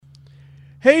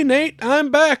Hey, Nate, I'm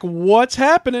back. What's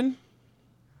happening?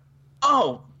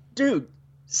 Oh, dude,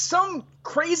 some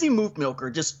crazy moof milker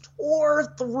just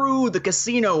tore through the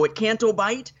casino at Canto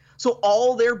Bight, so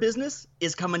all their business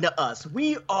is coming to us.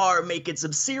 We are making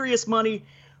some serious money,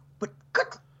 but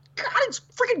God, it's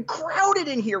freaking crowded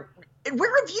in here. And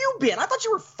where have you been? I thought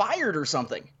you were fired or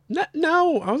something.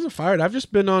 No, I wasn't fired. I've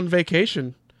just been on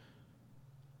vacation.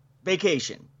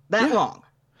 Vacation. That Yeah. long.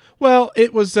 Well,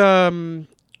 it was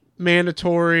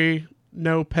mandatory,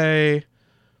 no pay,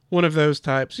 one of those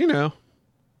types, you know.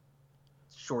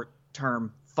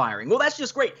 Short-term firing. Well, that's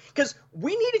just great, because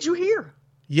we needed you here.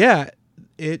 Yeah,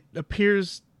 it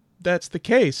appears that's the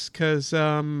case, because,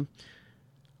 I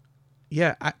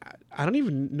don't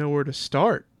even know where to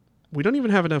start. We don't even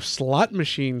have enough slot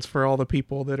machines for all the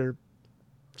people that are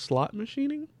slot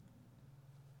machining.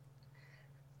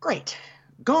 Great.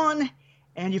 Gone,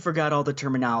 and you forgot all the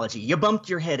terminology. You bumped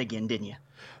your head again, didn't you?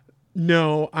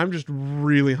 No, I'm just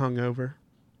really hungover.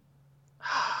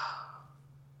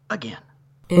 Again.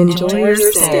 Enjoy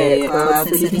your stay at Cloud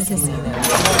City Casino. What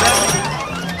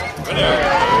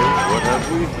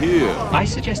have we here? I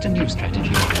suggest a new strategy.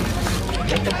 You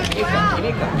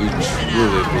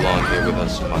truly belong here with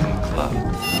us, my club.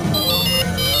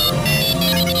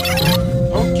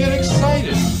 Don't get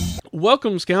excited.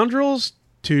 Welcome, scoundrels,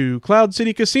 to Cloud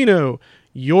City Casino,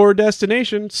 your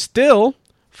destination still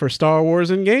for Star Wars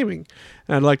and gaming.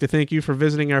 And I'd like to thank you for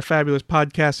visiting our fabulous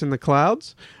podcast in the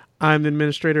clouds. I'm the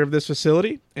administrator of this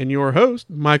facility and your host,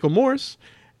 Michael Morris.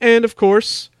 And, of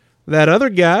course, that other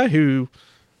guy who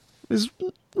is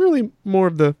really more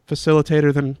of the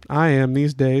facilitator than I am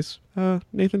these days,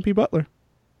 Nathan P. Butler.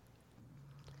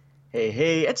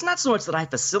 Hey, it's not so much that I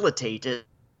facilitate it.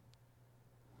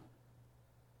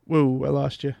 Whoa, I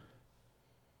lost you.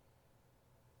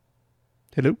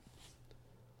 Hello?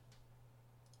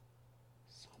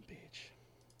 Son of a bitch.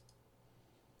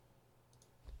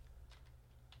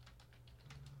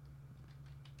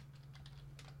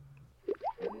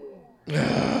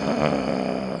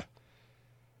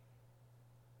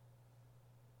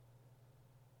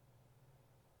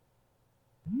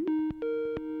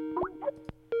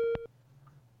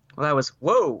 Well, that was,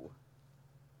 whoa.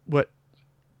 What?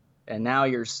 And now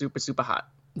you're super, super hot.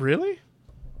 Really?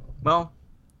 Well,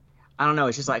 I don't know.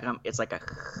 It's just like, it's like a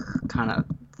kind of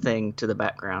thing to the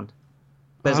background.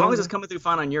 But as long as it's coming through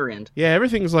fine on your end. Yeah,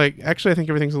 everything's like... Actually, I think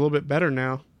everything's a little bit better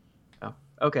now. Oh,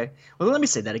 okay. Well, let me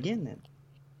say that again then.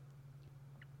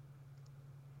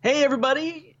 Hey,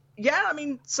 everybody. Yeah, I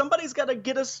mean, somebody's got to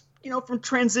get us, from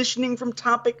transitioning from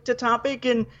topic to topic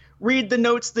and read the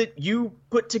notes that you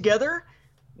put together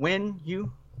when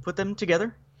you put them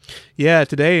together. Yeah,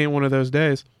 today ain't one of those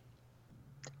days.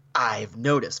 I've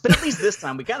noticed. But at least this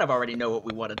time we kind of already know what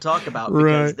we want to talk about because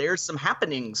Right. there's some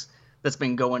happenings that's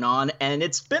been going on, and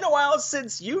it's been a while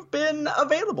since you've been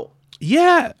available.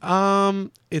 Yeah,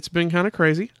 it's been kind of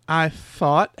crazy. I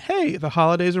thought, hey, the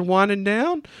holidays are winding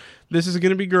down. This is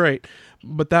going to be great.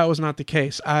 But that was not the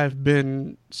case. I've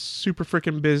been super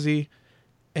freaking busy,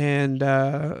 and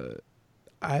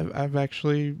I've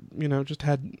actually, just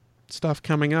had stuff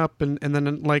coming up, and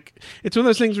then, like, it's one of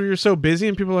those things where you're so busy,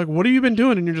 and people are like, what have you been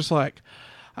doing? And you're just like,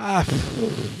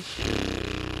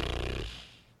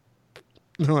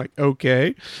 they're like,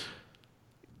 okay.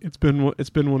 It's been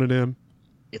one of them.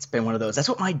 It's been one of those. That's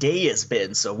what my day has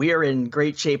been, so we are in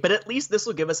great shape. But at least this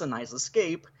will give us a nice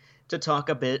escape to talk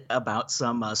a bit about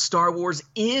some Star Wars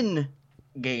in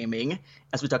gaming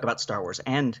as we talk about Star Wars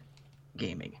and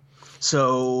gaming.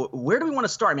 So where do we want to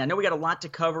start? I mean, I know we got a lot to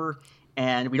cover,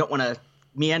 and we don't want to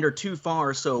meander too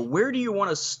far. So where do you want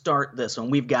to start this one?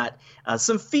 We've got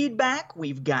some feedback.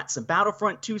 We've got some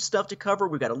Battlefront 2 stuff to cover.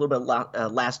 We've got a little bit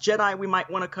of Last Jedi we might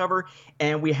want to cover.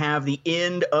 And we have the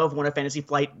end of one of Fantasy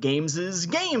Flight Games'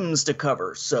 games to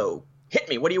cover. So hit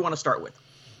me. What do you want to start with?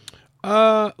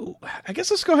 I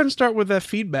guess let's go ahead and start with that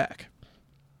feedback.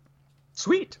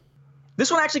 Sweet.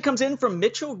 This one actually comes in from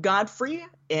Mitchell Godfrey,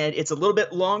 and it's a little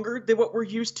bit longer than what we're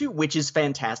used to, which is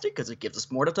fantastic because it gives us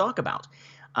more to talk about.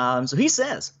 So he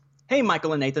says, hey,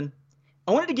 Michael and Nathan,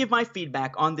 I wanted to give my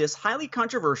feedback on this highly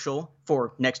controversial,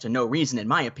 for next to no reason in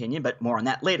my opinion, but more on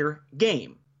that later,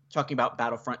 game, talking about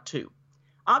Battlefront 2.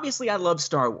 Obviously, I love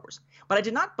Star Wars, but I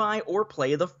did not buy or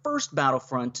play the first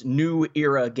Battlefront New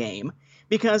Era game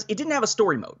because it didn't have a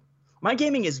story mode. My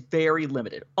gaming is very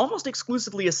limited, almost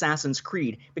exclusively Assassin's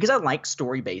Creed, because I like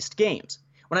story-based games.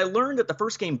 When I learned that the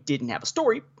first game didn't have a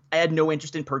story, I had no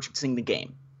interest in purchasing the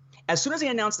game. As soon as they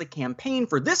announced the campaign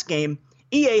for this game,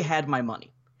 EA had my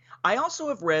money. I also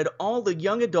have read all the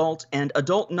young adult and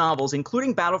adult novels,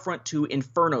 including Battlefront 2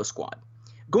 Inferno Squad.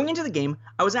 Going into the game,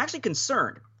 I was actually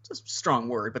concerned, a strong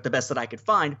word, but the best that I could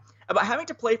find, about having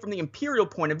to play from the Imperial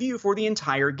point of view for the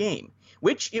entire game,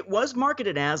 which it was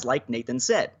marketed as, like Nathan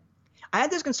said. I had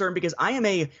this concern because I am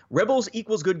a rebels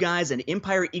equals good guys and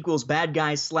Empire equals bad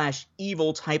guys /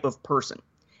 evil type of person.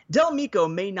 Del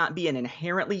Meeko may not be an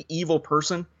inherently evil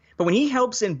person, but when he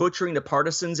helps in butchering the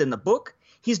partisans in the book,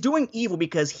 he's doing evil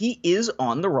because he is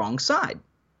on the wrong side.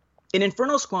 In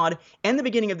Inferno Squad and the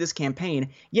beginning of this campaign,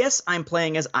 yes, I'm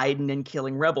playing as Iden and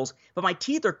killing rebels, but my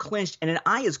teeth are clenched and an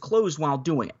eye is closed while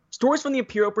doing it. Stories from the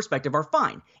Imperial perspective are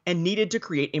fine and needed to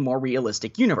create a more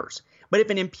realistic universe. But if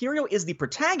an Imperial is the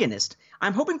protagonist,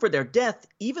 I'm hoping for their death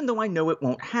even though I know it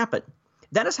won't happen.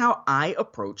 That is how I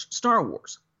approach Star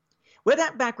Wars. With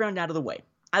that background out of the way,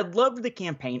 I loved the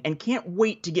campaign and can't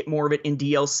wait to get more of it in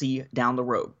DLC down the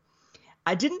road.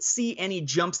 I didn't see any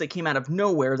jumps that came out of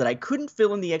nowhere that I couldn't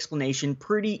fill in the explanation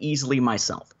pretty easily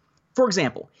myself. For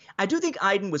example, I do think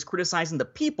Iden was criticizing the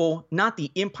people, not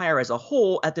the Empire as a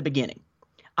whole, at the beginning.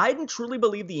 Iden truly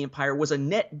believed the Empire was a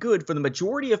net good for the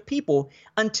majority of people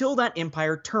until that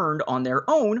Empire turned on their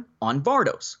own on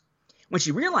Vardos. When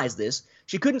she realized this,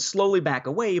 she couldn't slowly back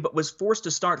away but was forced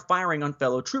to start firing on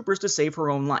fellow troopers to save her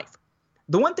own life.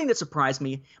 The one thing that surprised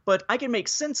me, but I can make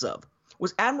sense of,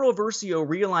 was Admiral Versio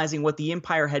realizing what the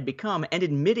Empire had become and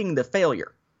admitting the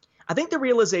failure. I think the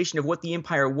realization of what the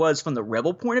Empire was from the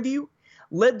Rebel point of view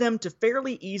led them to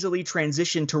fairly easily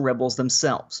transition to Rebels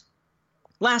themselves.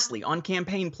 Lastly, on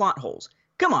campaign plot holes.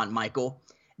 Come on, Michael.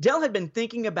 Del had been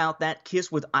thinking about that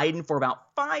kiss with Iden for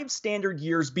about 5 standard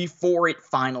years before it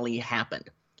finally happened.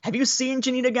 Have you seen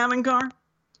Janita Gavankar?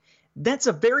 That's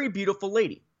a very beautiful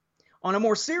lady. On a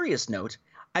more serious note,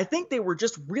 I think they were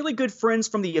just really good friends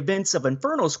from the events of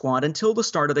Inferno Squad until the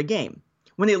start of the game.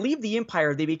 When they leave the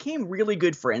Empire, they became really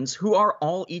good friends who are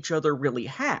all each other really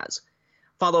has,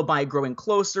 followed by growing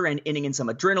closer and ending in some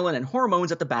adrenaline and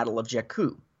hormones at the Battle of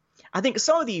Jakku. I think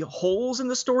some of the holes in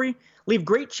the story leave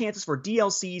great chances for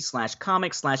DLC /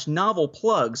 comic / novel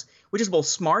plugs, which is both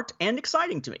smart and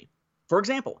exciting to me. For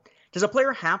example, does a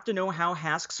player have to know how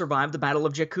Hask survived the Battle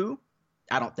of Jakku?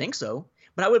 I don't think so.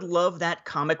 But I would love that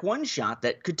comic one-shot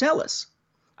that could tell us.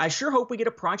 I sure hope we get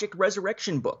a Project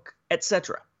Resurrection book,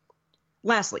 etc.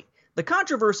 Lastly, the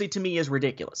controversy to me is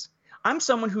ridiculous. I'm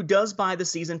someone who does buy the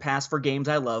season pass for games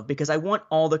I love because I want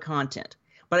all the content,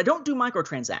 but I don't do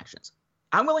microtransactions.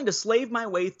 I'm willing to slave my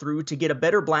way through to get a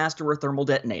better blaster or thermal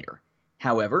detonator.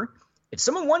 However, if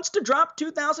someone wants to drop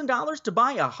 $2,000 to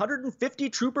buy 150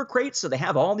 trooper crates so they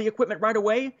have all the equipment right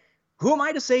away, who am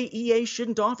I to say EA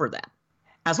shouldn't offer that?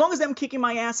 As long as them kicking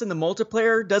my ass in the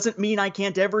multiplayer doesn't mean I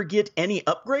can't ever get any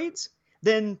upgrades,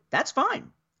 then that's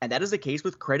fine. And that is the case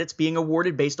with credits being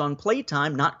awarded based on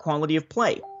playtime, not quality of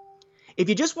play. If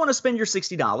you just want to spend your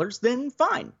 $60, then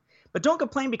fine. But don't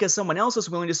complain because someone else is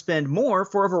willing to spend more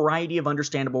for a variety of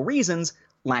understandable reasons,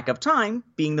 lack of time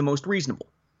being the most reasonable.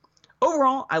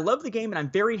 Overall, I love the game and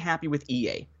I'm very happy with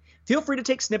EA. Feel free to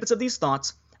take snippets of these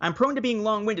thoughts. I'm prone to being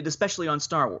long-winded, especially on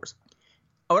Star Wars.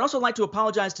 I would also like to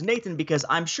apologize to Nathan because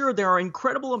I'm sure there are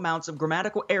incredible amounts of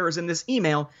grammatical errors in this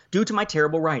email due to my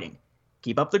terrible writing.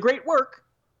 Keep up the great work.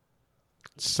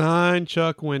 Sign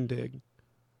Chuck Wendig.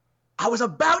 I was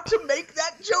about to make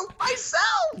that joke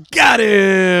myself. Got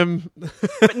him.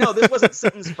 But no, this wasn't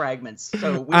sentence fragments.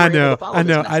 So we were able to follow I know.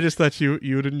 this message. I just thought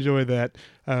you would enjoy that,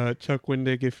 Chuck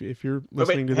Wendig. If you're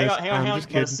listening to this, hang on. I'm just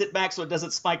Gotta kidding. sit back so it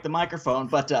doesn't spike the microphone.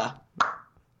 But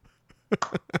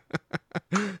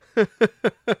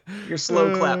your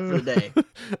slow clap for the day.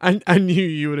 I knew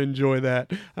you would enjoy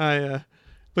that.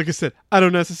 Like I said, I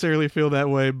don't necessarily feel that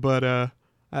way, but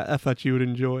I thought you would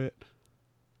enjoy it.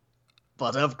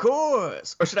 But of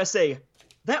course, or should I say,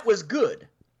 that was good.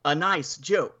 A nice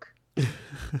joke.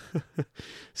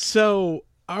 So,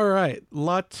 all right,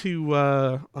 lot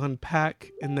to unpack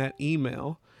in that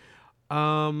email.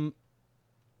 I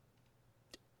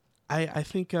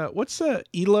think what's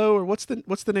Elo, or what's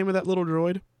the name of that little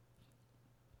droid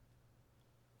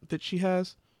that she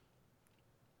has?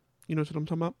 You know what I'm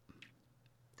talking about?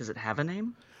 Does it have a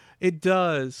name? It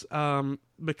does,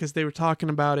 because they were talking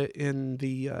about it in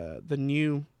the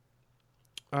new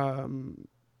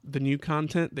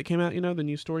content that came out. You know, the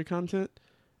new story content,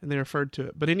 and they referred to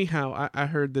it. But anyhow, I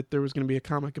heard that there was going to be a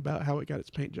comic about how it got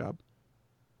its paint job.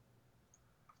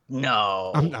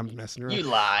 No, I'm messing around. You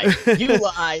lie. You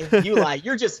lie. You lie.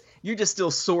 You're just still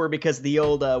sore because the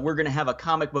old we're gonna have a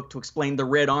comic book to explain the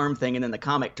red arm thing, and then the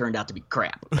comic turned out to be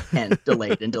crap and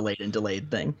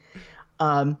delayed thing.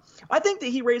 I think that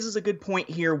he raises a good point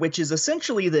here, which is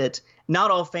essentially that not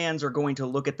all fans are going to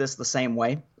look at this the same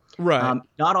way. Right.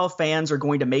 Not all fans are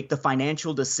going to make the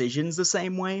financial decisions the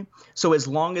same way. So as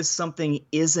long as something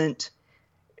isn't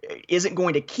isn't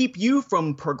going to keep you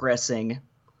from progressing.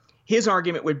 His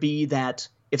argument would be that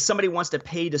if somebody wants to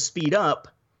pay to speed up,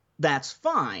 that's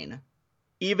fine,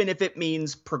 even if it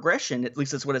means progression. At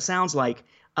least that's what it sounds like.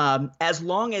 As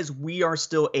long as we are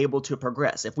still able to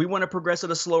progress. If we want to progress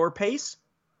at a slower pace,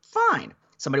 fine.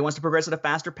 Somebody wants to progress at a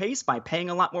faster pace by paying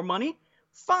a lot more money,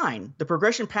 fine. The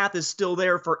progression path is still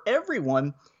there for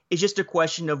everyone. It's just a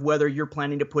question of whether you're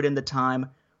planning to put in the time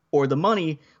or the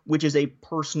money, which is a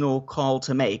personal call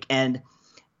to make. And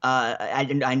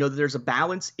I know that there's a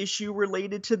balance issue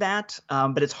related to that,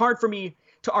 but it's hard for me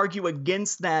to argue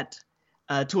against that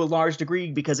to a large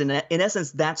degree, because in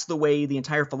essence, that's the way the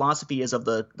entire philosophy is of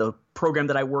the program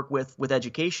that I work with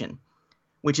education,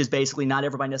 which is basically not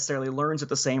everybody necessarily learns at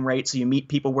the same rate. So you meet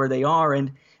people where they are,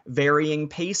 and varying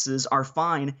paces are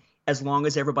fine as long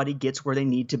as everybody gets where they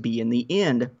need to be in the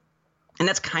end. And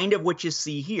that's kind of what you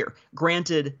see here.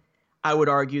 Granted, I would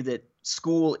argue that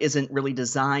school isn't really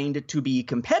designed to be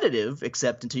competitive,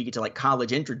 except until you get to like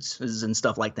college entrances and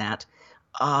stuff like that.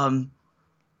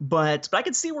 But I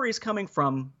can see where he's coming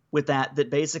from with that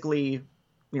basically,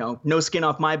 no skin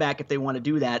off my back if they want to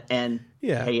do that. And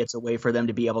hey, it's a way for them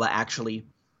to be able to actually,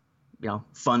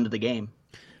 fund the game.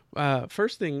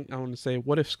 First thing I want to say,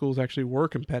 what if schools actually were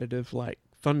competitive like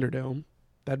Thunderdome?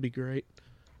 That'd be great.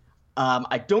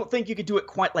 I don't think you could do it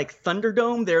quite like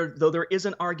Thunderdome, though there is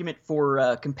an argument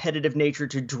for competitive nature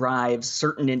to drive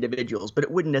certain individuals, but it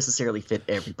wouldn't necessarily fit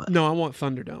everybody. No, I want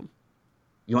Thunderdome.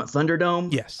 You want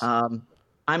Thunderdome? Yes.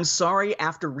 I'm sorry,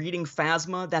 after reading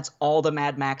Phasma, that's all the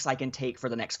Mad Max I can take for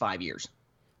the next 5 years.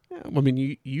 Yeah, I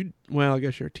mean, well, I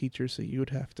guess you're a teacher, so you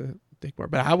would have to take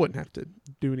part, but I wouldn't have to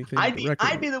do anything. I'd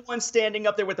be the one standing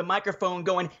up there with the microphone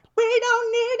going, "We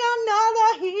don't need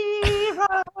another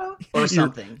hero," or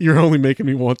something. You're only making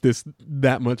me want this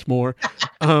that much more.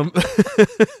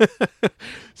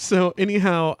 So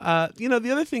anyhow,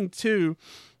 the other thing too,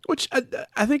 which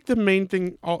I think the main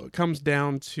thing comes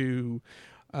down to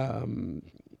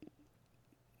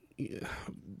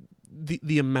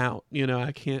the amount.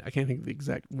 I can't think of the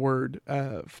exact word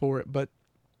for it, but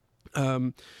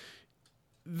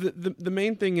the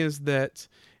main thing is that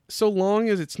so long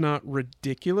as it's not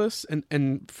ridiculous,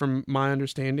 and from my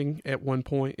understanding, at one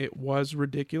point it was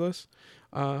ridiculous.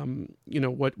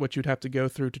 What you'd have to go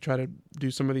through to try to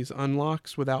do some of these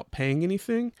unlocks without paying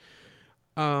anything.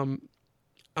 I'm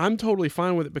totally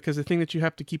fine with it, because the thing that you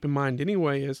have to keep in mind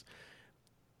anyway is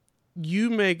you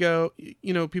may go,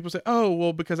 people say, oh,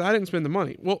 well, because I didn't spend the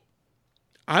money. Well,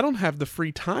 I don't have the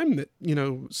free time that,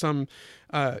 some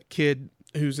kid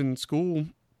who's in school,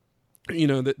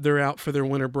 that they're out for their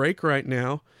winter break right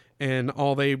now, and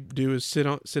all they do is sit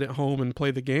at home and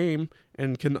play the game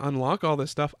and can unlock all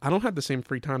this stuff. I don't have the same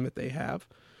free time that they have.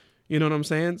 You know what I'm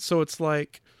saying? So it's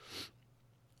like,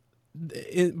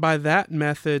 by that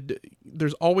method,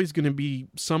 there's always going to be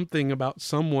something about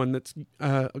someone that's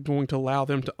going to allow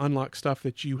them to unlock stuff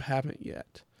that you haven't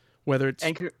yet. Whether it's,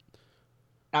 and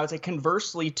I would say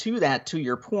conversely to that, to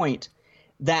your point,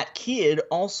 that kid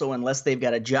also, unless they've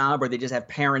got a job or they just have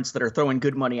parents that are throwing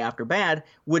good money after bad,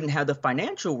 wouldn't have the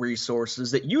financial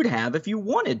resources that you'd have if you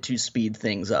wanted to speed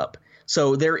things up.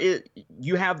 So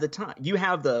you have the time, you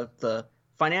have the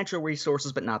financial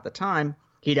resources, but not the time.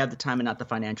 He'd have the time and not the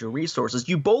financial resources.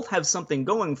 You both have something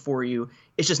going for you.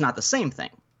 It's just not the same thing.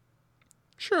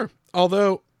 Sure.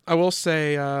 Although I will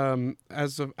say,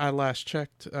 as of I last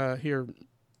checked here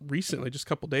recently, just a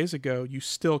couple days ago, you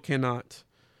still cannot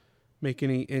make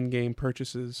any in-game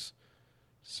purchases.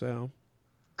 So,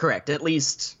 correct. At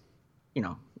least,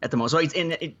 at the most. So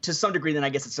to some degree, then I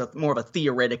guess it's more of a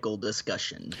theoretical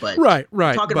discussion. But right.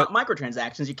 Talking about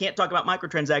microtransactions, you can't talk about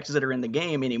microtransactions that are in the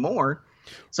game anymore.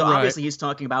 So obviously he's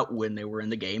talking about when they were in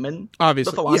the game and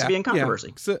obviously, the philosophy and controversy.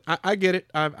 Yeah. So I get it.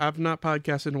 I've not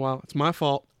podcasted in a while. It's my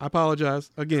fault. I apologize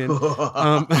again.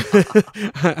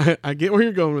 I get where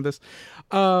you're going with this.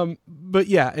 But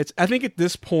yeah, I think at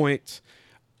this point,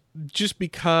 just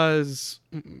because,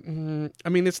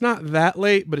 it's not that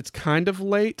late, but it's kind of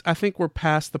late. I think we're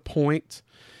past the point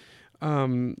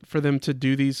for them to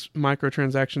do these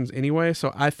microtransactions anyway.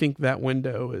 So I think that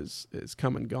window is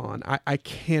come and gone. I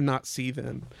cannot see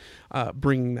them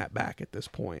bringing that back at this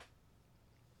point.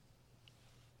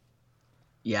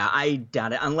 Yeah, I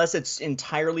doubt it, unless it's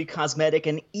entirely cosmetic.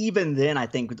 And even then, I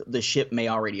think the ship may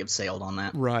already have sailed on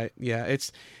that. Right. Yeah.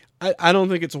 I don't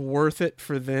think it's worth it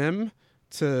for them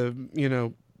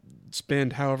to,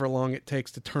 spend however long it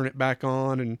takes to turn it back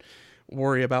on and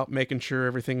worry about making sure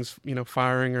everything's,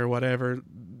 firing or whatever.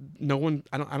 I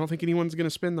don't think anyone's going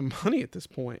to spend the money at this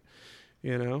point,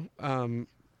 Well,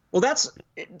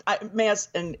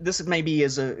 and this maybe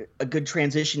is a good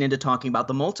transition into talking about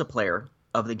the multiplayer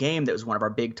of the game that was one of our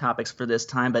big topics for this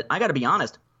time. But I got to be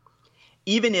honest,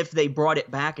 even if they brought it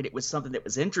back and it was something that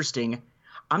was interesting,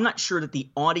 I'm not sure that the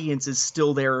audience is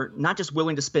still there, not just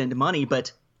willing to spend money,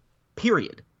 but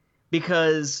period.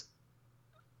 Because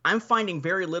I'm finding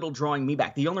very little drawing me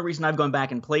back. The only reason I've gone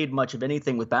back and played much of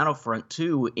anything with Battlefront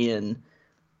 2 in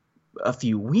a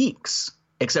few weeks,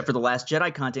 except for the Last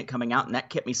Jedi content coming out, and that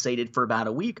kept me sated for about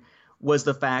a week, was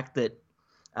the fact that,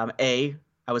 A,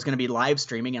 I was going to be live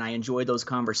streaming and I enjoyed those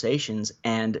conversations,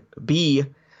 and B,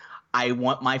 I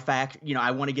want my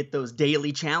I want to get those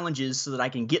daily challenges so that I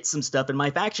can get some stuff and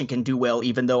my faction can do well,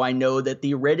 even though I know that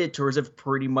the Redditors have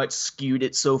pretty much skewed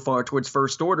it so far towards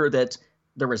First Order that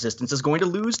the Resistance is going to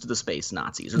lose to the Space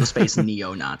Nazis or the Space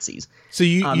Neo-Nazis. So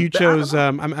you chose,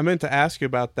 I meant to ask you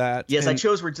about that. Yes, I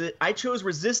chose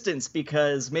Resistance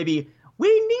because maybe we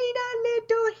need a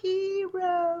little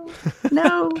hero.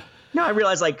 No, I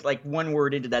realized like one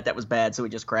word into that was bad, so it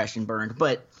just crashed and burned.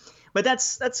 But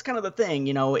that's kind of the thing,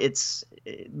 it's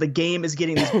the game is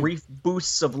getting these brief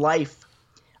boosts of life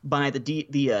by the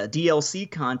DLC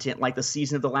content, like the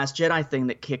Season of the Last Jedi thing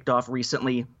that kicked off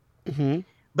recently. Mm-hmm.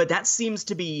 But that seems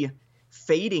to be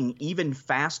fading even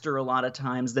faster a lot of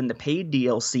times than the paid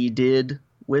DLC did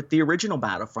with the original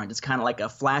Battlefront. It's kind of like a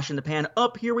flash in the pan.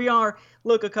 Here we are.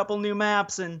 Look, a couple new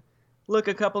maps and look,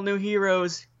 a couple new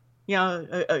heroes.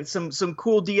 Some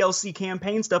cool DLC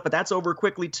campaign stuff, but that's over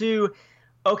quickly too.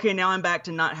 Okay, now I'm back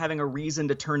to not having a reason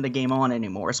to turn the game on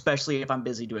anymore, especially if I'm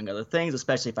busy doing other things,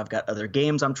 especially if I've got other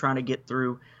games I'm trying to get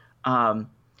through.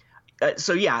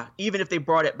 So yeah, even if they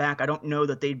brought it back, I don't know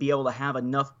that they'd be able to have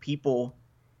enough people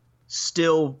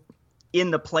still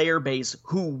in the player base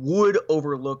who would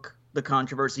overlook the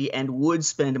controversy and would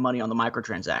spend money on the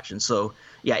microtransactions. So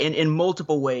yeah, in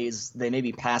multiple ways, they may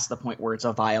be past the point where it's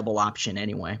a viable option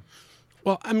anyway.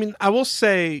 Well, I mean, I will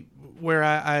say where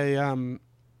I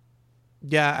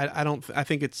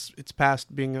think it's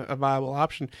past being a viable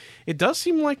option. It does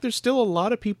seem like there's still a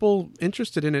lot of people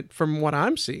interested in it from what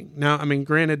I'm seeing. Now, I mean,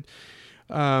 granted,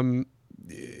 what do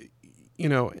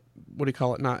you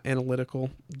call it? Not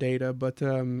analytical data, but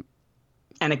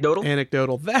Anecdotal.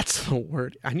 Anecdotal. That's the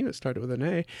word. I knew it started with an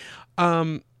A.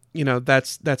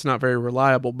 That's not very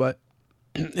reliable, but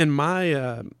in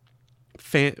my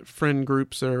friend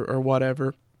groups or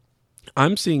whatever,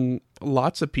 I'm seeing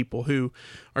lots of people who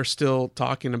are still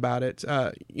talking about it.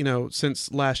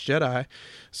 Since Last Jedi,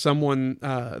 someone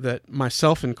that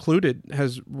myself included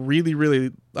has really,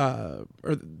 really,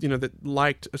 that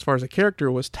liked as far as a character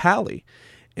was Tali.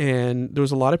 And there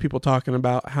was a lot of people talking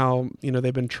about how,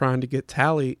 they've been trying to get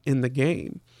Tali in the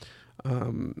game.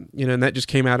 And that just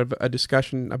came out of a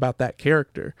discussion about that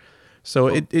character.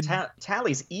 So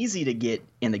Tali's easy to get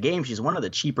in the game. She's one of the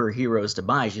cheaper heroes to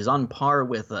buy. She's on par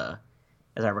with,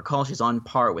 as I recall, she's on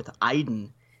par with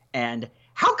Iden. And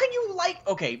how can you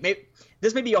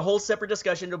this may be a whole separate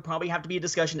discussion. It'll probably have to be a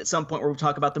discussion at some point where we'll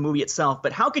talk about the movie itself.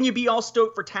 But how can you be all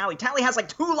stoked for Tali? Tali has like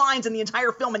 2 lines in the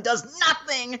entire film and does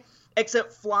nothing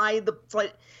except fly the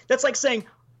flight. That's like saying,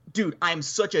 dude, I'm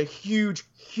such a huge,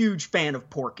 huge fan of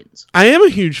Porkins. I am a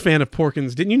huge fan of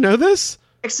Porkins. Didn't you know this?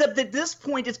 Except at this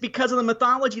point, it's because of the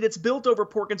mythology that's built over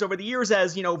Porkins over the years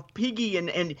as, Piggy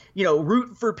and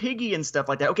root for Piggy and stuff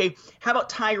like that. Okay, how about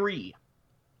Tyree?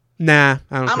 Nah,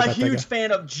 I don't. I'm a huge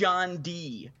fan of John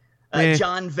D.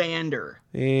 John Vander.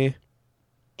 Nah.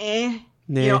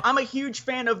 I'm a huge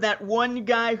fan of that one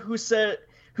guy who says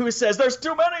there's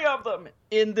too many of them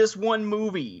in this one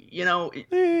movie. How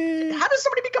does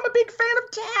somebody become a big fan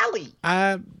of Tali?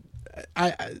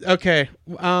 Okay.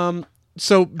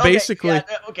 So basically,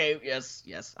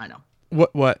 yes, I know.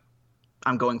 What?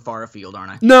 I'm going far afield,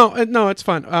 aren't I? No, it's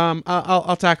fine.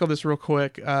 I'll tackle this real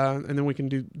quick, and then we can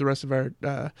do the rest of our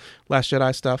Last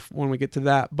Jedi stuff when we get to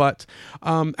that. But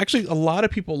actually, a lot of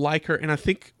people like her, and I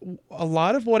think a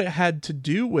lot of what it had to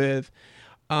do with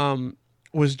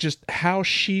was just how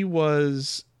she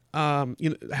was, how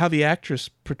the actress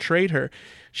portrayed her.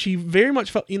 She very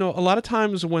much felt, a lot of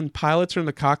times when pilots are in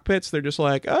the cockpits, they're just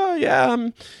like, oh yeah,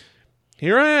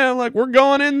 here I am, like, we're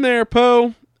going in there,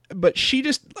 Poe. But she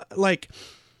just, like,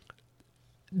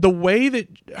 the way that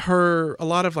a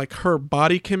lot of, like, her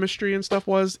body chemistry and stuff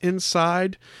was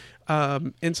inside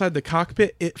the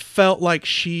cockpit, it felt like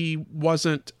she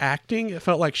wasn't acting. It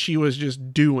felt like she was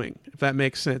just doing, if that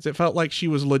makes sense. It felt like she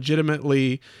was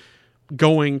legitimately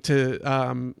going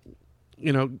to,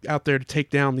 out there to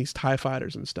take down these TIE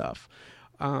fighters and stuff.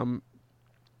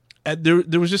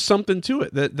 There was just something to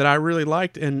it that I really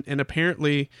liked, and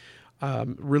apparently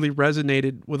really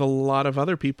resonated with a lot of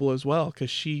other people as well, because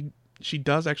she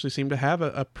does actually seem to have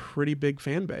a pretty big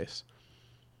fan base.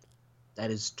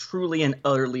 That is truly and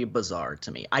utterly bizarre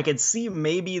to me. I could see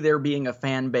maybe there being a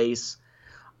fan base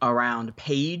around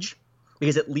Paige,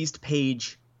 because at least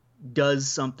Paige does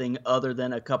something other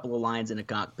than a couple of lines in a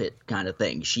cockpit kind of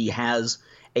thing. She has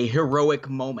a heroic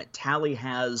moment. Tally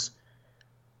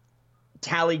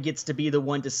gets to be the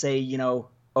one to say, you know,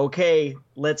 okay,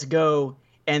 let's go,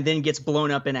 and then gets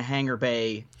blown up in a hangar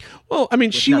bay. Well, I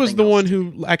mean, she was the one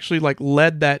who actually like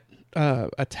led that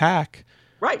attack.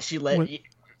 Right, she led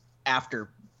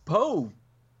after Poe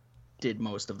did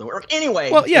most of the work.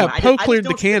 Anyway, well, yeah, Poe I cleared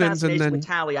don't the see cannons, and then with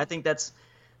Tally. I think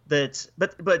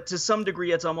but to some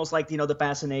degree, it's almost like, you know, the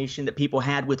fascination that people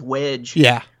had with Wedge.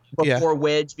 Yeah. Before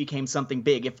Wedge became something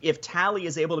big. If Tally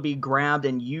is able to be grabbed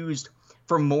and used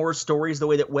for more stories the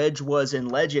way that Wedge was in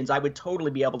Legends, I would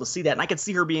totally be able to see that. And I could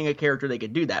see her being a character they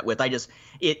could do that with.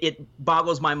 It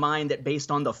boggles my mind that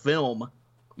based on the film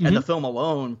and the film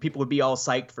alone, people would be all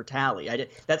psyched for Tally.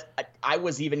 I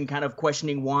was even kind of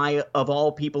questioning why, of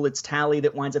all people, it's Tally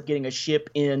that winds up getting a ship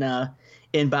in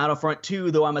Battlefront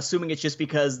 2, though I'm assuming it's just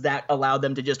because that allowed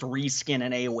them to just reskin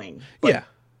an A-Wing. But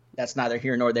that's neither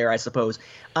here nor there, I suppose.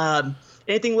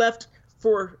 Anything left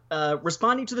for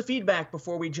responding to the feedback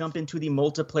before we jump into the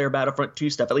multiplayer Battlefront 2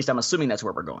 stuff? At least I'm assuming that's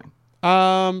where we're going.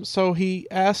 So he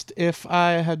asked if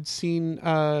I had seen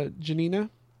Janina,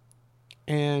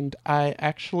 and I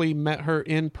actually met her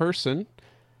in person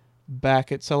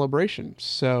back at Celebration.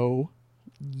 So,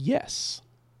 yes.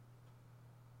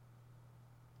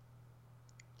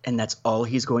 And that's all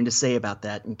he's going to say about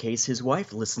that, in case his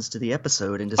wife listens to the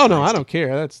episode and decides. Oh no, I don't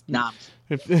care. That's nah.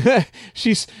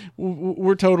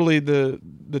 We're totally the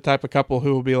type of couple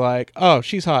who will be like, "Oh,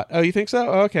 she's hot. Oh, you think so?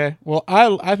 Oh, okay. Well,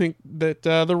 I think that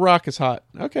The Rock is hot.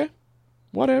 Okay,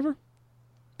 whatever.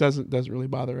 Doesn't really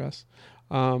bother us.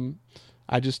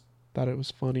 I just thought it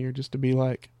was funnier just to be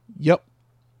like, "Yep."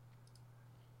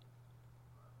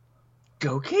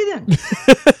 Okay then.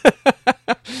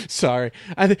 Sorry,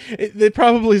 it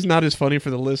probably is not as funny for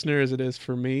the listener as it is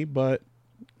for me, but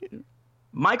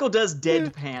Michael does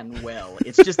deadpan well.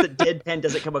 It's just that deadpan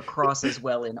doesn't come across as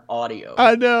well in audio.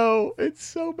 I know, it's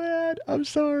so bad. I'm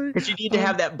sorry. But you need to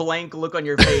have that blank look on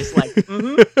your face, like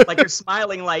like you're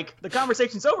smiling, like the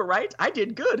conversation's over, right? I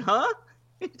did good, huh?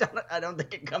 I don't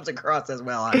think it comes across as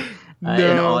well in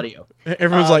audio.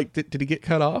 Everyone's like, did he get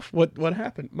cut off? What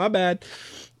happened? My bad.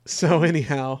 So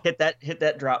anyhow, hit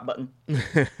that drop button.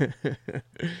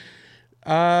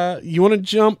 You want to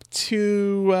jump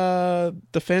to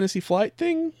the Fantasy Flight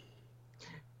thing?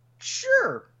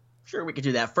 Sure, we could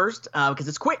do that first because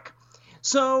it's quick.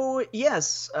 So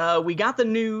yes, we got the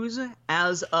news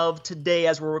as of today,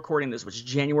 as we're recording this, which is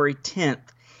January 10th,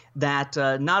 that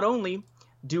not only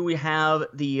do we have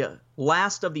the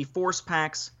last of the Force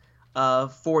packs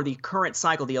for the current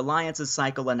cycle, the Alliances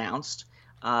cycle, announced.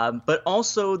 But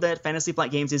also that Fantasy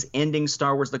Flight Games is ending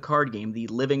Star Wars the card game, the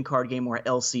living card game, or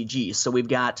LCG. So we've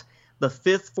got the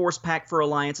 5th Force Pack for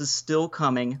Alliances still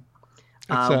coming,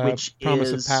 which Promise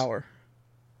is... of Power.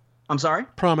 I'm sorry?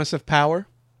 Promise of Power?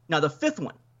 Now the 5th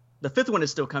one. The 5th one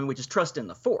is still coming, which is Trust in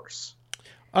the Force.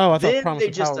 Oh, I thought then Promise they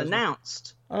of just Power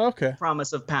announced okay.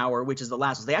 Promise of Power, which is the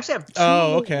last one. They actually have 2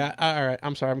 Oh, okay. All right.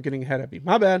 I'm sorry. I'm getting ahead of you.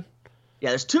 My bad. Yeah,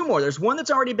 there's 2 more. There's one that's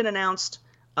already been announced.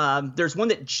 There's one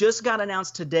that just got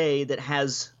announced today that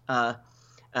has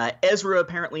Ezra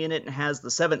apparently in it and has the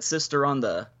 7th Sister on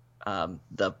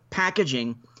the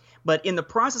packaging. But in the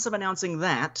process of announcing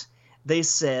that, they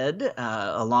said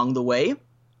along the way,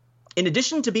 in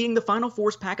addition to being the final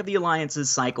Force pack of the Alliances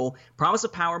cycle, Promise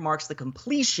of Power marks the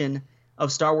completion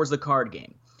of Star Wars the card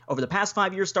game. Over the past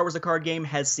 5 years, Star Wars the card game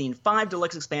has seen 5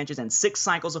 deluxe expansions and 6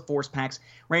 cycles of Force packs,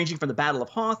 ranging from the Battle of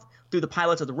Hoth through the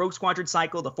pilots of the Rogue Squadron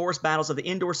cycle, the Force battles of the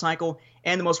Endor cycle,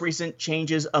 and the most recent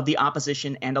changes of the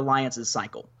Opposition and Alliances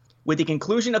cycle. With the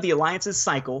conclusion of the Alliances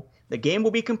cycle, the game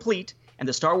will be complete, and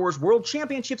the Star Wars World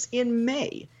Championships in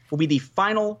May will be the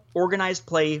final organized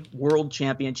play World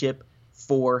Championship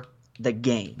for the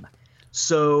game.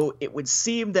 So it would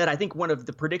seem that I think one of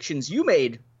the predictions you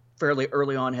made fairly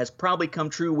early on has probably come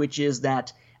true, which is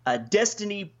that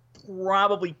Destiny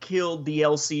probably killed the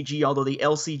LCG, although the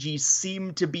LCG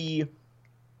seemed to be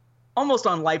almost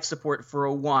on life support for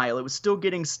a while. It was still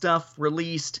getting stuff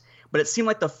released, but it seemed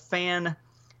like the fan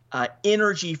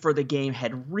energy for the game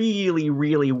had really,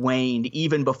 really waned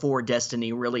even before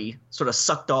Destiny really sort of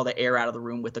sucked all the air out of the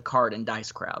room with the card and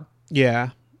dice crowd.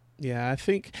 Yeah. Yeah, I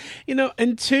think,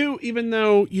 and 2, even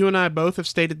though you and I both have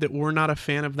stated that we're not a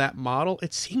fan of that model,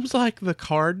 it seems like the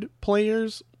card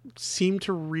players seem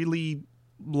to really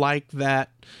like that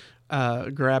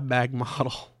grab bag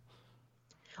model.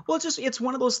 Well, it's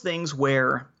one of those things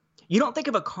where you don't think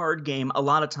of a card game a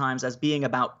lot of times as being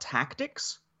about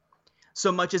tactics,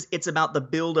 so much as it's about the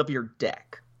build of your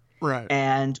deck. Right.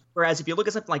 And whereas if you look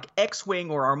at something like X-Wing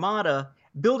or Armada,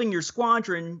 building your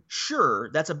squadron, sure,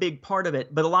 that's a big part of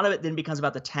it, but a lot of it then becomes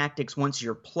about the tactics once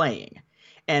you're playing.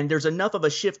 And there's enough of a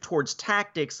shift towards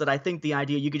tactics that I think the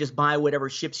idea you could just buy whatever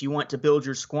ships you want to build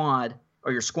your squad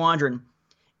or your squadron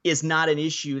is not an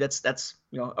issue. That's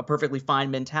a perfectly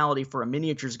fine mentality for a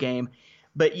miniatures game.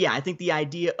 But yeah, I think the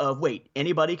idea of, wait,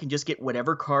 anybody can just get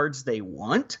whatever cards they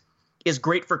want is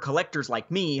great for collectors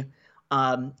like me,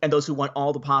 and those who want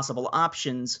all the possible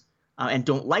options and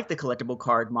don't like the collectible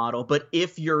card model. But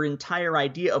if your entire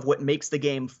idea of what makes the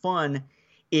game fun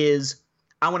is,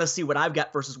 I want to see what I've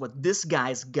got versus what this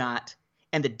guy's got,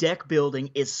 and the deck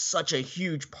building is such a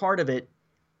huge part of it,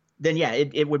 then yeah,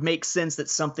 it would make sense that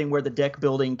something where the deck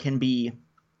building can be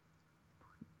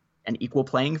an equal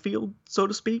playing field, so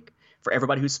to speak, for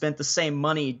everybody who spent the same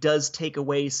money does take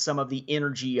away some of the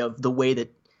energy of the way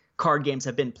that card games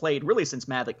have been played really since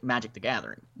Magic the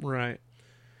Gathering. Right.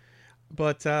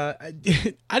 But I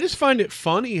just find it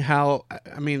funny how,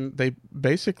 I mean, they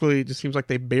basically, it just seems like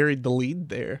they buried the lead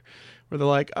there, where they're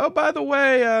like, oh, by the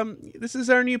way, this is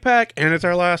our new pack, and it's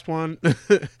our last one.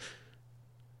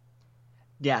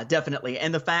 Yeah, definitely.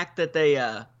 And the fact that they,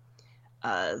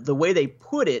 the way they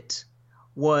put it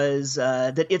was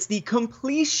that it's the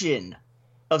completion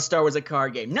of Star Wars: A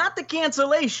Card Game, not the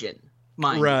cancellation.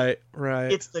 Mind right, you.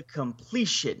 right. It's the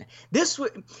completion. It's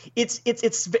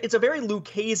a very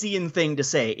Lucasian thing to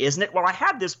say, isn't it? Well, I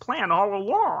had this plan all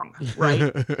along,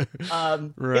 right?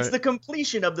 Right. It's the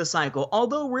completion of the cycle.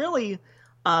 Although, really,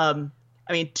 I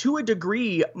mean, to a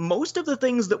degree, most of the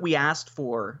things that we asked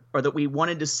for or that we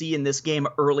wanted to see in this game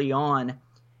early on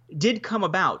did come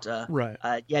about. Right.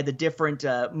 You had the different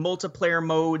multiplayer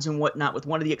modes and whatnot with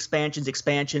one of the expansions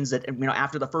that,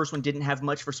 after the first one didn't have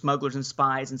much for Smugglers and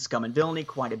Spies and Scum and Villainy,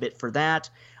 quite a bit for that.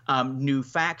 New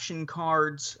faction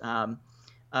cards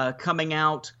coming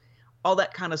out, all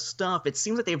that kind of stuff. It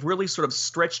seems like they've really sort of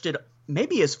stretched it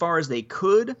maybe as far as they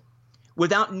could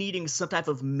without needing some type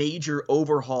of major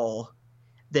overhaul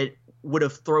that would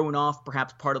have thrown off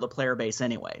perhaps part of the player base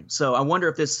anyway. So I wonder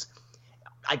if this...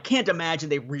 I can't imagine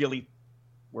they really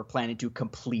were planning to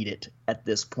complete it at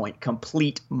this point.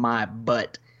 Complete my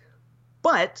butt.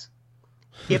 But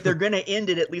if they're going to end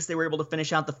it, at least they were able to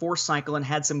finish out the Force cycle and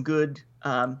had some good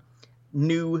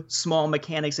new small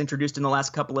mechanics introduced in the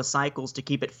last couple of cycles to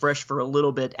keep it fresh for a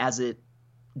little bit as it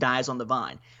dies on the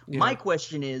vine. Yeah. My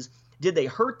question is, did they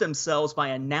hurt themselves by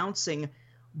announcing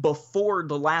before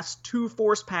the last 2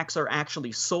 Force packs are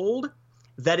actually sold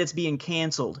that it's being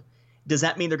canceled? Does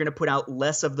that mean they're going to put out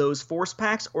less of those Force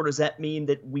packs, or does that mean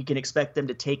that we can expect them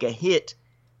to take a hit?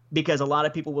 Because a lot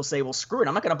of people will say, well, screw it,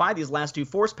 I'm not going to buy these last 2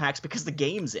 Force packs because the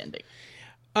game's ending.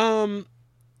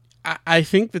 I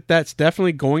think that that's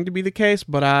definitely going to be the case,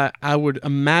 but I would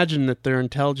imagine that they're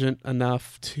intelligent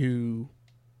enough to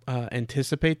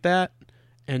anticipate that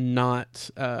and not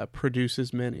produce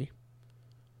as many.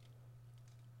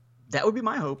 That would be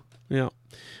my hope. Yeah.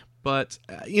 But,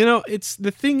 it's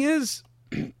the thing is...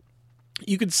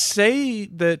 You could say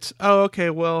that, oh, okay,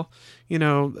 well,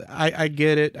 I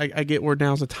get it. I get where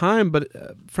now's the time. But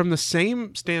from the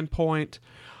same standpoint,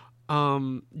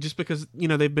 just because,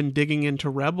 they've been digging into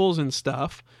Rebels and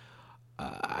stuff,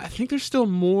 I think there's still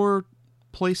more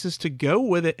places to go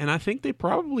with it. And I think they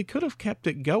probably could have kept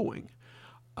it going.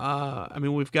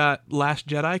 We've got Last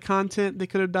Jedi content they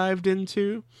could have dived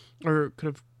into or could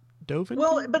have dove into.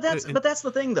 Well, but that's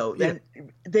the thing, though. Yeah.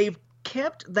 They've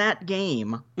kept that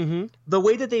game the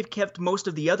way that they've kept most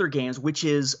of the other games, which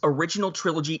is original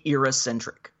trilogy era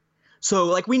centric. So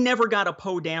like we never got a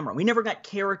Poe Dameron. We never got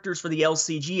characters for the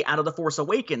LCG out of The Force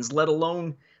Awakens, let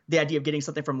alone the idea of getting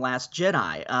something from Last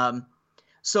Jedi.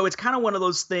 So it's kind of one of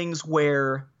those things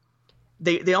where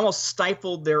they almost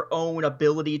stifled their own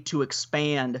ability to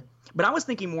expand. But I was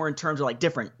thinking more in terms of like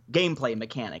different gameplay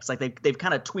mechanics. Like they've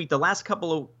kind of tweaked. The last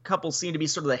couple seem to be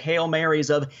sort of the Hail Marys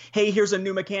of, hey, here's a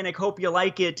new mechanic. Hope you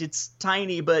like it. It's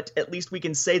tiny, but at least we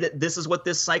can say that this is what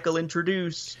this cycle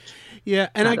introduced. Yeah,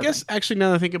 and I guess actually now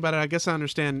that I think about it, I guess I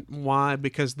understand why,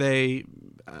 because they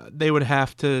would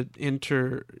have to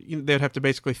they would have to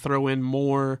basically throw in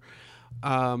more,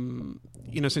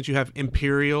 since you have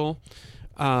Imperial,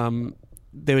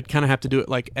 they would kind of have to do it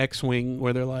like X-Wing,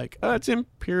 where they're like, oh, it's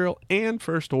Imperial and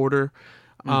First Order.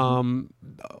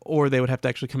 Or they would have to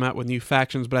actually come out with new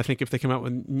factions. But I think if they come out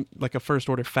with like a First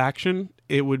Order faction,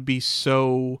 it would be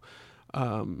so,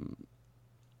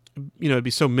 it'd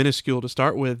be so minuscule to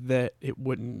start with that it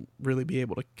wouldn't really be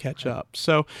able to catch up.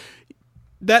 So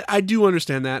that I do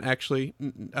understand that actually.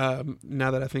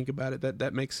 Now that I think about it,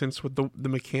 that makes sense with the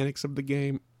mechanics of the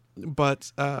game.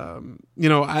 But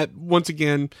I once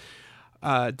again,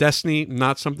 Destiny,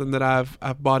 not something that I've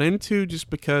bought into just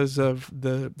because of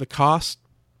the cost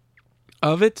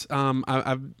of it.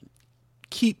 I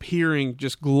keep hearing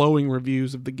just glowing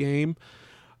reviews of the game.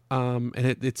 And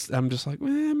I'm just like,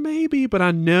 maybe, but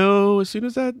I know as soon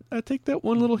as I take that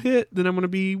one little hit, then I'm going to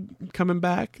be coming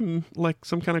back and like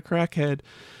some kind of crackhead.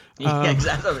 Yeah,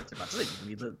 exactly. I was about to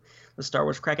say, the Star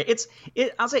Wars crackhead.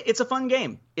 I'll say it's a fun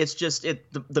game. It's just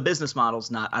the business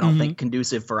model's not, I don't think,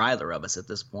 conducive for either of us at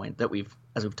this point as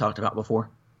we've talked about before.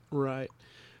 Right.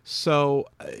 So,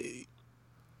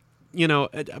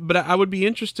 but I would be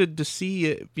interested to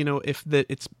see if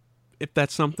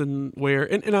that's something where,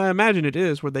 and I imagine it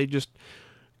is, where they just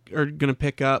are going to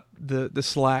pick up the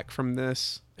slack from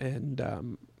this, and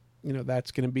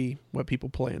that's going to be what people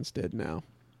play instead now.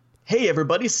 Hey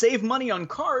everybody, save money on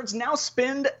cards, now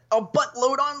spend a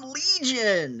buttload on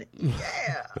Legion.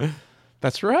 Yeah.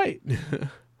 That's right.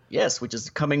 Yes, which is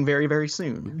coming very, very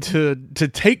soon. To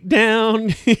take down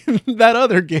that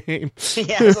other game.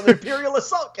 Yeah, so the Imperial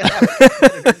Assault can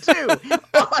happen too.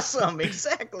 Awesome,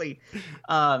 exactly.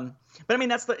 But I mean,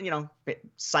 that's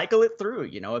cycle it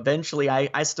through. Eventually,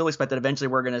 I still expect that eventually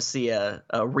we're going to see a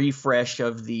refresh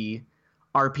of the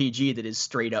RPG that is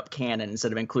straight up canon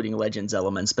instead of including Legends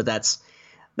elements. But that's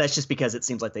just because it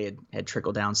seems like they had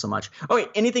trickled down so much. Okay,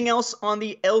 anything else on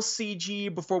the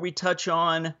LCG before we touch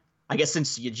on, I guess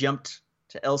since you jumped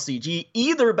to LCG,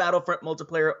 either Battlefront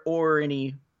multiplayer or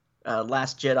any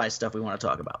Last Jedi stuff we want to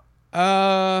talk about?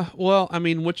 Well, I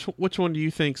mean, which one do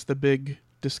you think's the big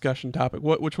discussion topic?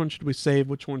 Which one should we save?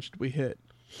 Which one should we hit?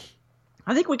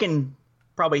 I think we can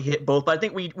probably hit both, but I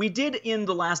think we did in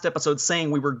the last episode saying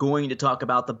we were going to talk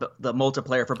about the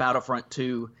multiplayer for Battlefront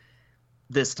 2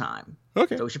 this time.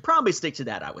 Okay. So we should probably stick to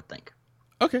that, I would think.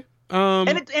 Okay. And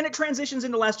it transitions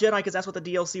into Last Jedi because that's what the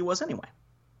DLC was anyway.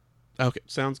 Okay,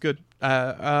 sounds good.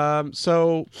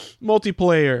 So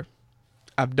multiplayer,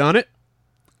 I've done it.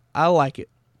 I like it.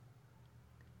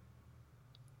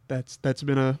 That's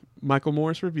been a Michael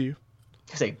Morris review.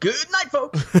 Say good night,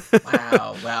 folks.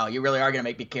 Wow, you really are going to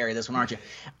make me carry this one, aren't you?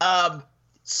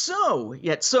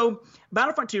 So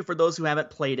Battlefront 2, for those who haven't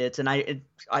played it, and I'm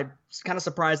kind of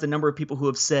surprised the number of people who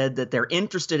have said that they're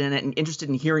interested in it and interested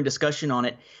in hearing discussion on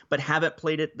it, but haven't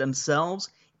played it themselves,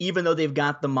 even though they've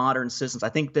got the modern systems. I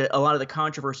think that a lot of the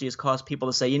controversy has caused people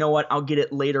to say, you know what, I'll get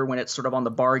it later when it's sort of on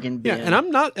the bargain bin. Yeah, and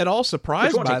I'm not at all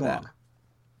surprised by that. Long.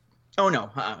 Oh, no,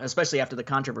 especially after the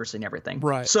controversy and everything.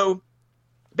 Right. So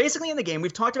basically in the game,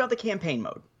 we've talked about the campaign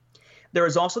mode. There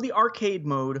is also the arcade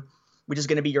mode, which is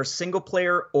going to be your single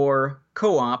player or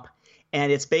co-op. And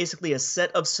it's basically a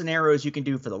set of scenarios you can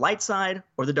do for the light side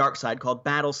or the dark side called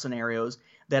battle scenarios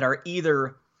that are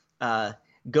either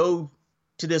go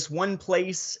to this one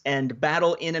place and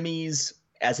battle enemies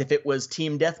as if it was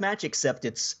team deathmatch, except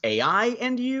it's AI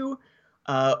and you,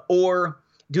 or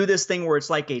do this thing where it's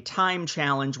like a time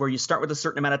challenge where you start with a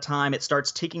certain amount of time. It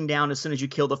starts ticking down as soon as you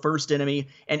kill the first enemy,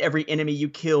 and every enemy you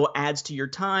kill adds to your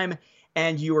time,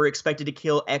 and you are expected to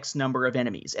kill X number of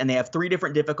enemies. And they have 3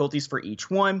 different difficulties for each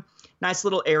one. Nice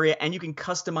little area, and you can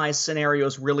customize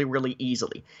scenarios really, really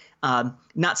easily.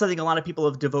 Not something a lot of people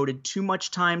have devoted too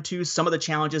much time to. Some of the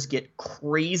challenges get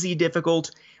crazy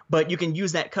difficult, but you can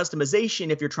use that customization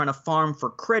if you're trying to farm for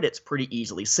credits pretty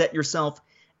easily. Set yourself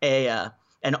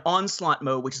an onslaught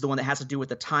mode, which is the one that has to do with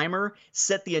the timer.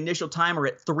 Set the initial timer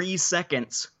at 3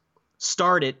 seconds.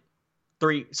 Start it,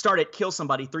 kill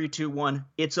somebody, 3, 2, 1,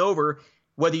 it's over.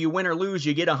 Whether you win or lose,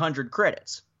 you get 100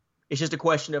 credits. It's just a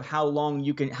question of how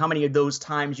many of those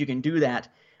times you can do that,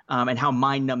 and how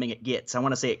mind-numbing it gets. I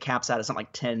want to say it caps out at something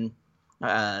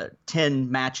like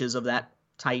 10 matches of that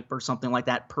type or something like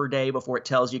that per day before it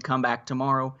tells you come back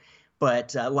tomorrow.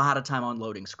 But a lot of time on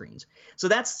loading screens. So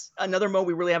that's another mode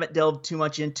we really haven't delved too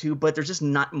much into, but there's just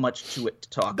not much to it to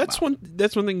talk about.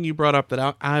 That's one thing you brought up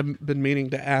that I've been meaning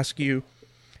to ask you.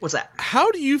 What's that? How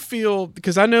do you feel?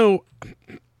 Because I know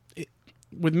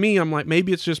with me, I'm like,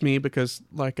 maybe it's just me because,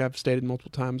 like I've stated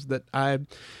multiple times, that I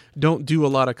don't do a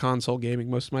lot of console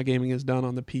gaming. Most of my gaming is done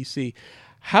on the PC.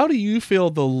 How do you feel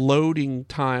the loading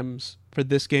times for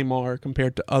this game are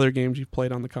compared to other games you've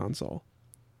played on the console?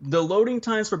 The loading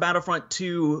times for Battlefront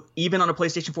 2, even on a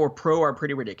PlayStation 4 Pro, are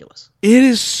pretty ridiculous. It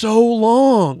is so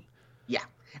long. Yeah.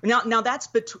 Now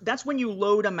that's when you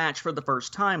load a match for the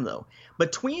first time, though.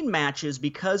 Between matches,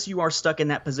 because you are stuck in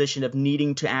that position of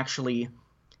needing to actually,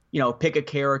 pick a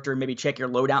character, maybe check your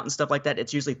loadout and stuff like that,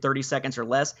 it's usually 30 seconds or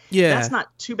less. Yeah. That's not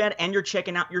too bad, and you're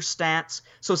checking out your stats,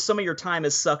 so some of your time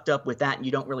is sucked up with that, and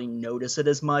you don't really notice it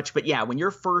as much. But yeah, when you're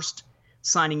first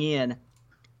signing in,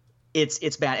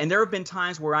 it's bad. And there have been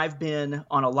times where I've been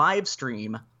on a live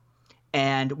stream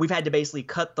And we've had to basically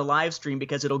cut the live stream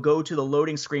because it'll go to the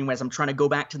loading screen as I'm trying to go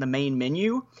back to the main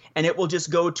menu, and it will just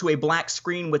go to a black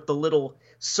screen with the little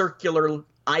circular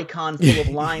icon full of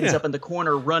lines up in the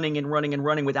corner running and running and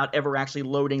running without ever actually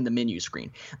loading the menu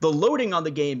screen. The loading on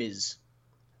the game is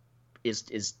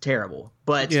terrible,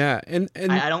 but and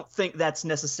I don't think that's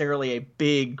necessarily a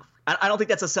big... I don't think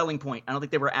that's a selling point. I don't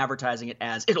think they were advertising it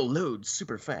as it'll load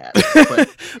super fast. But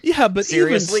yeah, but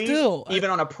seriously, even still, even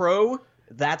on a Pro,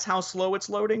 that's how slow it's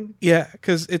loading. Yeah,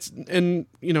 because it's I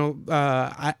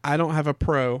don't have a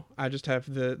Pro. I just have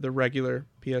the regular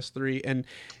PS3 and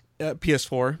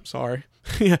PS4. Sorry,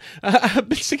 yeah, I've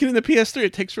been sticking in the PS3.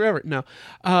 It takes forever. No,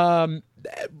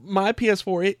 my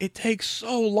PS4 it takes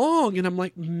so long, and I'm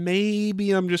like,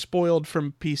 maybe I'm just spoiled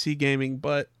from PC gaming,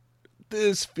 but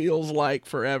this feels like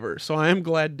forever. So I am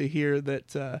glad to hear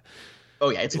that.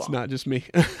 It's long. Not just me.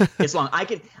 It's long. I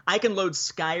can load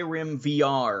Skyrim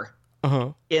VR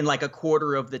in like a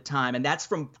quarter of the time, and that's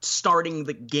from starting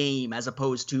the game as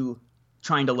opposed to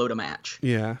trying to load a match.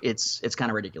 Yeah, it's kind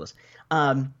of ridiculous.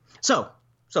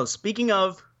 So speaking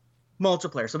of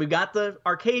multiplayer, so we've got the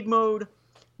arcade mode.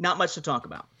 Not much to talk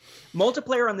about.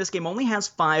 Multiplayer on this game only has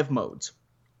 5 modes.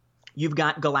 You've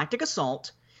got Galactic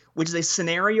Assault, which is a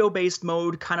scenario-based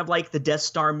mode, kind of like the Death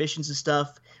Star missions and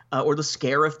stuff, or the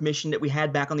Scarif mission that we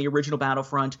had back on the original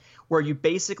Battlefront, where you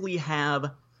basically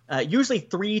have usually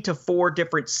 3 to 4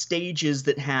 different stages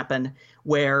that happen,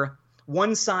 where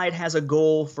one side has a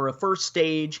goal for a first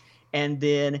stage, and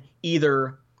then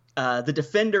either the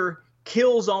defender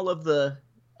kills all of the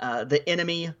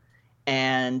enemy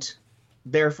and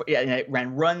therefore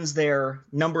and runs their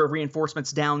number of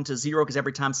reinforcements down to 0, because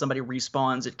every time somebody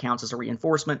respawns, it counts as a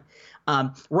reinforcement.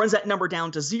 Runs that number down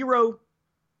to 0,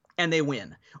 and they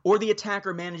win. Or the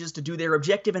attacker manages to do their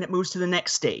objective, and it moves to the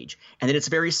next stage. And then it's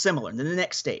very similar, and then the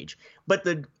next stage. But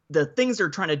the things they're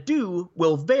trying to do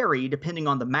will vary depending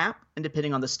on the map and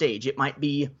depending on the stage. It might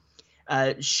be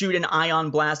shoot an ion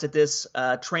blast at this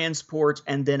transport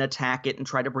and then attack it and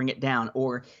try to bring it down,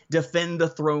 or defend the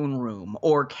throne room,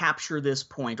 or capture this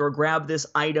point, or grab this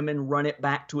item and run it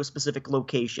back to a specific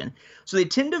location. So they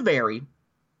tend to vary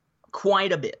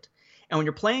quite a bit. And when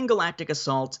you're playing Galactic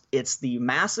Assault, it's the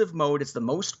massive mode, it's the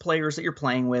most players that you're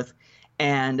playing with,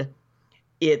 and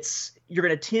you're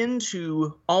going to tend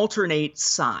to alternate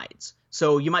sides.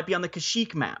 So you might be on the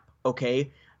Kashyyyk map,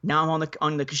 okay? Now I'm on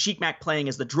the Kashyyyk map playing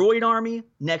as the droid army.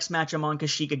 Next match I'm on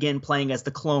Kashyyyk again playing as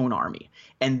the clone army.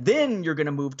 And then you're going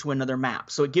to move to another map.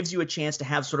 So it gives you a chance to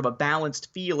have sort of a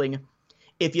balanced feeling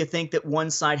if you think that one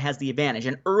side has the advantage.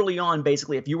 And early on,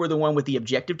 basically, if you were the one with the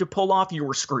objective to pull off, you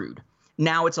were screwed.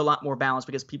 Now it's a lot more balanced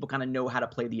because people kind of know how to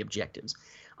play the objectives.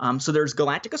 So there's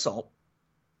Galactic Assault.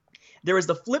 There is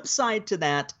the flip side to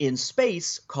that in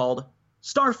space called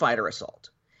Starfighter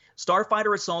Assault.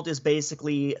 Starfighter Assault is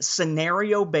basically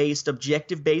scenario-based,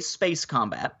 objective-based space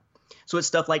combat. So it's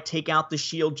stuff like take out the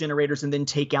shield generators and then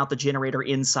take out the generator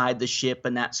inside the ship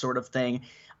and that sort of thing.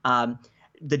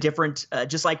 The different,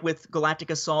 just like with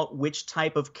Galactic Assault, which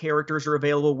type of characters are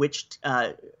available, which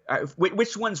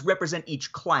ones represent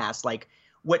each class. Like,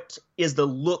 what is the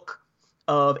look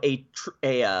of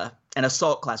an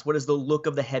assault class? What is the look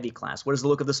of the heavy class? What is the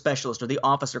look of the specialist or the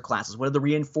officer classes? What do the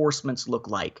reinforcements look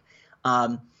like?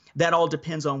 That all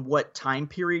depends on what time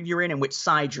period you're in and which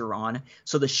side you're on.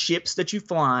 So the ships that you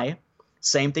fly,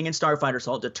 same thing in Starfighter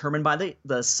Assault, determined by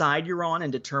the side you're on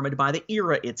and determined by the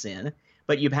era it's in.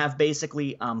 But you have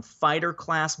basically fighter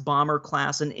class, bomber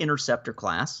class, and interceptor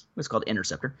class. It's called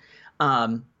interceptor.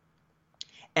 And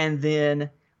then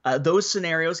those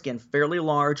scenarios, again, fairly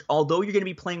large, although you're going to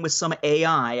be playing with some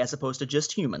AI as opposed to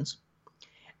just humans.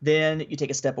 Then you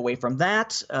take a step away from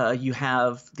that. You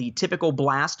have the typical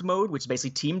blast mode, which is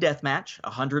basically team deathmatch,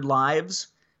 100 lives,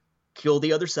 kill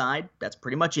the other side. That's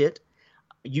pretty much it.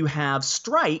 You have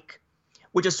strike,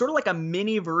 which is sort of like a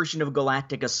mini version of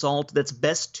Galactic Assault that's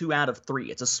best 2 out of 3.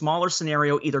 It's a smaller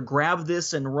scenario. Either grab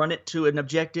this and run it to an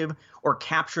objective or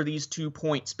capture these 2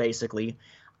 points, basically,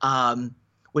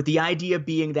 with the idea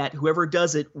being that whoever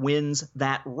does it wins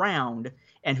that round,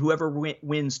 and whoever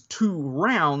wins 2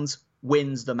 rounds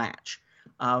wins the match.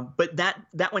 But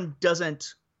that one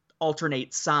doesn't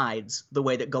alternate sides the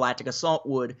way that Galactic Assault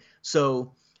would.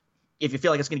 So if you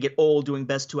feel like it's going to get old doing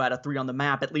best 2 out of 3 on the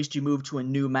map, at least you move to a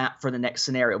new map for the next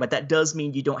scenario. But that does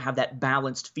mean you don't have that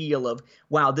balanced feel of,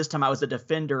 wow, this time I was the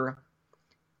defender.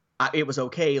 It was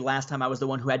okay. Last time I was the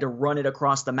one who had to run it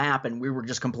across the map, and we were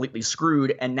just completely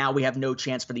screwed, and now we have no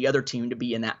chance for the other team to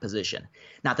be in that position.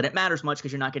 Not that it matters much,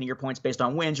 because you're not getting your points based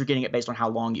on wins. You're getting it based on how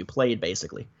long you played,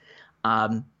 basically.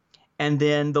 And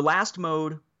then the last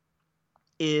mode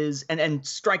is, and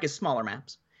strike is smaller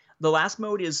maps. the last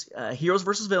mode is Heroes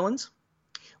versus Villains,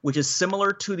 which is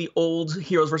similar to the old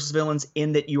Heroes versus Villains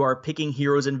in that you are picking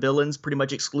heroes and villains pretty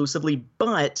much exclusively,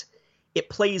 but it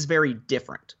plays very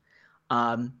different.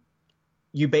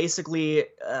 You basically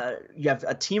you have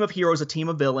a team of heroes, a team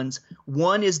of villains.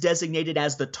 One is designated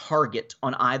as the target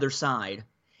on either side,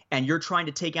 and you're trying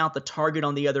to take out the target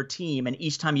on the other team. And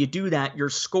each time you do that, you're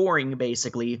scoring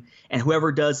basically, and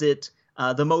whoever does it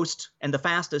the most and the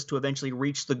fastest to eventually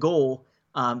reach the goal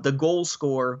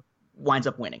score winds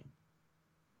up winning,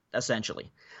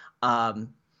 essentially.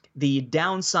 The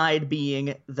downside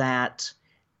being that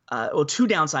two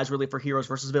downsides really for heroes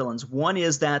versus villains. One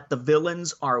is that the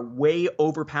villains are way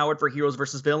overpowered for heroes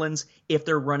versus villains if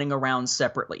they're running around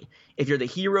separately. If you're the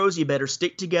heroes, you better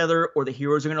stick together or the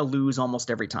heroes are going to lose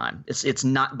almost every time. It's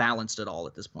not balanced at all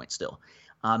at this point still.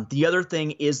 The other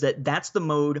thing is that that's the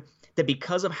mode that,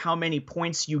 because of how many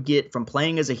points you get from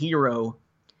playing as a hero,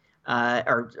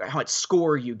 or how much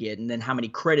score you get, and then how many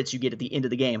credits you get at the end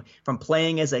of the game from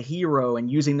playing as a hero and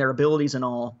using their abilities and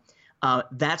all,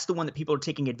 that's the one that people are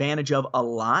taking advantage of a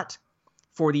lot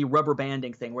for the rubber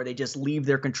banding thing, where they just leave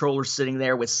their controller sitting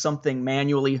there with something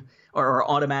manually or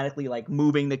automatically like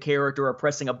moving the character or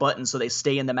pressing a button so they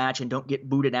stay in the match and don't get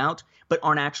booted out, but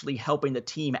aren't actually helping the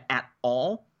team at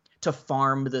all to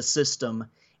farm the system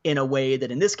in a way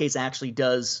that in this case actually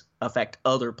does affect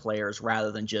other players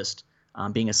rather than just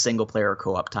being a single player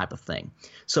co-op type of thing.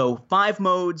 So 5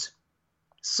 modes,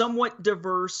 somewhat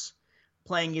diverse,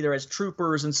 playing either as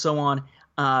troopers and so on,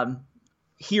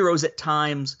 heroes at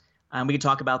times. We can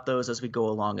talk about those as we go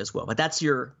along as well. But that's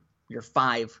your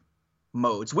 5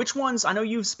 modes. Which ones? I know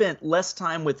you've spent less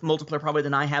time with multiplayer probably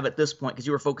than I have at this point because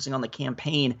you were focusing on the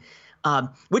campaign.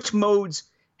 Which modes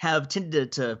have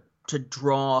tended to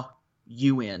draw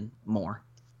you in more?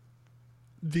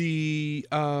 The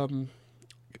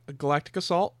Galactic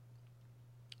Assault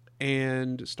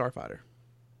and Starfighter.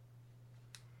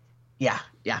 Yeah,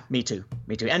 me too.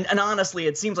 And honestly,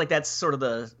 it seems like that's sort of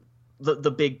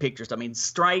the big picture stuff. I mean,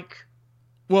 Strike.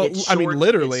 Well, short, I mean,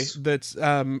 literally, that's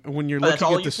when you're looking that's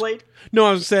all at you played? No,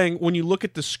 I was saying when you look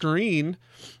at the screen,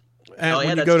 and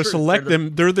when you go to true. select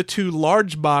them, they're the 2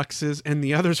 large boxes, and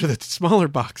the others are the smaller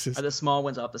boxes. The small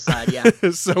ones off the side, yeah.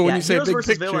 So when you say Heroes big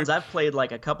versus picture, Villains, I've played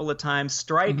like a couple of times.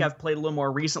 Strike, I've played a little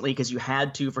more recently because you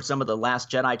had to for some of the Last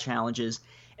Jedi challenges,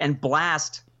 and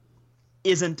Blast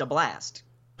isn't a blast.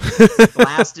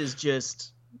 Blast is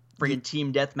just friggin'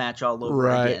 team deathmatch all over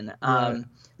again.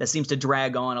 That seems to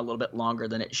drag on a little bit longer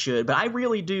than it should. But I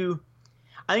really do.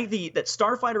 I think that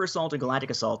Starfighter Assault and Galactic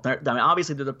Assault,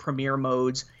 obviously they're the premier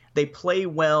modes. They play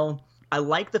well. I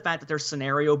like the fact that they're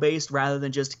scenario based rather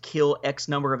than just kill X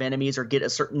number of enemies or get a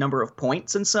certain number of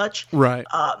points and such. Right.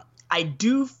 I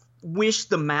do wish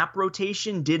the map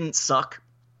rotation didn't suck.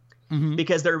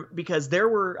 Because there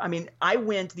were, I mean, I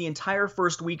went the entire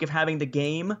first week of having the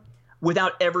game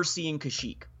without ever seeing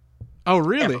Kashyyyk. Oh,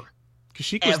 really? Ever.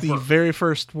 Kashyyyk was the very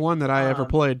first one that I ever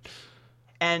played.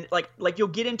 And like you'll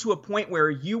get into a point where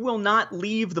you will not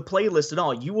leave the playlist at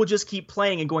all. You will just keep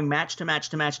playing and going match to match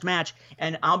to match to match.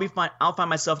 And I'll find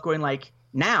myself going like,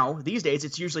 now, these days,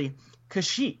 it's usually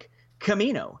Kashyyyk,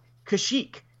 Kamino,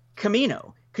 Kashyyyk,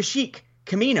 Kamino, Kashyyyk,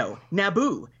 Kamino,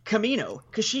 Naboo, Kamino,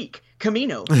 Kashyyyk,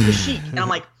 Kamino, Kashyyyk. And I'm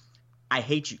like, I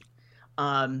hate you.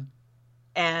 And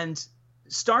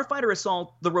Starfighter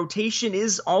Assault, the rotation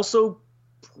is also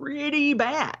pretty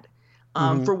bad.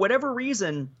 For whatever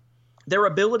reason, their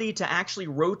ability to actually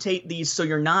rotate these so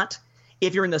you're not,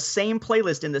 if you're in the same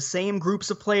playlist, in the same groups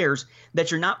of players,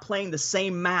 that you're not playing the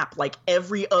same map like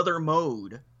every other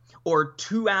mode, or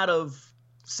 2 out of,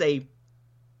 say,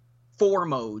 4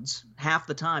 modes half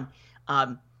the time,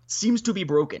 seems to be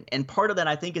broken. And part of that,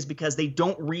 I think, is because they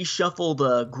don't reshuffle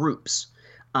the groups.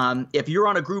 If you're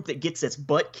on a group that gets its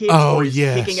butt kicked or is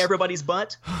kicking everybody's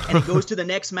butt and it goes to the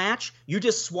next match, you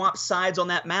just swap sides on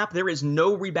that map. There is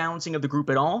no rebalancing of the group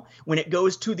at all. When it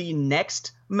goes to the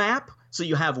next map, so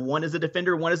you have one as the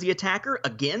defender, one as the attacker,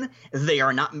 again, they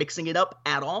are not mixing it up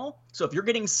at all. So if you're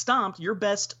getting stomped, you're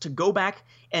best to go back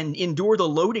and endure the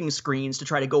loading screens to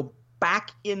try to go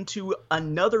back into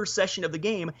another session of the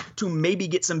game to maybe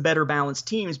get some better balanced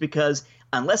teams, because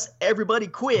unless everybody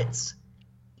quits,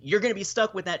 you're going to be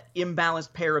stuck with that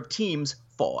imbalanced pair of teams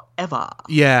forever.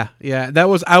 Yeah. I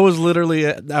was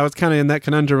kind of in that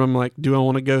conundrum. I'm like, do I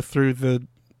want to go through the,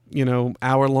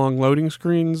 hour-long loading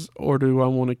screens, or do I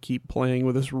want to keep playing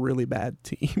with this really bad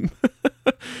team?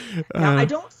 Now, I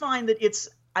don't find that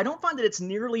it's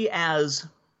nearly as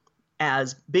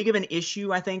big of an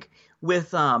issue, I think, with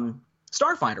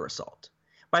Starfighter Assault.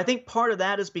 But I think part of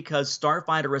that is because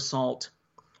Starfighter Assault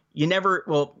you never,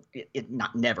 well,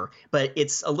 not never, but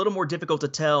it's a little more difficult to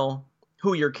tell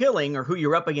who you're killing or who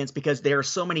you're up against because there are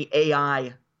so many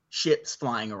AI ships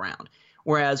flying around.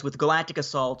 Whereas with Galactic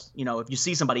Assault, if you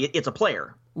see somebody, it's a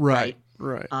player. Right.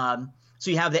 So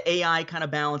you have the AI kind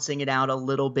of balancing it out a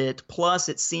little bit. Plus,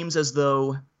 it seems as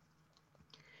though,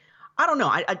 I don't know.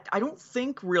 I don't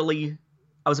think really.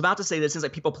 I was about to say that it seems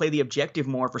like people play the objective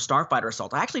more for Starfighter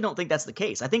Assault. I actually don't think that's the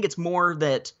case. I think it's more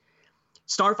that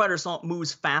Starfighter Assault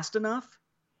moves fast enough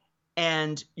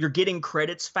and you're getting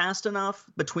credits fast enough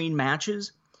between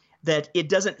matches that it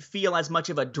doesn't feel as much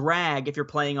of a drag if you're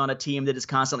playing on a team that is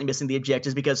constantly missing the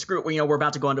objectives because screw it, we're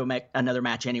about to go into another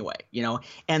match anyway,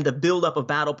 and the buildup of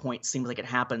battle points seems like it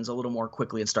happens a little more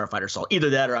quickly in Starfighter Assault.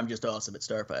 Either that or I'm just awesome at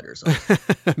Starfighter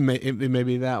Assault.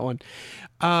 Maybe that one.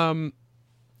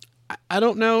 I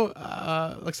don't know.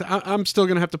 Like I said, I'm still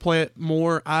going to have to play it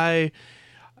more. I'll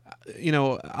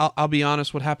be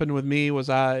honest. What happened with me was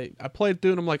I played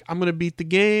through and I'm like, I'm going to beat the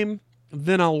game.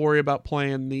 Then I'll worry about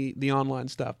playing the online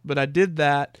stuff. But I did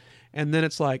that, and then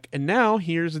it's like, and now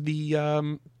here's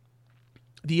the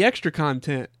extra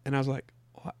content, and I was like,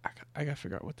 well, I gotta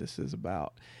figure out what this is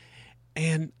about.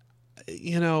 And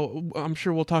I'm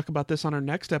sure we'll talk about this on our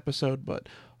next episode. But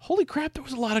holy crap, there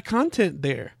was a lot of content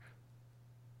there.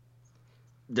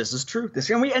 This is true.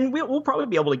 We'll probably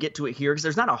be able to get to it here because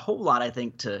there's not a whole lot I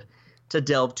think to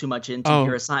delve too much into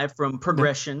here aside from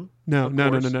progression. No.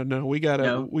 We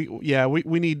gotta.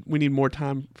 We need more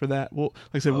time for that. Like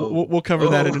I said, we'll cover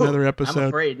that in another episode. I'm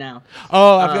afraid now.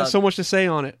 Oh, I've got so much to say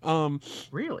on it.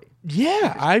 Really?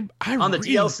 Yeah, I on the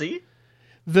DLC.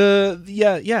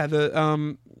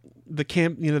 The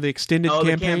camp, the extended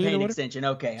campaign. The campaign extension.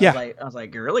 Okay. Yeah. I was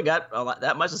like, you really got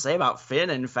that much to say about Finn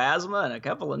and Phasma and a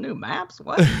couple of new maps?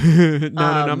 What? No.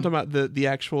 I'm talking about the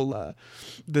actual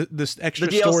this extra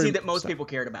the DLC story that most stuff. people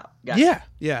cared about. Gotcha.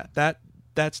 Yeah.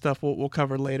 That stuff we'll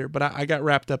cover later. But I got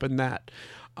wrapped up in that.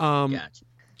 Gotcha.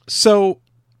 So,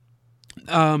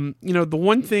 the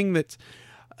one thing that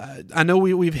I know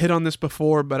we've hit on this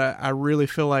before, but I really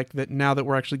feel like that now that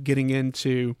we're actually getting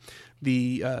into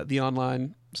the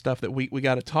online stuff that we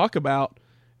got to talk about,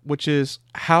 which is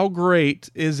how great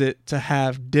is it to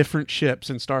have different ships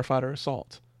in Starfighter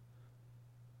Assault?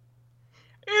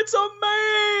 It's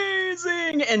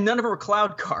amazing, and none of them are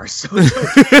cloud cars, so it's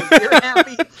okay. You're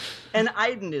happy, and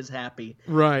Iden is happy.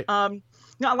 Right. Now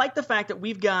I like the fact that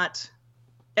we've got,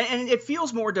 and it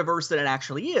feels more diverse than it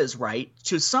actually is, right?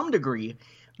 To some degree,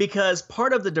 because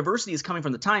part of the diversity is coming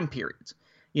from the time periods.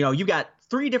 You've got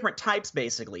 3 different types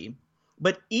basically.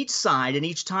 But each side and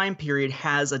each time period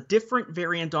has a different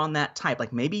variant on that type.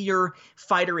 Like maybe your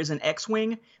fighter is an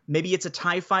X-Wing. Maybe it's a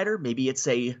TIE fighter. Maybe it's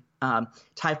a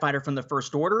TIE fighter from the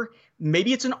First Order.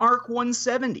 Maybe it's an ARC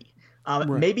 170. Right.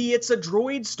 Maybe it's a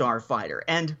droid starfighter.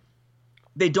 And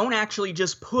they don't actually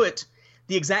just put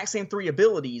the exact same 3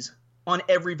 abilities on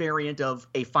every variant of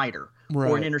a fighter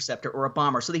or an interceptor or a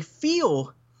bomber. So they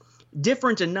feel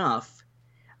different enough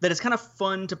that it's kind of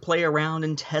fun to play around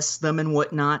and test them and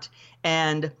whatnot.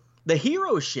 And the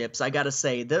hero ships, I got to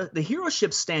say, the hero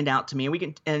ships stand out to me.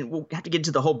 And we'll have to get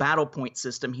into the whole battle point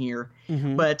system here.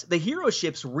 Mm-hmm. But the hero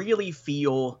ships really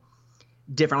feel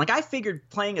different. Like I figured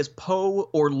playing as Poe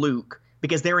or Luke,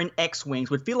 because they're in X-Wings,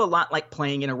 would feel a lot like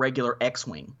playing in a regular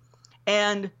X-Wing.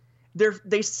 And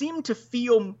they seem to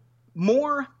feel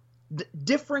more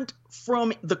different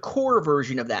from the core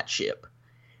version of that ship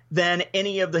than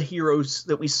any of the heroes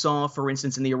that we saw, for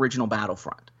instance, in the original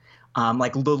Battlefront.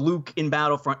 Like the Luke in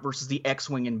Battlefront versus the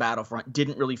X-Wing in Battlefront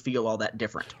didn't really feel all that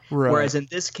different. Right. Whereas in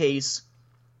this case,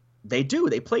 they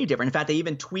play different. In fact, they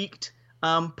even tweaked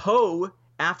Poe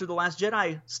after The Last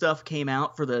Jedi stuff came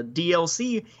out for the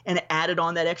DLC and added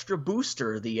on that extra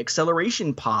booster, the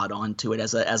acceleration pod, onto it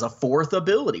as a 4th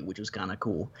ability, which was kind of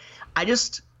cool. I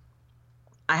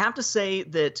have to say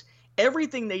that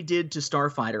everything they did to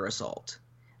Starfighter Assault,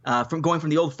 from going from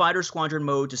the old Fighter Squadron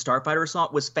mode to Starfighter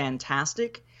Assault, was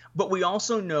fantastic. But we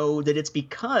also know that it's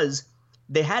because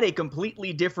they had a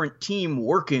completely different team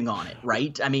working on it,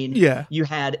 right? I mean, You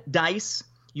had DICE,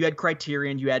 you had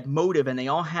Criterion, you had Motive, and they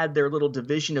all had their little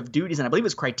division of duties. And I believe it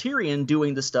was Criterion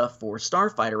doing the stuff for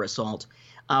Starfighter Assault,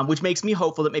 which makes me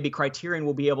hopeful that maybe Criterion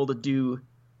will be able to do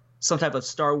some type of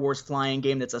Star Wars flying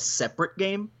game that's a separate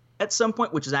game at some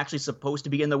point, which is actually supposed to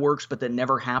be in the works, but then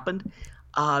never happened.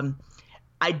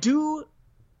 I do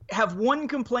have one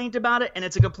complaint about it, and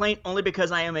it's a complaint only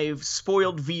because I am a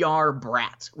spoiled VR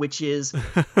brat, which is,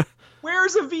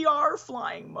 where's a VR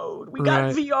flying mode? We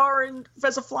got VR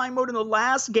as a flying mode in the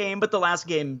last game, but the last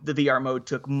game, the VR mode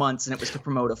took months, and it was to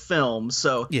promote a film,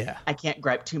 so I can't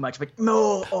gripe too much. But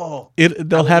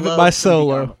they'll have it by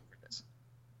Solo.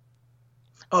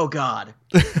 Oh God.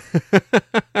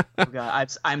 Oh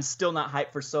God. I'm still not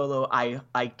hyped for Solo.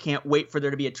 I can't wait for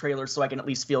there to be a trailer so I can at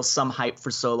least feel some hype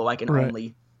for Solo. I can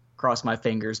only cross my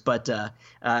fingers. But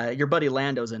your buddy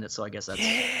Lando's in it, so I guess that's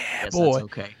that's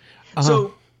okay.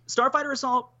 So Starfighter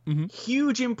Assault,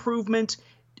 huge improvement.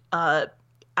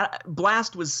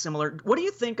 Blast was similar. What do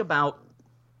you think about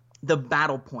the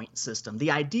battle point system?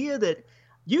 The idea that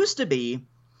used to be,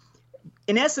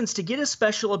 in essence, to get a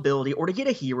special ability or to get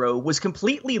a hero was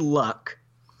completely luck,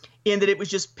 in that it was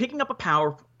just picking up a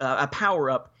power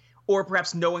up, or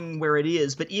perhaps knowing where it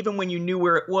is. But even when you knew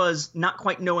where it was, not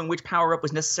quite knowing which power up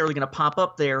was necessarily going to pop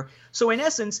up there. So in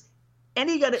essence,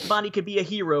 anybody could be a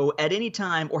hero at any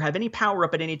time or have any power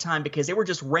up at any time because they were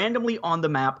just randomly on the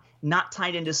map, not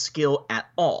tied into skill at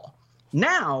all.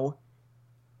 Now,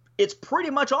 it's pretty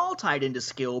much all tied into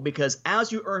skill because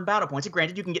as you earn battle points, and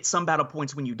granted you can get some battle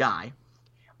points when you die,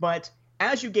 but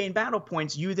as you gain battle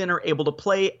points, you then are able to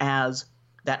play as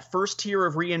that first tier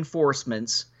of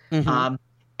reinforcements,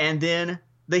 and then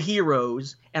the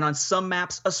heroes, and on some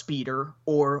maps a speeder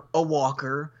or a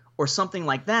walker or something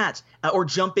like that, or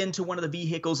jump into one of the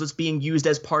vehicles that's being used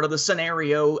as part of the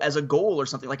scenario as a goal or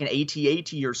something like an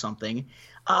AT-AT or something.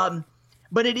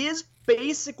 But it is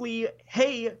basically,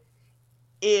 hey,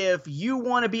 if you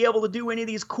want to be able to do any of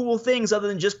these cool things other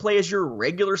than just play as your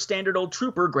regular standard old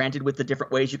trooper, granted with the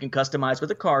different ways you can customize with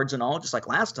the cards and all, just like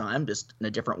last time, just in a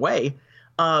different way,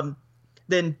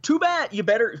 then too bad. You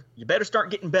better start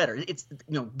getting better. It's,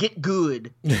 get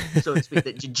good, so to speak.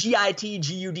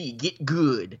 GITGUD, get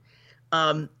good.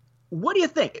 What do you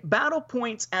think? Battle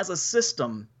points as a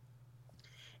system,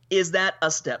 is that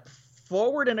a step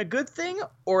forward and a good thing,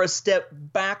 or a step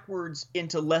backwards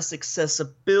into less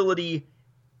accessibility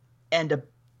and a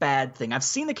bad thing? I've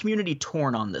seen the community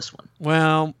torn on this one.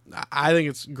 Well, I think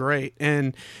it's great,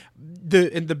 and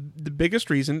the biggest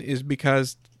reason is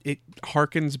because it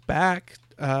harkens back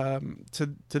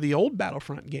to the old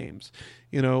Battlefront games.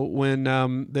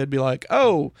 When they'd be like,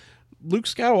 "Oh, Luke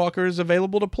Skywalker is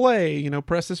available to play.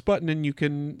 Press this button and you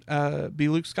can be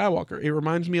Luke Skywalker." It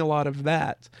reminds me a lot of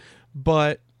that,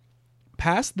 but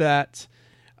past that,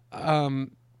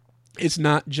 it's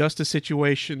not just a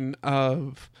situation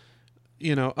of,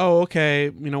 oh, okay,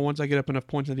 once I get up enough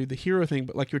points, I do the hero thing.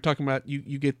 But like you're talking about,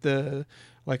 you get the,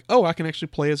 like, oh, I can actually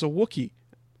play as a Wookiee.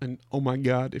 And oh my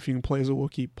God, if you can play as a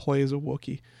Wookiee, play as a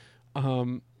Wookiee.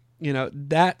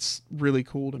 That's really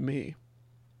cool to me.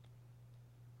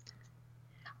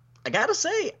 I gotta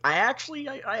say, I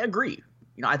agree.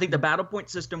 I think the battle point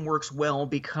system works well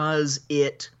because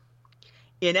it,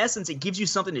 in essence, it gives you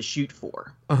something to shoot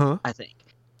for. I think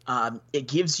it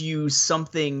gives you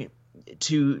something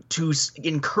to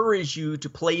encourage you to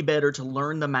play better, to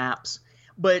learn the maps,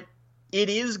 but it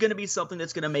is going to be something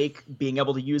that's going to make being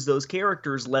able to use those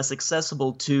characters less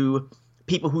accessible to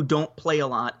people who don't play a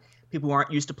lot, people who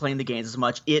aren't used to playing the games as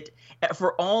much.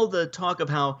 For all the talk of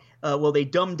how, they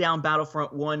dumbed down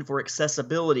Battlefront 1 for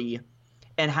accessibility,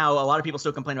 and how a lot of people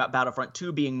still complain about Battlefront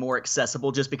 2 being more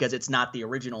accessible just because it's not the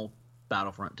original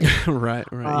Battlefront 2. Right.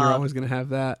 You're always going to have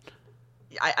that.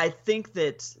 I think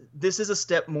that this is a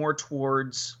step more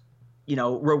towards,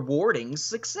 rewarding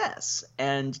success,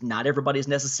 and not everybody's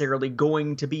necessarily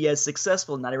going to be as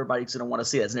successful. Not everybody's going to want to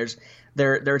see this. And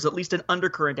there's at least an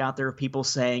undercurrent out there of people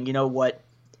saying, you know what,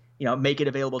 make it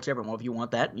available to everyone. Well, if you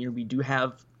want that, we do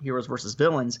have heroes versus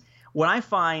villains. What I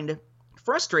find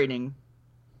frustrating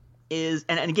is,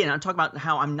 and again, I'm talking about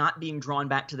how I'm not being drawn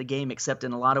back to the game, except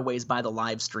in a lot of ways by the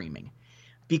live streaming,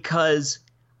 because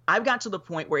I've got to the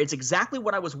point where it's exactly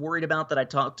what I was worried about that I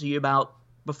talked to you about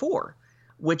before,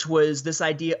 which was this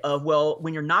idea of, well,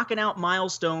 when you're knocking out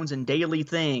milestones and daily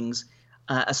things,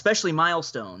 especially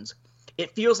milestones,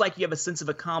 it feels like you have a sense of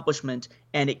accomplishment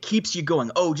and it keeps you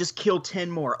going. Oh, just kill 10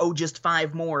 more. Oh, just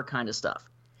 5 more kind of stuff.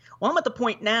 Well, I'm at the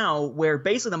point now where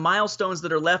basically the milestones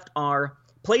that are left are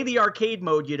play the arcade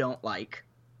mode you don't like,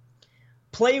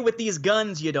 play with these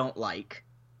guns you don't like,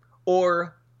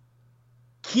 or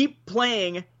keep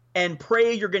playing and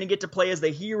pray you're going to get to play as the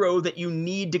hero that you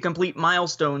need to complete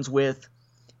milestones with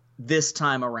this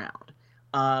time around.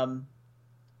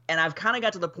 And I've kind of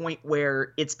got to the point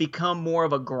where it's become more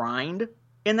of a grind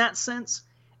in that sense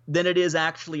than it is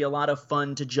actually a lot of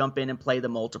fun to jump in and play the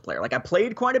multiplayer. Like, I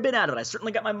played quite a bit out of it. I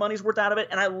certainly got my money's worth out of it,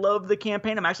 and I love the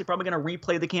campaign. I'm actually probably going to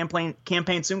replay the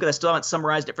campaign soon because I still haven't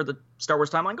summarized it for the Star Wars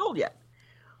Timeline Gold yet.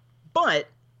 But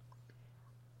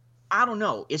I don't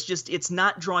know. It's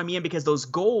not drawing me in because those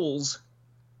goals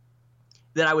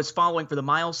that I was following for the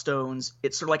milestones,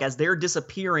 it's sort of like as they're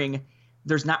disappearing,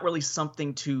 there's not really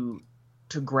something to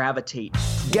gravitate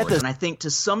towards. And I think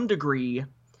to some degree,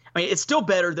 I mean, it's still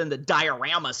better than the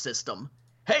diorama system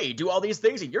hey, do all these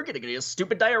things and you're going to get a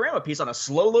stupid diorama piece on a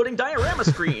slow-loading diorama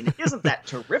screen. Isn't that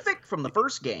terrific from the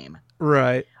first game?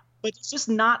 Right. But it's just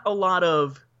not a lot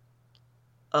of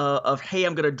hey,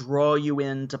 I'm going to draw you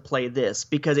in to play this,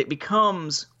 because it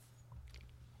becomes,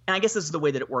 and I guess this is the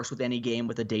way that it works with any game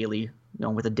with a daily,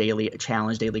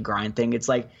 challenge, daily grind thing. It's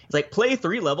like play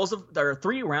 3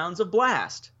 rounds of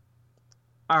Blast.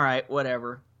 All right,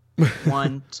 whatever.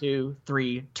 1, 2,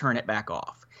 3, turn it back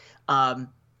off.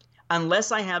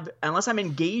 Unless I'm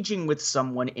engaging with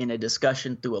someone in a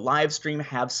discussion through a live stream,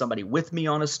 have somebody with me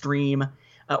on a stream,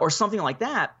 or something like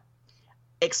that.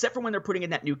 Except for when they're putting in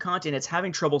that new content, it's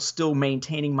having trouble still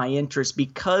maintaining my interest,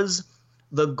 because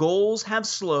the goals have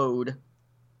slowed,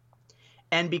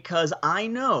 and because I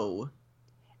know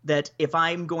that if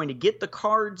I'm going to get the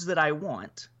cards that I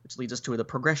want, which leads us to the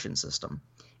progression system,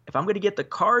 if I'm going to get the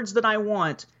cards that I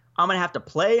want, I'm going to have to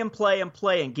play and play and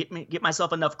play and get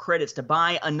myself enough credits to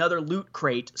buy another loot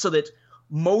crate, so that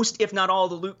most, if not all,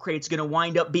 the loot crates are going to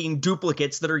wind up being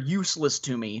duplicates that are useless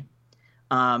to me.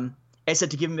 I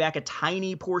said to give me back a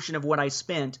tiny portion of what I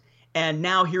spent, and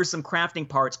now here's some crafting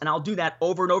parts, and I'll do that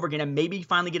over and over again, and maybe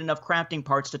finally get enough crafting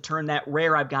parts to turn that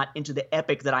rare I've got into the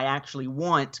epic that I actually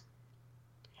want.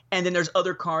 And then there's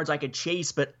other cards I could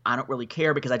chase, but I don't really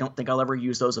care because I don't think I'll ever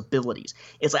use those abilities.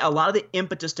 It's like a lot of the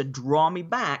impetus to draw me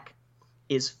back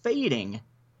is fading.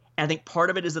 And I think part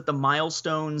of it is that the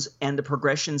milestones and the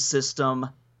progression system,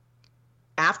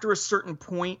 after a certain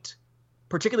point,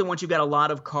 particularly once you've got a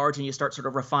lot of cards and you start sort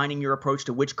of refining your approach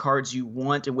to which cards you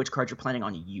want and which cards you're planning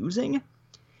on using,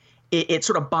 it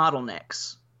sort of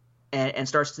bottlenecks and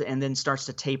starts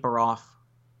to taper off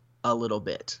a little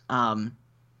bit.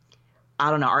 I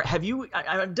don't know. Have you?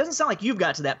 It doesn't sound like you've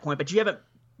got to that point, but you haven't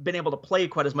been able to play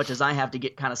quite as much as I have to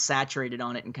get kind of saturated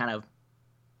on it and kind of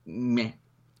meh.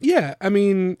 Yeah, I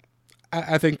mean,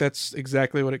 I think that's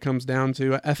exactly what it comes down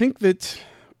to. I think there's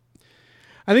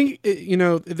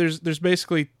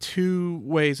basically 2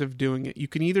 ways of doing it. You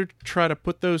can either try to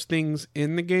put those things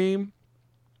in the game,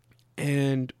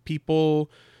 and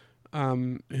people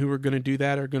who are going to do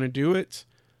that are going to do it,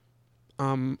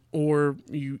 or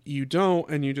you don't,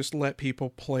 and you just let people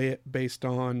play it based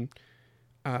on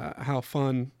how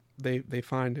fun they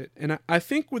find it. And I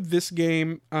think with this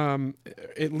game,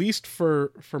 at least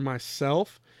for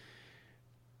myself,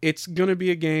 it's going to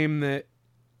be a game that,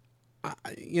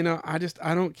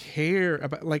 I don't care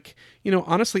about,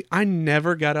 honestly, I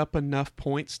never got up enough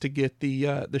points to get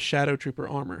the Shadow Trooper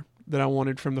armor that I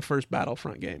wanted from the first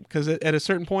Battlefront game. Because at a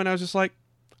certain point, I was just like,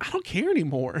 I don't care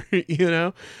anymore.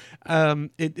 It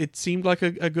seemed like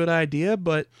a good idea,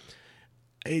 but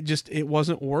it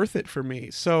wasn't worth it for me.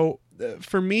 So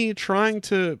for me, trying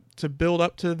to build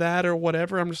up to that or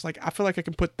whatever, I'm just like, I feel like I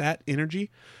can put that energy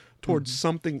towards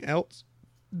something else.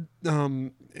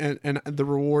 And the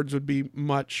rewards would be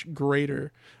much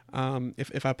greater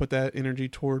if I put that energy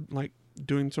toward like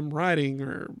doing some writing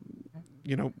or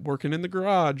working in the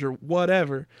garage or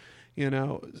whatever,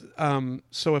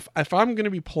 so if I'm going to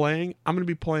be playing, I'm going to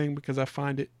be playing because I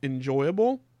find it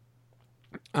enjoyable,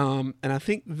 and I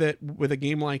think that with a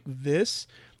game like this,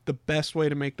 the best way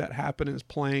to make that happen is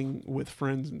playing with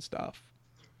friends and stuff.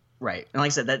 Right. And like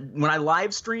I said, that when I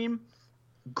live stream,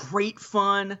 great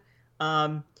fun.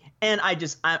 And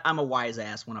I'm a wise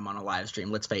ass when I'm on a live stream.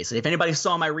 Let's face it. If anybody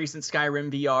saw my recent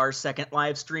Skyrim VR second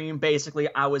live stream, basically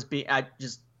if I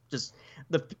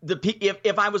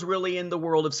was really in the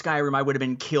world of Skyrim, I would have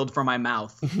been killed from my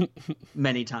mouth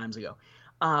many times ago.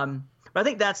 But I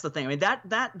think that's the thing. I mean,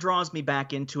 that draws me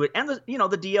back into it, and the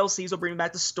DLCs will bring me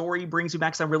back. The story brings me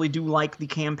back, because I really do like the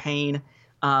campaign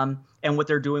and what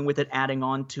they're doing with it, adding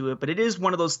on to it. But it is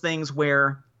one of those things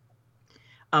where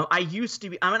I used to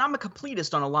be. I mean, I'm a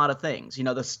completist on a lot of things.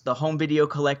 The home video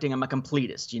collecting, I'm a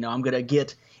completist. I'm gonna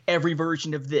get every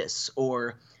version of this,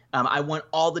 or I want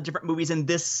all the different movies in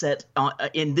this set,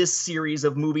 in this series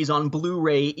of movies on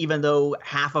Blu-ray, even though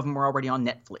half of them are already on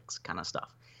Netflix, kind of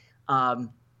stuff.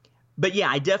 But yeah,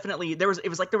 I definitely there was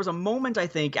a moment, I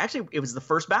think, actually it was the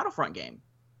first Battlefront game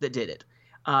that did it.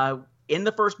 In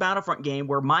the first Battlefront game,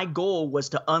 where my goal was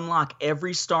to unlock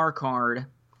every star card,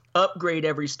 upgrade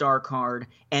every star card,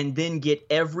 and then get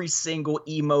every single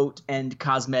emote and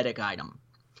cosmetic item.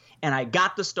 And I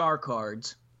got the star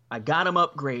cards, I got them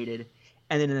upgraded.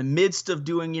 And then in the midst of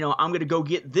doing, I'm going to go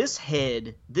get this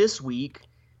head this week.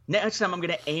 Next time I'm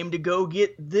going to aim to go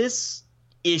get this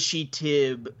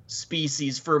Ishitib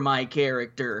species for my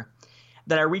character.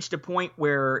 That I reached a point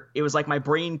where it was like my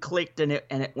brain clicked and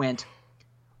it went,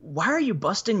 why are you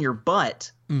busting your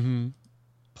butt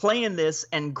playing this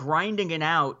and grinding it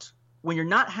out when you're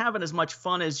not having as much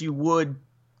fun as you would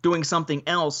doing something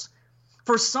else?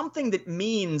 for something that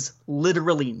means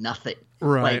literally nothing.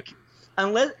 Right. Like,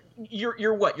 unless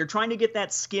you're what? You're trying to get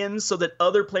that skin so that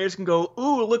other players can go,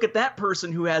 ooh, look at that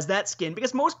person who has that skin.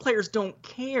 Because most players don't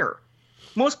care.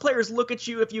 Most players look at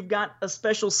you if you've got a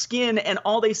special skin and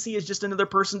all they see is just another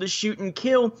person to shoot and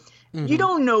kill. Mm-hmm. You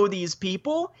don't know these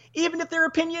people, even if their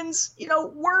opinions,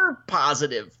 were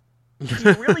positive. Do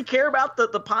you really care about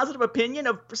the positive opinion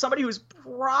of somebody who's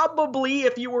probably,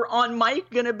 if you were on mic,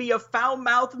 going to be a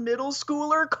foul-mouthed middle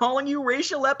schooler calling you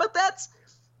racial epithets?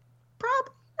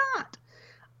 Probably not.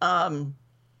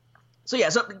 So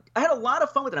I had a lot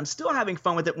of fun with it. I'm still having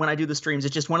fun with it when I do the streams.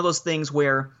 It's just one of those things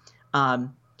where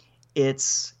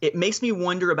it makes me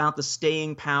wonder about the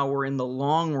staying power in the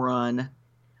long run,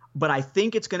 but I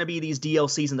think it's going to be these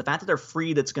DLCs and the fact that they're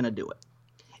free that's going to do it.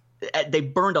 They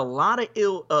burned a lot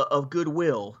of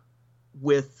goodwill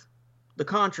with the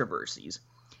controversies,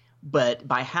 but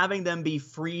by having them be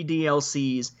free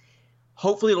DLCs,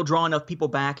 hopefully it'll draw enough people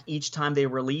back each time they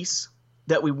release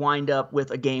that we wind up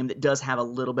with a game that does have a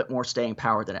little bit more staying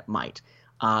power than it might.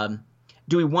 I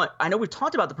know we've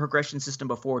talked about the progression system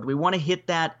before. Do we want to hit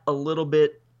that a little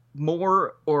bit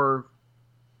more or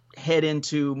head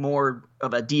into more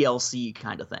of a DLC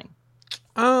kind of thing?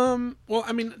 Well,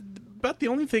 I mean, about the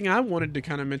only thing I wanted to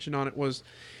kind of mention on it was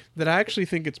that I actually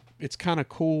think it's kind of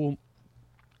cool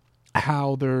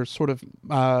how there's sort of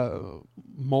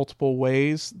multiple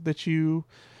ways that you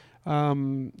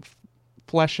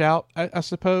flesh out, I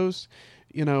suppose.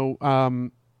 Not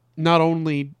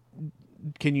only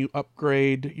can you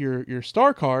upgrade your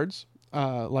star cards,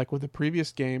 like with the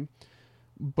previous game,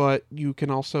 but you can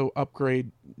also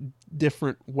upgrade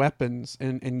different weapons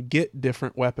and get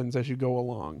different weapons as you go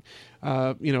along.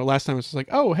 Last time it was just like,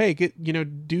 oh, hey,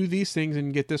 do these things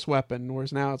and get this weapon.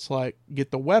 Whereas now it's like,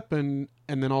 get the weapon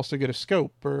and then also get a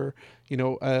scope or,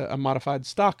 a modified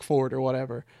stock for it or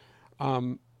whatever.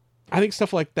 I think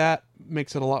stuff like that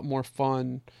makes it a lot more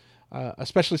fun,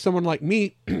 especially someone like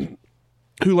me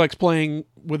who likes playing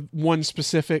with one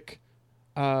specific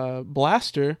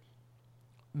blaster,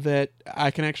 that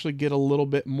I can actually get a little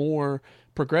bit more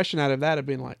progression out of that, of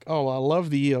being like, oh, I love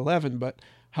the E11, but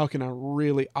how can I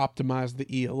really optimize the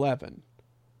E11?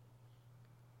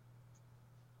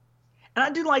 And I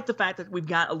do like the fact that we've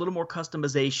got a little more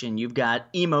customization. You've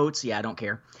got emotes. Yeah, I don't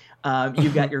care.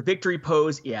 You've got your victory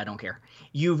pose. Yeah, I don't care.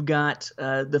 You've got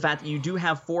the fact that you do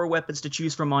have 4 weapons to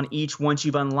choose from on each once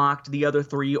you've unlocked the other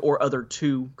 3 or other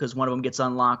 2, because one of them gets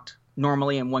unlocked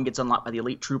normally and one gets unlocked by the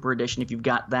Elite Trooper Edition if you've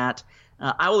got that.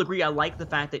 I will agree. I like the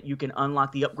fact that you can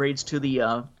unlock the upgrades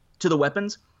to the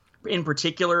weapons. In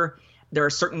particular, there are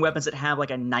certain weapons that have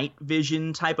like a night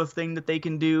vision type of thing that they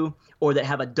can do, or that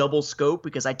have a double scope,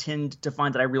 because I tend to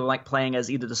find that I really like playing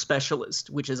as either the specialist,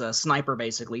 which is a sniper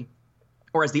basically,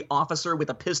 or as the officer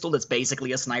with a pistol that's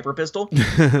basically a sniper pistol,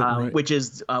 right. Which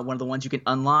is one of the ones you can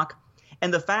unlock.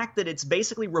 And the fact that it's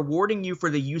basically rewarding you for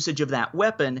the usage of that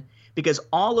weapon, because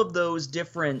all of those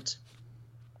different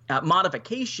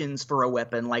modifications for a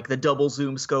weapon, like the double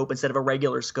zoom scope instead of a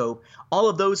regular scope, all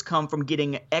of those come from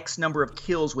getting X number of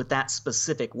kills with that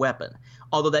specific weapon.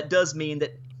 Although that does mean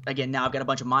that, again, now I've got a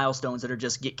bunch of milestones that are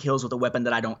just get kills with a weapon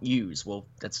that I don't use. Well,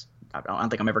 I don't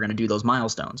think I'm ever going to do those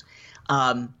milestones.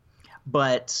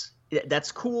 But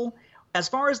that's cool. As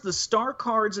far as the star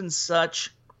cards and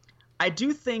such, I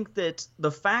do think that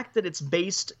the fact that it's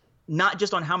based not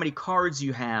just on how many cards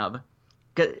you have,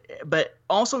 but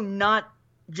also not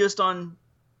just on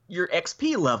your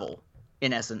XP level,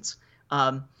 in essence.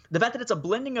 The fact that it's a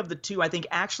blending of the two, I think,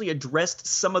 actually addressed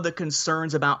some of the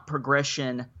concerns about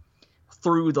progression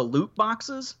through the loot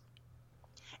boxes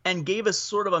and gave us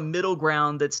sort of a middle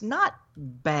ground that's not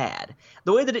bad.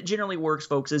 The way that it generally works,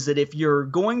 folks, is that if you're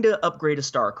going to upgrade a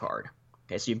star card,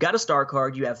 okay, so you've got a star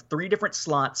card, you have 3 different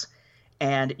slots,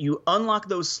 and you unlock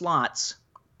those slots.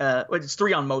 It's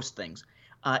 3 on most things.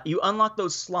 You unlock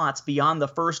those slots beyond the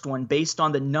first one based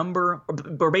on the number,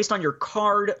 or based on your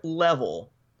card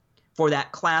level for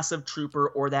that class of trooper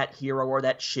or that hero or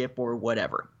that ship or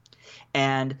whatever.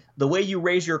 And the way you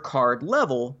raise your card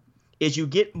level is you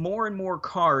get more and more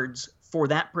cards for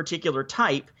that particular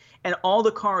type, and all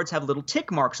the cards have little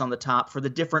tick marks on the top for the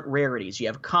different rarities. You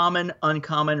have common,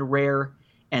 uncommon, rare,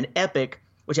 and epic,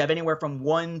 which have anywhere from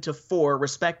 1 to 4,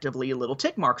 respectively, little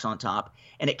tick marks on top.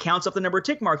 And it counts up the number of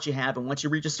tick marks you have, and once you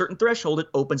reach a certain threshold, it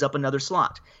opens up another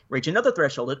slot. Reach another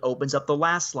threshold, it opens up the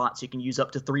last slot, so you can use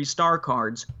up to 3 star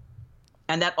cards.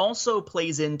 And that also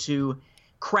plays into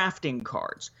crafting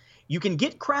cards. You can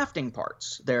get crafting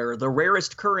parts. They're the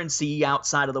rarest currency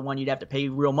outside of the one you'd have to pay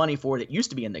real money for that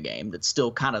used to be in the game, that's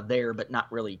still kind of there but not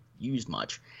really used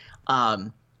much.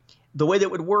 the way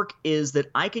that would work is that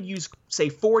I could use, say,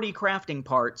 40 crafting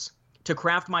parts to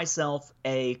craft myself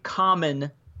a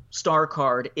common star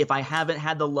card if I haven't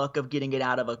had the luck of getting it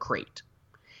out of a crate.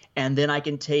 And then I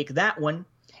can take that one,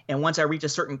 and once I reach a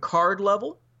certain card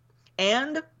level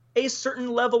and a certain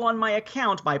level on my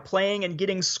account by playing and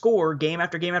getting score game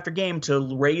after game after game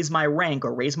to raise my rank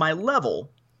or raise my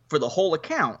level for the whole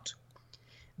account,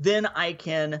 then I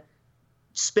can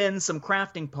spend some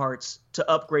crafting parts to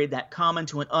upgrade that common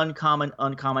to an uncommon,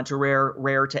 uncommon to rare,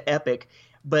 rare to epic.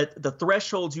 But the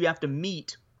thresholds you have to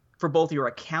meet for both your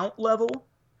account level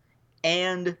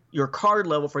and your card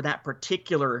level for that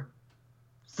particular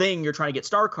thing you're trying to get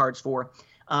star cards for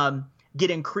get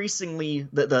increasingly,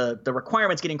 the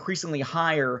requirements get increasingly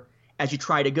higher as you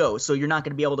try to go. So you're not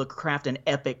going to be able to craft an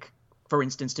epic, for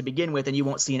instance, to begin with, and you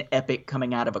won't see an epic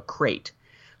coming out of a crate.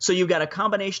 So you've got a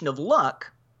combination of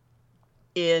luck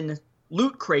in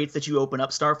loot crates that you open up,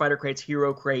 starfighter crates,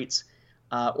 hero crates,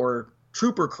 or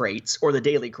trooper crates, or the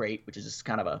daily crate, which is just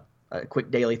kind of a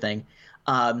quick daily thing,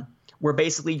 where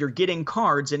basically you're getting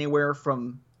cards anywhere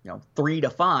from 3 to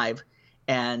 5,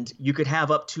 and you could have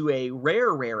up to a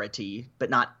rare rarity, but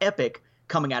not epic,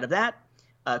 coming out of that.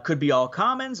 Could be all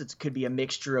commons. It could be a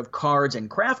mixture of cards and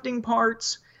crafting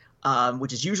parts,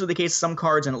 which is usually the case. Some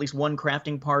cards and at least one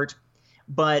crafting part.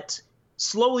 But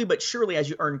slowly but surely, as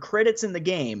you earn credits in the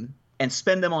game and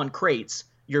spend them on crates,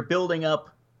 you're building up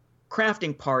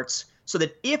crafting parts so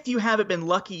that if you haven't been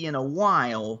lucky in a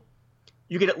while,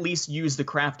 you could at least use the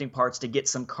crafting parts to get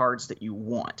some cards that you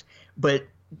want. But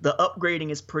the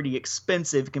upgrading is pretty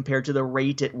expensive compared to the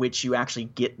rate at which you actually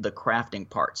get the crafting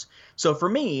parts. So for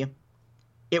me,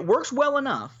 it works well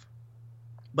enough,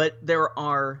 but there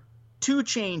are two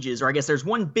changes, or I guess there's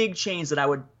one big change that I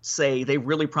would say they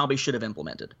really probably should have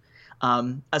implemented.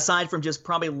 Aside from just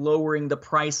probably lowering the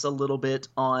price a little bit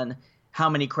on how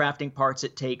many crafting parts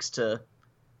it takes to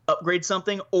upgrade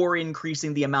something, or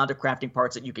increasing the amount of crafting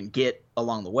parts that you can get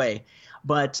along the way.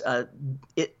 But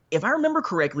if I remember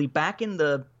correctly, back in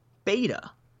the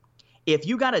beta, if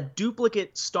you got a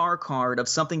duplicate star card of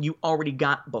something you already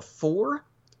got before,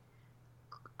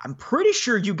 I'm pretty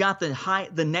sure you got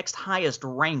the next highest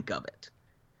rank of it.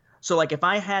 So like if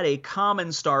I had a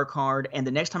common star card and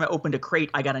the next time I opened a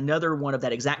crate, I got another one of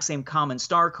that exact same common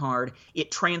star card,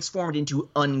 it transformed into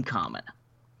uncommon.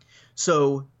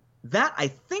 So that I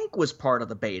think was part of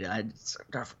the beta. It's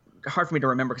hard for me to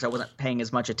remember because I wasn't paying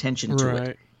as much attention to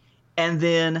it. And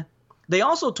then they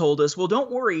also told us, well, don't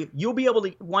worry, you'll be able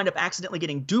to wind up accidentally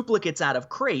getting duplicates out of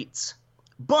crates,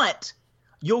 but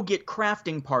you'll get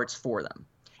crafting parts for them.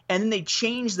 And then they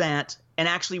changed that, and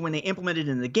actually when they implemented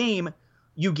it in the game,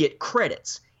 you get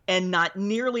credits. And not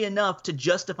nearly enough to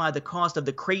justify the cost of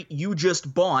the crate you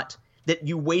just bought that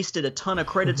you wasted a ton of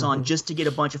credits on just to get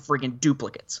a bunch of friggin'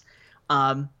 duplicates.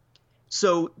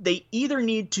 So they either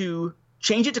need to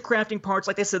change it to crafting parts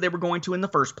like they said they were going to in the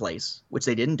first place, which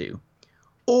they didn't do,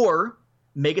 or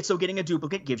make it so getting a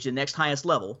duplicate gives you the next highest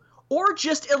level, or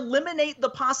just eliminate the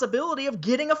possibility of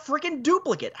getting a freaking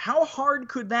duplicate. How hard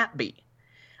could that be?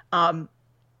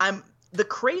 The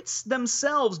crates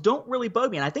themselves don't really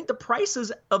bug me, and I think the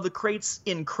prices of the crates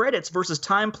in credits versus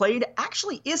time played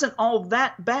actually isn't all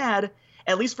that bad,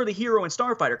 at least for the hero and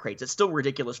starfighter crates. It's still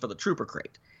ridiculous for the trooper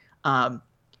crate.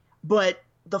 But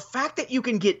the fact that you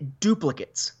can get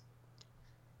duplicates,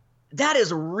 that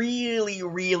is really,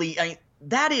 really,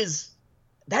 that is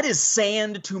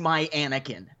sand to my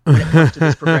Anakin when it comes to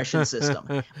this progression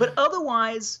system. But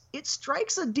otherwise, it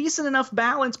strikes a decent enough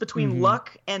balance between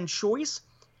luck and choice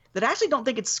that I actually don't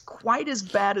think it's quite as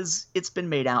bad as it's been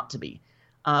made out to be.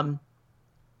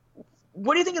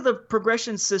 What do you think of the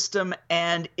progression system,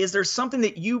 and is there something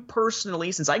that you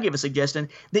personally, since I gave a suggestion,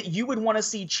 that you would want to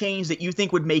see change that you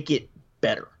think would make it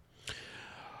better?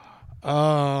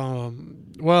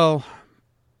 Well,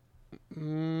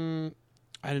 I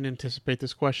didn't anticipate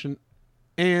this question,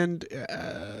 and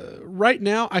right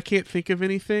now I can't think of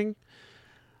anything.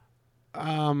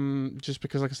 Just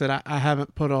because, like I said, I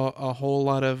haven't put a whole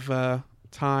lot of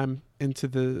time into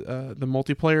the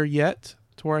multiplayer yet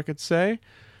to where I could say.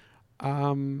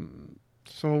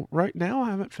 So right now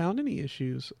I haven't found any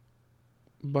issues.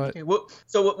 But okay,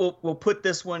 we'll put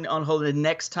this one on hold. The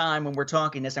next time when we're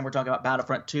talking, this time we're talking about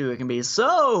Battlefront 2, it can be,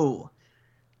 so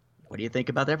what do you think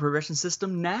about that progression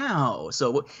system now?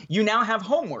 So you now have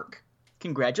homework.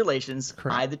 Congratulations.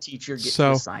 Correct. I, the teacher, get to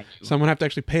so assign you. someone have to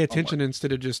actually pay attention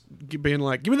instead of just being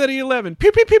like, give me that E11.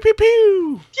 Pew, pew, pew, pew,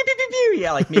 pew. Pew, pew, pew, pew.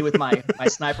 Yeah, like me with my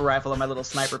sniper rifle and my little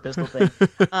sniper pistol thing.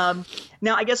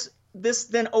 Now, I guess this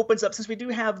then opens up, since we do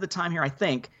have the time here, I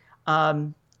think,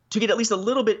 to get at least a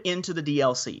little bit into the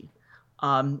DLC.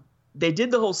 they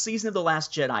did the whole Season of the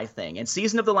Last Jedi thing. And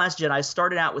Season of the Last Jedi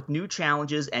started out with new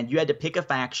challenges, and you had to pick a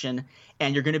faction,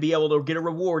 and you're going to be able to get a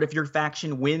reward if your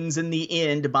faction wins in the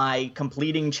end by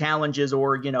completing challenges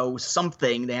or, you know,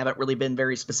 something. They haven't really been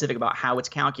very specific about how it's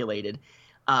calculated.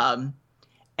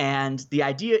 And the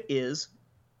idea is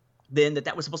then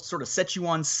that was supposed to sort of set you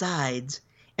on sides.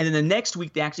 And then the next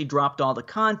week, they actually dropped all the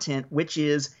content, which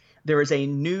is there's a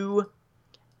new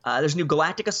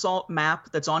Galactic Assault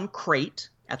map that's on Crate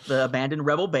at the abandoned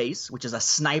Rebel base, which is a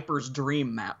sniper's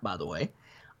dream map, by the way.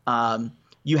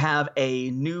 You have a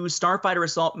new Starfighter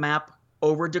Assault map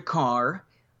over Dakar,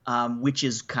 which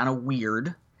is kind of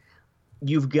weird.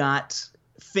 You've got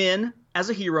Finn as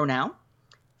a hero now,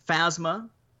 Phasma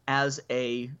as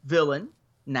a villain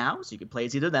now, so you can play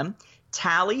as either of them.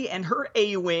 Tally and her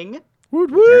A-Wing,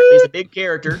 apparently he's a big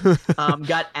character,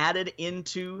 got added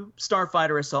into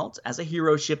Starfighter Assault as a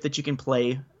hero ship that you can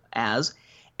play as.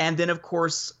 And then, of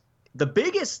course, the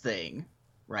biggest thing,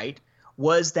 right,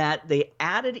 was that they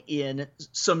added in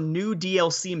some new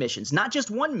DLC missions. Not just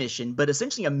one mission, but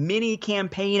essentially a mini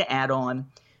campaign add-on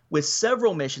with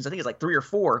several missions, I think it's like 3 or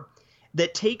 4,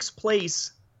 that takes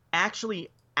place actually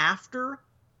after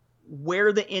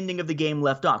where the ending of the game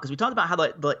left off. Because we talked about how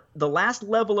the last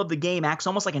level of the game acts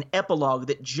almost like an epilogue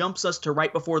that jumps us to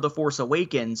right before The Force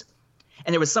Awakens.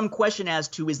 And there was some question as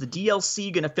to, is the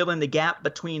DLC going to fill in the gap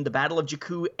between the Battle of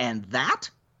Jakku and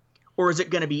that? Or is it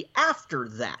going to be after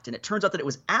that? And it turns out that it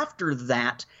was after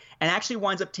that, and actually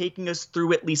winds up taking us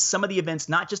through at least some of the events,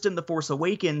 not just in The Force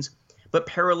Awakens, but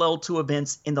parallel to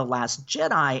events in The Last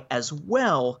Jedi as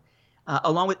well,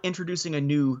 along with introducing a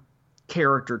new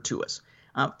character to us.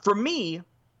 For me,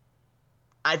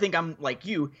 I think I'm like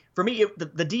you. For me,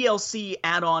 the DLC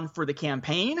add-on for the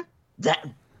campaign,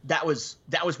 that was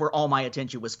where all my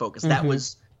attention was focused. That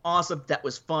was awesome. That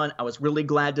was fun. I was really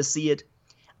glad to see it.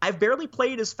 I've barely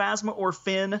played as Phasma or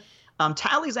Finn.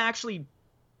 Tally's actually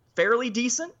fairly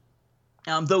decent,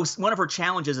 though one of her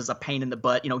challenges is a pain in the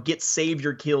butt. You know, get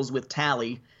savior kills with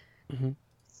Tally.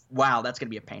 Wow, that's going to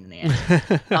be a pain in the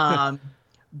ass.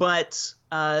 But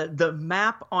the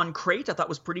map on Crate I thought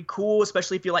was pretty cool,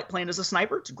 especially if you like playing as a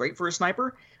sniper. It's great for a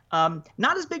sniper.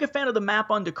 Not as big a fan of the map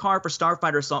on Dakar for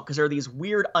Starfighter Assault because there are these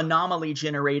weird anomaly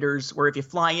generators where if you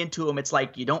fly into them, it's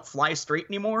like you don't fly straight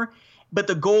anymore. But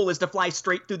the goal is to fly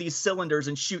straight through these cylinders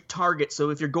and shoot targets. So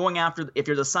if you're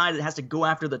the side that has to go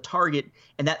after the target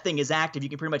and that thing is active, you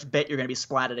can pretty much bet you're going to be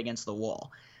splatted against the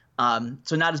wall.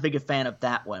 So not as big a fan of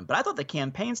that one. But I thought the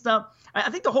campaign stuff,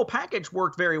 I think the whole package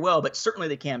worked very well, but certainly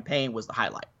the campaign was the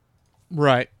highlight.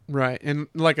 Right. And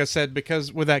like I said,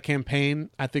 because with that campaign,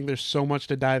 I think there's so much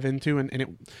to dive into,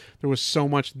 and there was so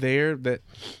much there that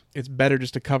it's better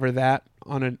just to cover that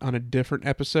on a different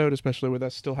episode, especially with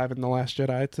us still having The Last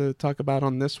Jedi to talk about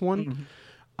on this one.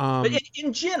 But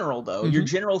in general, though, your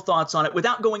general thoughts on it,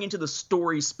 without going into the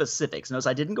story specifics. Notice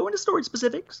I didn't go into story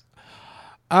specifics.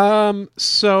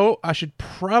 So I should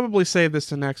probably save this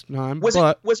to next time. Was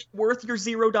it worth your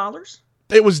 $0?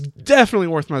 It was definitely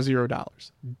worth my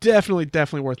 $0.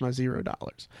 Definitely worth my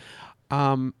 $0.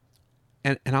 And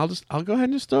I'll go ahead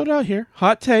and just throw it out here.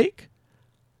 Hot take.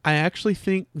 I actually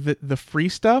think that the free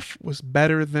stuff was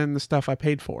better than the stuff I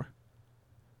paid for.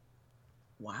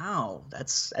 Wow,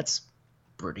 that's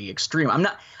pretty extreme.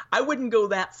 I wouldn't go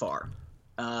that far.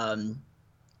 I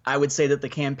would say that the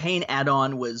campaign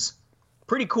add-on was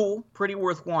pretty cool, pretty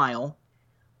worthwhile,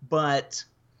 but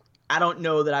I don't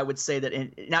know that I would say that.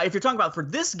 Now, if you're talking about for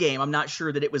this game, I'm not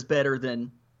sure that it was better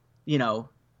than, you know,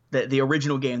 the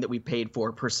original game that we paid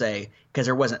for per se, because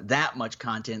there wasn't that much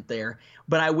content there.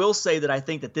 But I will say that I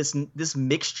think that this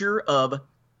mixture of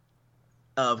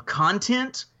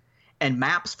content and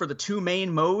maps for the 2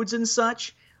 main modes and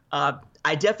such,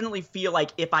 I definitely feel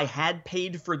like if I had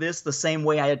paid for this the same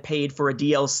way I had paid for a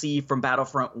DLC from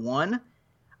Battlefront 1,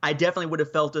 I definitely would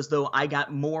have felt as though I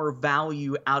got more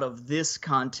value out of this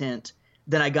content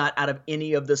than I got out of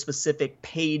any of the specific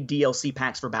paid DLC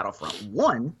packs for Battlefront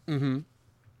 1. Mm-hmm.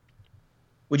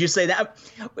 Would you say that?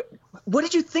 What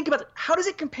did you think about it? How does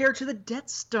it compare to the Death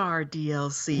Star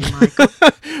DLC, Michael?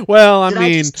 Well, Did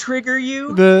I just trigger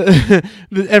you?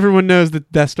 Everyone knows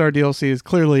that Death Star DLC is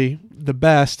clearly the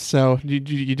best, so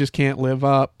you just can't live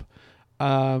up.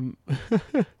 Yeah,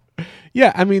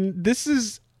 I mean, this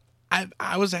is...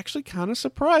 I was actually kind of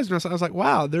surprised. I was like,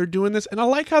 wow, they're doing this. And I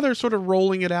like how they're sort of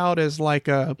rolling it out as like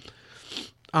a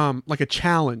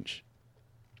challenge.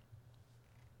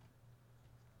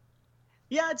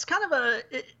 Yeah, it's kind of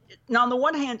now on the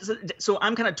one hand, so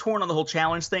I'm kind of torn on the whole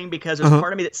challenge thing because there's a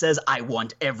part of me that says I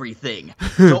want everything.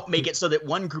 Don't make it so that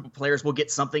one group of players will get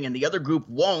something and the other group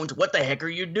won't. What the heck are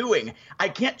you doing? I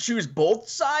can't choose both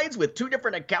sides with two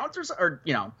different accounts or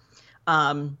you know.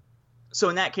 So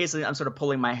in that case, I'm sort of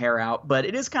pulling my hair out. But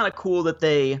it is kind of cool that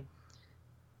they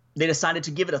decided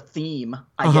to give it a theme,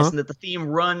 I guess, and that the theme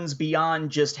runs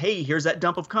beyond just, hey, here's that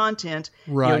dump of content.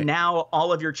 Right. You know, now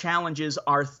all of your challenges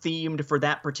are themed for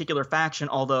that particular faction,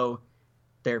 although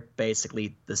they're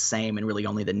basically the same and really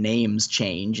only the names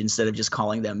change instead of just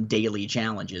calling them daily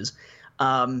challenges.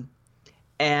 And,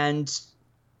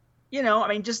 you know, I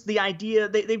mean, just the idea,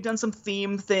 they've done some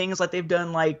theme things. Like they've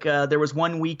done there was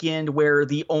one weekend where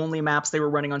the only maps they were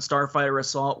running on Starfighter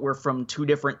Assault were from two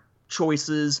different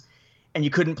choices. And you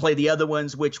couldn't play the other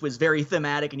ones, which was very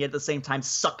thematic and yet at the same time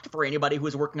sucked for anybody who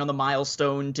was working on the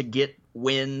milestone to get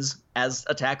wins as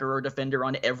attacker or defender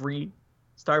on every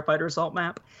Starfighter Assault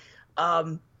map.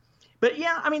 But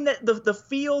yeah, I mean, the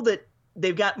feel that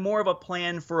they've got more of a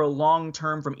plan for a long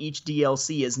term from each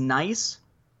DLC is nice.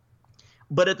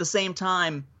 But at the same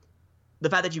time, the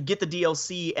fact that you get the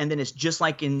DLC and then it's just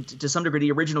like to some degree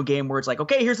the original game where it's like,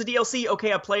 okay, here's the DLC.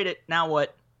 Okay, I played it. Now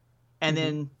what? And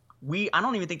then I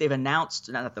don't even think they've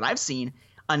announced, not that I've seen,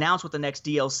 announced what the next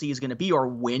DLC is going to be or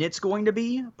when it's going to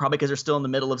be, probably because they're still in the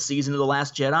middle of Season of the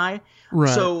Last Jedi. Right.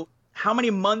 So how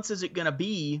many months is it going to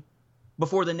be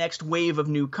before the next wave of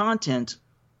new content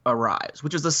arrives,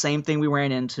 which is the same thing we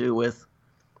ran into with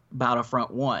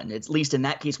Battlefront 1. At least in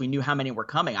that case, we knew how many were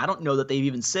coming. I don't know that they've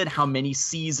even said how many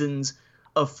seasons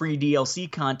of free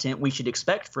DLC content we should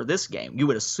expect for this game. You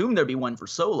would assume there'd be one for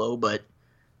solo, but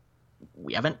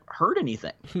we haven't heard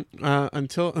anything.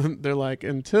 Until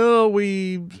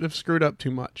we have screwed up too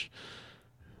much.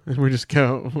 And we just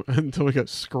go, until we go,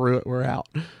 screw it, we're out.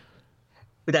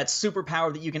 With that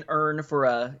superpower that you can earn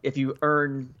for, if you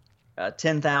earn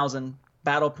 10,000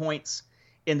 battle points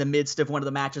in the midst of one of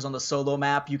the matches on the solo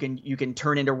map, you can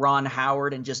turn into Ron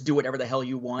Howard and just do whatever the hell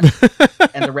you want.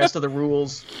 And the rest of the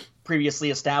rules previously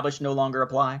established no longer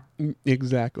apply.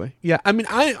 Exactly. Yeah. I mean,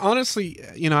 I honestly,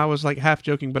 I was like half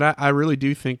joking, but I really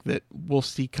do think that we'll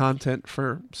see content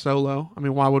for solo. I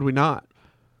mean, why would we not?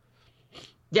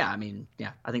 Yeah, I mean,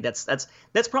 yeah, I think that's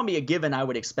probably a given I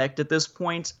would expect at this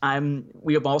point.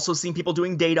 We have also seen people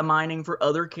doing data mining for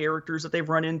other characters that they've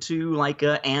run into, like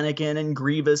Anakin and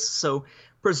Grievous. So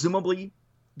presumably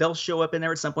they'll show up in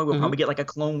there at some point. We'll probably get like a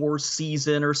Clone Wars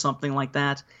season or something like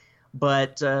that.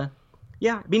 But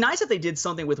yeah, it'd be nice if they did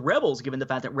something with Rebels, given the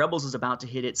fact that Rebels is about to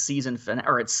hit its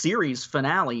its series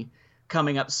finale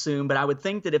coming up soon. But I would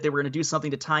think that if they were going to do something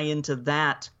to tie into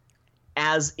that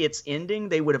as it's ending,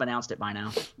 they would have announced it by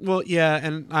now. Well, yeah,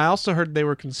 and I also heard they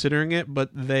were considering it,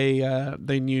 but they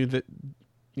knew that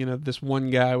this one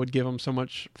guy would give them so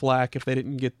much flack if they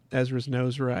didn't get Ezra's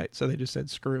nose right, so they just said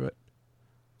screw it.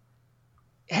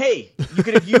 Hey, you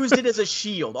could have used it as a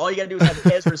shield. All you got to do is have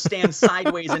Ezra stand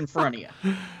sideways in front of you.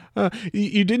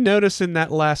 You did notice in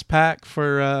that last pack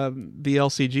for the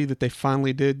LCG that they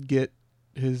finally did get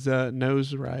his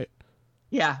nose right.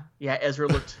 Yeah, Ezra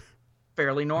looked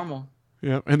fairly normal.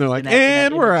 Yeah, and they're like,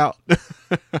 and we're out.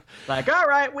 Like, all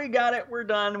right, we got it. We're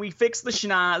done. We fixed the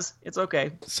schnoz. It's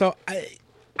okay. So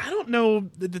I don't know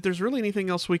that there's really anything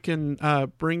else we can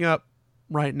bring up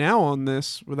right now on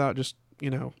this without just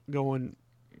going.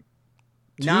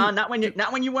 No, not when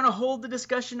you want to hold the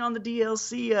discussion on the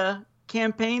DLC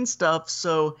campaign stuff.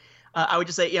 So I would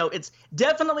just say, it's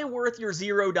definitely worth your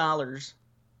 $0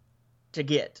 to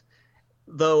get.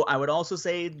 Though I would also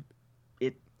say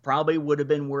it probably would have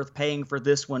been worth paying for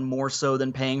this one more so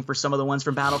than paying for some of the ones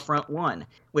from Battlefront 1,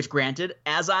 which granted,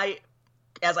 as I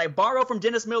borrow from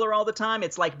Dennis Miller all the time,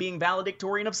 it's like being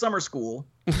valedictorian of summer school.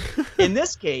 In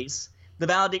this case, the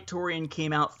valedictorian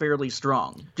came out fairly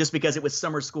strong. Just because it was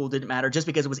summer school didn't matter. Just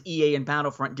because it was EA and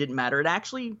Battlefront didn't matter. It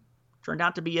actually turned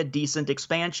out to be a decent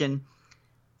expansion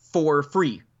for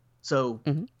free. So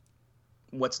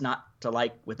what's not to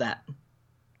like with that?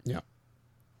 Yeah.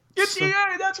 It's EA,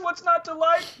 that's what's not to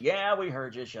like. Yeah, we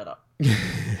heard you. Shut up.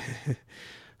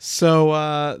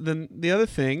 So then the other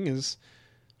thing is,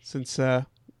 since it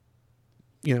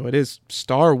is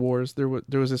Star Wars, there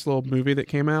was this little movie that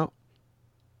came out.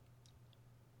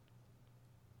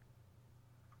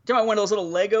 Do you know one of those little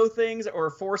Lego things or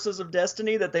Forces of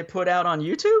Destiny that they put out on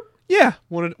YouTube? Yeah,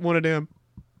 one of them.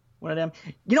 One of them.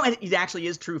 It actually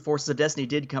is true. Forces of Destiny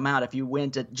did come out. If you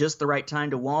went at just the right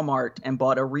time to Walmart and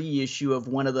bought a reissue of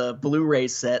one of the Blu-ray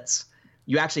sets,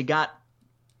 you actually got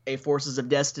a Forces of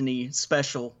Destiny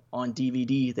special on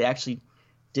DVD. They actually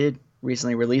did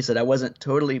recently release it. I wasn't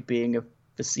totally being a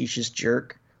facetious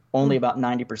jerk. Only about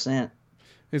 90%.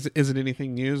 Is it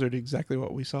anything new, or is it exactly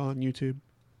what we saw on YouTube?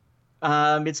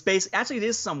 Actually, it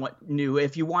is somewhat new.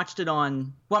 If you watched it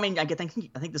on, well, I mean, I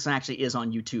think this one actually is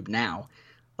on YouTube now.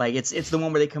 Like it's the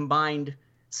one where they combined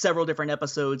several different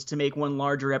episodes to make one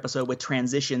larger episode with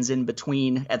transitions in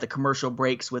between at the commercial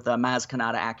breaks with Maz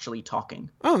Kanata actually talking.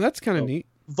 Oh, that's kind of neat.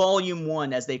 Volume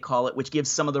 1, as they call it, which gives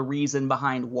some of the reason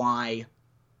behind why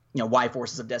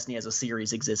Forces of Destiny as a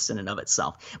series exists in and of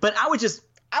itself. But I was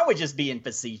just being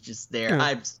facetious there. Yeah.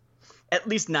 I'm at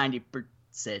least 90%.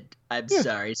 I'm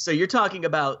sorry. So you're talking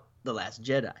about The Last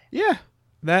Jedi. Yeah,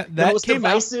 that the most came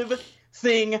divisive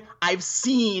thing I've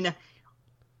seen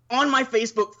on my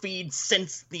Facebook feed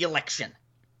since the election.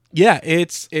 Yeah,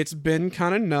 it's been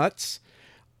kind of nuts.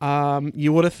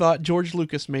 You would have thought George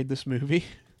Lucas made this movie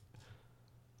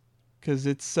because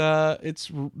it's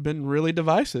been really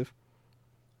divisive.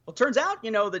 Well, it turns out,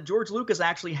 that George Lucas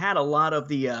actually had a lot of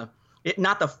the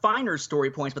not the finer story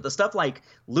points, but the stuff like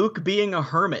Luke being a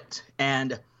hermit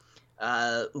and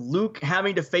Luke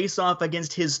having to face off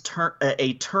against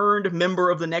a turned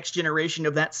member of the next generation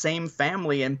of that same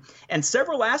family, and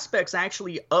several aspects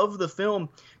actually of the film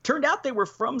turned out they were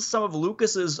from some of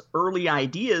Lucas's early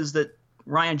ideas that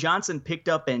Rian Johnson picked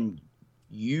up and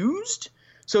used.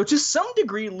 So to some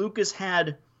degree, Lucas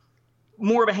had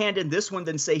more of a hand in this one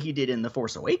than, say, he did in The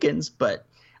Force Awakens, but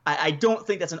I don't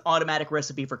think that's an automatic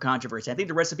recipe for controversy. I think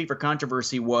the recipe for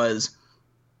controversy was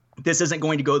this isn't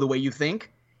going to go the way you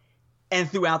think. And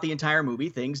throughout the entire movie,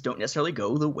 things don't necessarily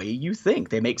go the way you think.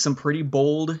 They make some pretty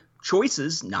bold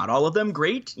choices, not all of them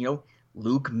great.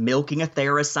 Luke milking a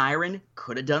Thera siren,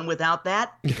 could have done without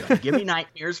that. Gonna give me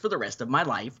nightmares for the rest of my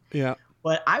life. Yeah.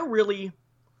 But I really,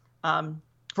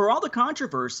 for all the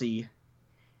controversy,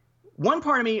 one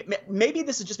part of me, maybe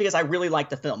this is just because I really like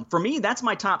the film. For me, that's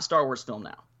my top Star Wars film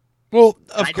now. Well,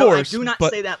 of course. I do not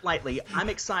say that lightly. I'm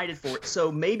excited for it. So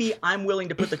maybe I'm willing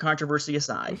to put the controversy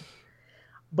aside.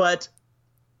 But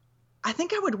I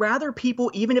think I would rather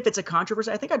people, even if it's a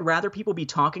controversy, I think I'd rather people be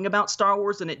talking about Star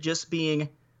Wars than it just being,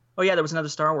 oh yeah, there was another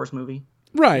Star Wars movie.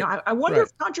 Right. I wonder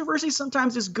if controversy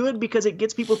sometimes is good because it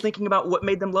gets people thinking about what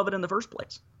made them love it in the first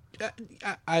place.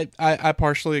 I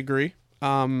partially agree.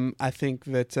 I think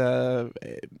that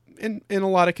in a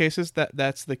lot of cases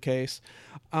that's the case.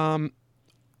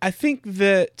 I think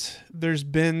that there's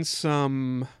been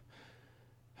some,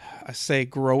 I say,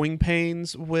 growing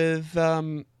pains with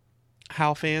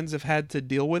how fans have had to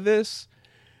deal with this,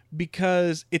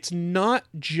 because it's not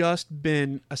just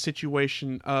been a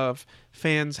situation of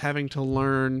fans having to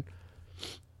learn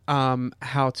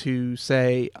how to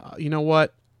say, you know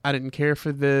what, I didn't care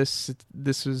for this.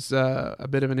 This was a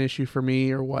bit of an issue for me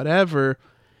or whatever.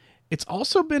 It's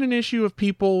also been an issue of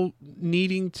people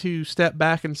needing to step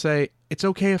back and say, it's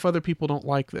okay if other people don't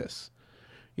like this.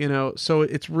 So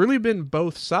it's really been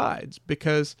both sides,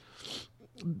 because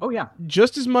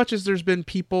just as much as there's been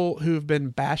people who've been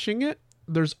bashing it,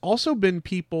 there's also been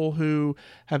people who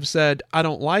have said, I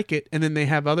don't like it, and then they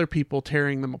have other people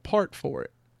tearing them apart for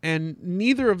it. And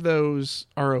neither of those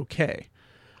are okay.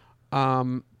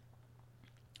 And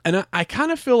I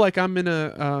kind of feel like I'm in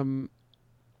a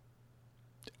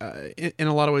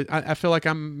lot of ways, I feel like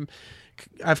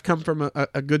I've come from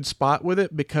a good spot with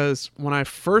it, because when I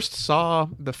first saw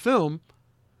the film,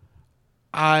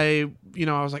 I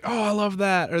was like, oh, I love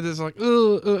that. Or there's like,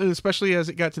 especially as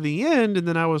it got to the end. And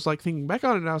then I was like thinking back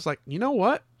on it, and I was like, you know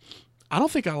what? I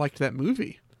don't think I liked that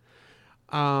movie.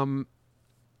 And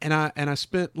I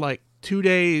spent like 2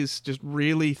 days just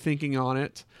really thinking on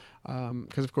it.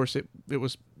 Because of course it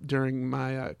was during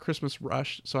my Christmas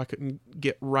rush, so I couldn't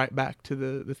get right back to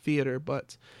the theater.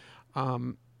 But,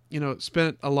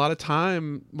 spent a lot of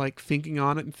time like thinking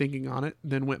on it,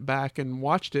 then went back and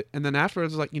watched it. And then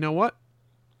afterwards I was like, you know what?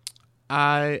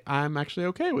 I'm actually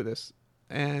okay with this.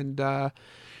 And I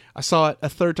saw it a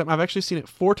third time. I've actually seen it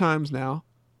 4 times now.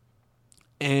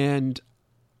 And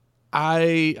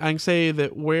I can say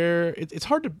that where it's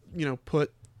hard to,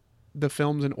 put the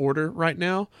films in order right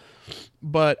now,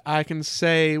 but I can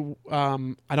say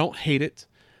I don't hate it,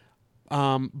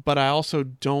 but I also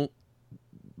don't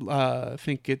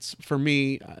think it's, for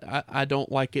me, I don't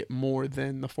like it more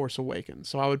than The Force Awakens.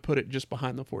 So I would put it just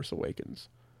behind The Force Awakens.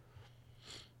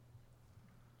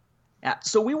 Yeah,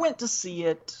 so we went to see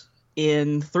it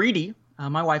in 3D.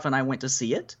 My wife and I went to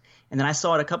see it. And then I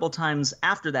saw it a couple times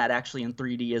after that, actually in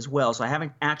 3D as well. So I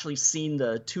haven't actually seen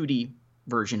the 2D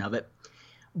version of it.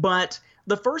 But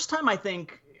the first time, I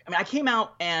came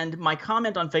out, and my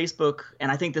comment on Facebook,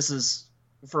 and I think this is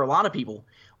for a lot of people,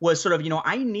 was sort of,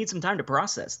 I need some time to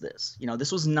process this.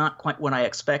 This was not quite what I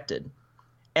expected.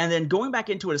 And then going back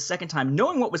into it a second time,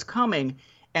 knowing what was coming,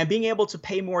 and being able to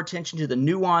pay more attention to the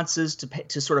nuances,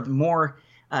 to sort of more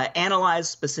analyze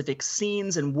specific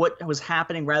scenes and what was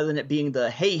happening rather than it being the,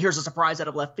 hey, here's a surprise out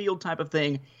of left field type of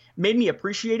thing, made me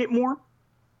appreciate it more.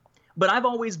 But I've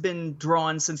always been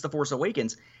drawn since The Force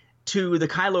Awakens to the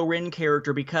Kylo Ren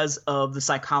character because of the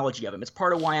psychology of him. It's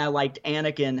part of why I liked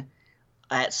Anakin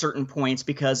at certain points,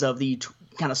 because of the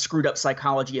kind of screwed up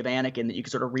psychology of Anakin that you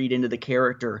can sort of read into the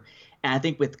character. And I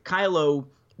think with Kylo,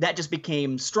 that just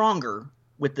became stronger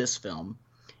with this film.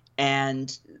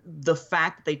 And the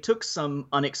fact that they took some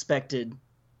unexpected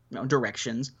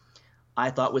directions,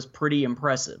 I thought was pretty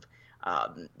impressive.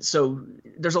 So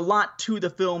there's a lot to the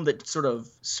film that sort of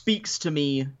speaks to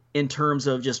me in terms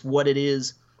of just what it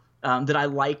is that I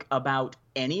like about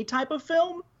any type of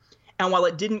film. And while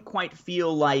it didn't quite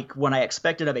feel like what I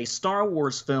expected of a Star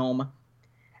Wars film,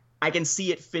 I can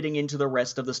see it fitting into the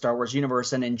rest of the Star Wars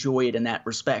universe and enjoy it in that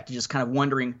respect. Just kind of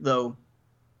wondering, though,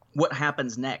 what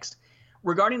happens next.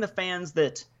 Regarding the fans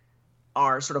that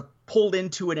are sort of pulled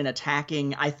into it and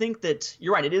attacking, I think that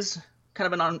you're right. It is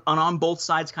kind of an on both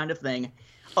sides kind of thing.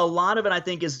 A lot of it, I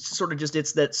think, is sort of just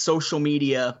it's that social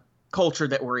media culture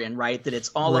that we're in, right? That it's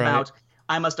all about,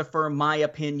 I must affirm my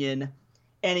opinion.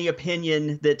 Any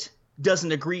opinion that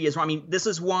doesn't agree is wrong. I mean, this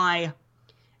is why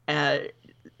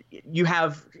you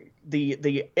have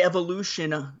the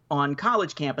evolution on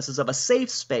college campuses of a safe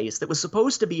space that was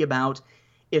supposed to be about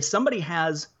if somebody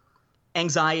has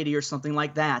anxiety or something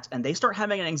like that and they start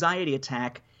having an anxiety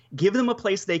attack, give them a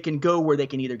place they can go where they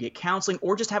can either get counseling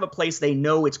or just have a place they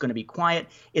know it's going to be quiet.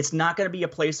 It's not going to be a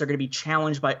place they're going to be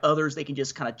challenged by others. They can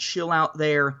just kind of chill out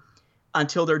there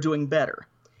until they're doing better.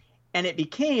 And it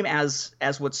became as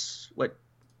what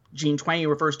Gene Twenge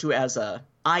refers to as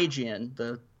iGen,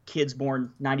 the kids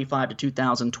born 95 to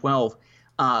 2012.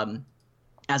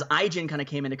 As iGen kind of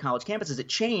came into college campuses, it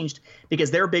changed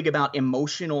because they're big about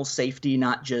emotional safety,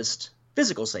 not just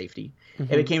physical safety.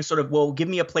 Mm-hmm. It became sort of, well, give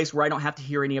me a place where I don't have to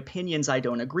hear any opinions I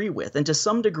don't agree with. And to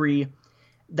some degree,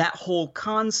 that whole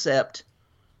concept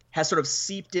has sort of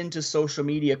seeped into social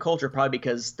media culture, probably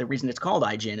because the reason it's called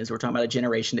iGen is we're talking about a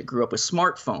generation that grew up with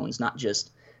smartphones, not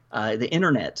just the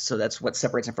internet. So that's what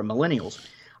separates them from millennials.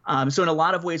 So in a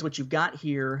lot of ways, what you've got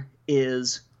here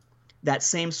is that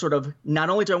same sort of, not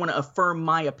only do I want to affirm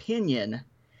my opinion,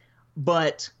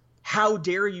 but how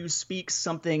dare you speak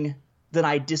something that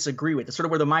I disagree with. It's sort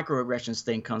of where the microaggressions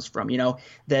thing comes from,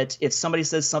 that if somebody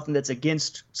says something that's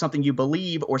against something you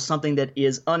believe or something that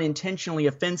is unintentionally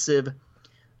offensive,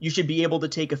 you should be able to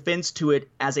take offense to it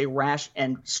as a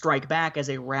and strike back as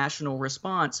a rational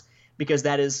response, because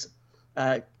that is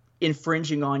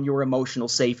infringing on your emotional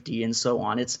safety and so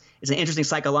on. It's an interesting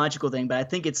psychological thing, but I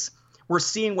think we're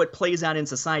seeing what plays out in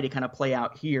society kind of play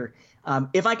out here.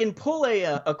 If I can pull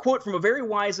a quote from a very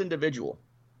wise individual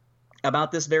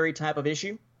about this very type of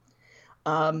issue,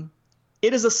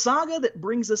 it is a saga that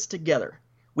brings us together.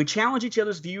 We challenge each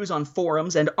other's views on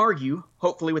forums and argue,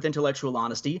 hopefully with intellectual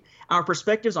honesty, our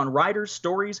perspectives on writers,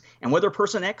 stories, and whether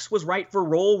person X was right for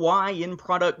role Y in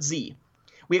product Z.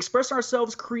 We express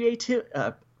ourselves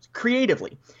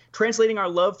creatively, translating our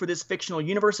love for this fictional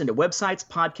universe into websites,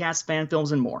 podcasts, fan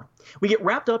films, and more. We get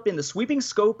wrapped up in the sweeping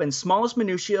scope and smallest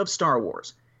minutiae of Star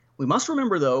Wars. We must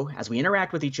remember, though, as we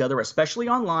interact with each other, especially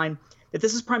online, that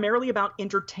this is primarily about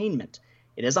entertainment.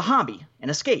 It is a hobby, an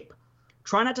escape.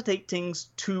 Try not to take things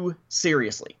too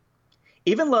seriously.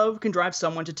 Even love can drive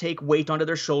someone to take weight onto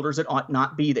their shoulders that ought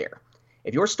not be there.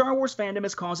 If your Star Wars fandom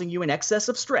is causing you an excess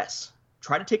of stress,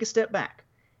 try to take a step back.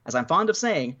 As I'm fond of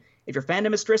saying, if your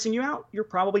fandom is stressing you out, you're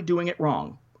probably doing it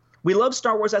wrong. We love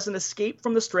Star Wars as an escape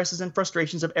from the stresses and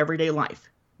frustrations of everyday life.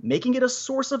 Making it a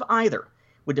source of either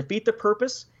would defeat the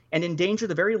purpose and endanger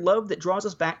the very love that draws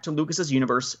us back to Lucas's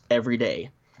universe every day.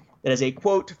 That is a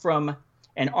quote from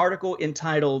an article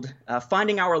entitled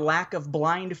Finding Our Lack of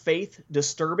Blind Faith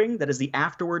Disturbing. That is the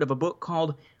afterword of a book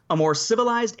called A More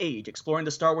Civilized Age, Exploring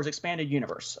the Star Wars Expanded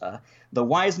Universe. The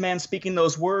wise man speaking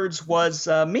those words was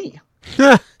me.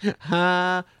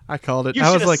 I called it. You I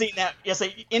should was have like, seen that. Yes,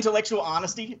 intellectual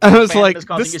honesty. I was Fandom like, is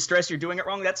causing this- you stress. You're doing it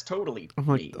wrong. That's totally I'm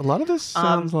like, me. a lot of this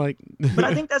sounds like. But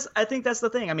I think that's the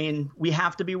thing. I mean, we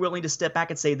have to be willing to step back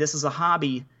and say this is a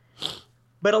hobby.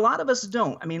 But a lot of us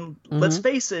don't. I mean, let's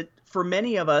face it. For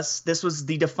many of us, this was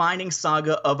the defining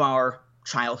saga of our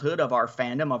childhood, of our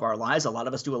fandom, of our lives. A lot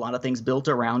of us do a lot of things built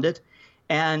around it.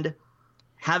 And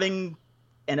having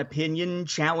an opinion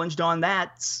challenged on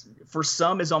that, for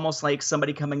some, is almost like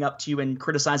somebody coming up to you and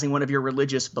criticizing one of your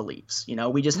religious beliefs.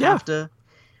 We just have to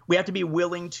be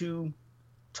willing to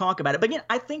talk about it. But again,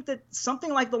 I think that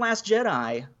something like The Last Jedi,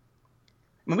 I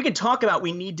mean, we can talk about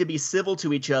we need to be civil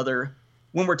to each other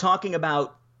when we're talking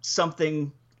about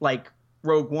something like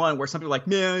Rogue One, where some people are like,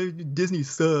 man, Disney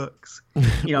sucks,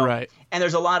 you know. Right. And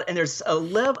there's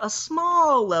a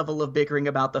small level of bickering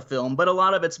about the film, but a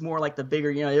lot of it's more like the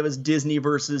bigger, you know, it was Disney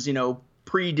versus, you know,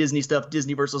 pre-Disney stuff,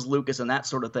 Disney versus Lucas and that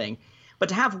sort of thing. But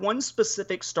to have one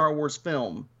specific Star Wars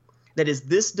film that is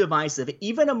this divisive,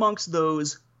 even amongst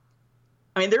those,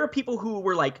 I mean, there are people who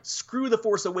were like, screw The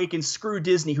Force Awakens, screw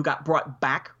Disney, who got brought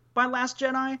back by Last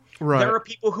Jedi. Right. There are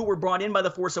people who were brought in by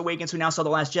The Force Awakens who now saw The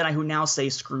Last Jedi who now say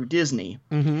screw Disney.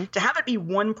 Mm-hmm. To have it be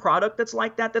one product that's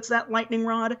like that, that's that lightning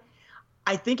rod,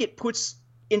 I think it puts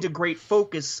into great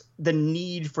focus the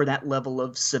need for that level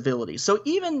of civility. So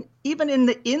even in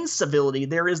the incivility,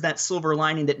 there is that silver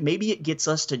lining that maybe it gets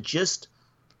us to just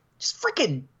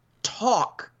freaking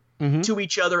talk to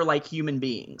each other like human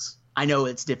beings. I know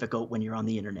it's difficult when you're on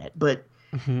the internet, but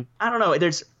I don't know.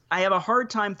 I have a hard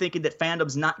time thinking that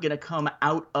fandom's not going to come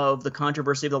out of the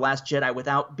controversy of The Last Jedi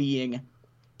without being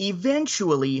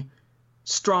eventually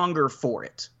stronger for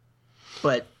it.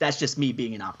 But that's just me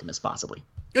being an optimist, possibly.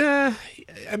 I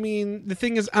mean, the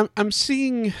thing is, I'm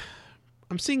seeing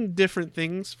different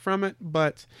things from it,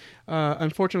 but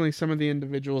unfortunately, some of the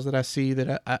individuals that I see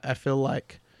that I feel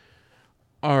like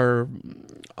are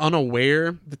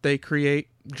unaware that they create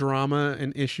drama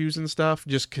and issues and stuff,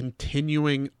 just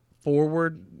continuing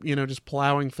forward, you know, just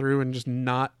plowing through and just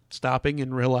not stopping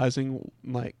and realizing,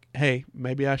 like, hey,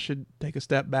 maybe I should take a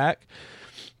step back,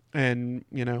 and,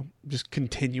 you know, just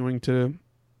continuing to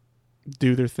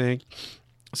do their thing.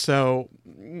 So,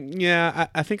 yeah,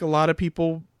 I think a lot of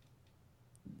people,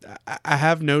 I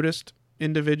have noticed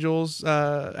individuals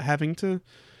having to,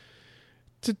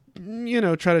 you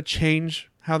know, try to change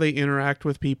how they interact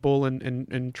with people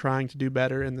and trying to do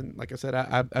better. And then, like I said,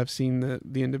 I've seen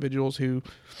the individuals who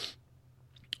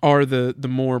are the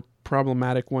more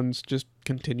problematic ones just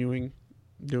continuing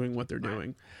doing what they're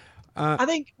doing. I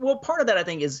think, well, part of that, I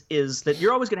think, is that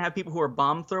you're always going to have people who are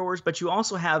bomb throwers, but you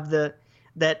also have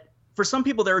that for some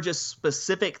people, there are just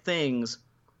specific things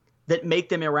that make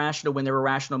them irrational when they're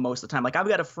irrational most of the time. Like, I've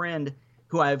got a friend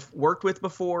who I've worked with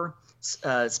before,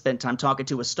 spent time talking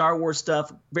to with Star Wars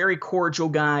stuff, very cordial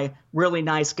guy, really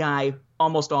nice guy,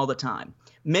 almost all the time.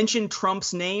 Mention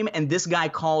Trump's name, and this guy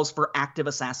calls for active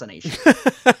assassination.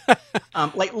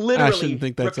 Like, literally,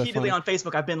 repeatedly on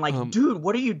Facebook, I've been like, dude,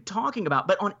 what are you talking about?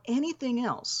 But on anything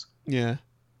else, yeah,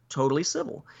 totally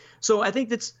civil. So I think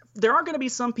there are going to be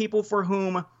some people for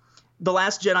whom The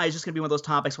Last Jedi is just going to be one of those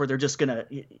topics where they're just going to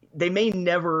 – they may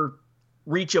never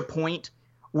reach a point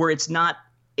where it's not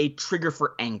a trigger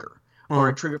for anger or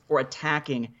a trigger for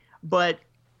attacking. But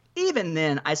even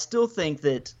then, I still think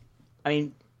that – I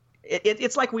mean –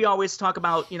 it's like we always talk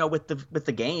about, you know, with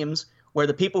the games, where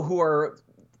the people who are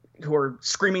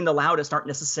screaming the loudest aren't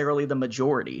necessarily the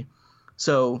majority.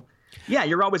 So, yeah,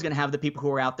 you're always going to have the people who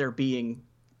are out there being,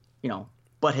 you know,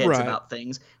 buttheads about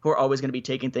things, who are always going to be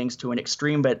taking things to an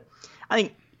extreme. But I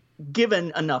think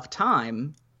given enough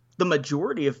time, the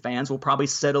majority of fans will probably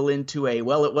settle into a,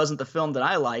 well, it wasn't the film that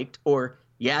I liked, or,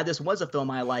 yeah, this was a film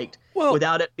I liked,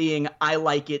 without it being, I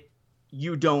like it,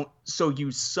 you don't, so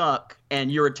you suck, and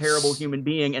you're a terrible human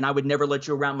being, and I would never let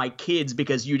you around my kids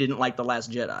because you didn't like The Last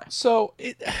Jedi. So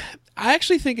I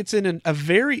actually think it's in a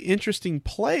very interesting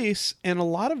place, and a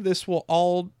lot of this will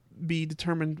all be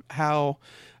determined how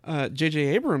J.J.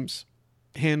 Abrams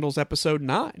handles Episode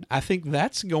 9. I think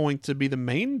that's going to be the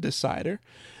main decider.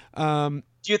 Do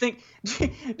you think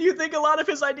a lot of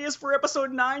his ideas for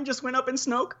Episode 9 just went up in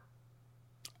smoke?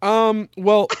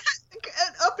 Well...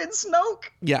 Up in Snoke.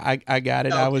 Yeah, I got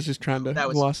it. Okay. I was just trying to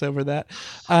gloss over that.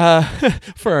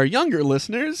 For our younger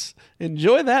listeners,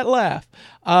 enjoy that laugh.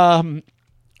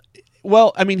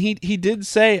 Well, I mean, he did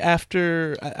say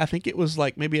after, I think it was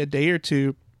like maybe a day or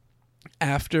two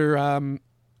after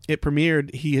it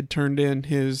premiered, he had turned in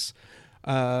his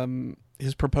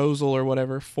proposal or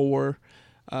whatever for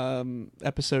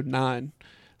Episode 9.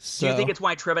 So, do you think it's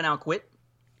why Trevor now quit?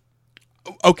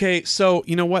 Okay, so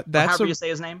you know what? That's how do you say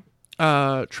his name?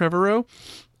 Trevorrow.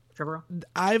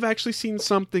 I've actually seen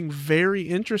something very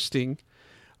interesting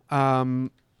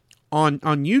on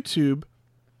YouTube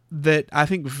that I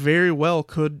think very well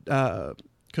could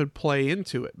play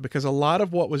into it, because a lot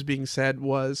of what was being said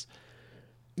was,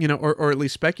 you know, or at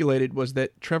least speculated, was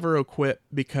that Trevorrow quit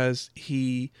because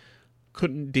he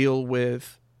couldn't deal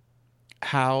with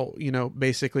how, you know,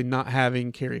 basically not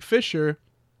having Carrie Fisher,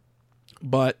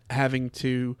 but having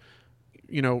to,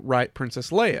 you know, write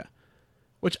Princess Leia,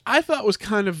 which I thought was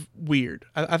kind of weird.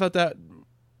 I thought that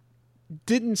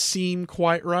didn't seem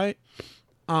quite right.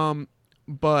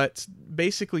 But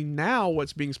basically now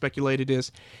what's being speculated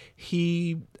is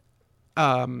he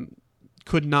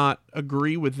could not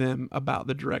agree with them about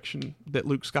the direction that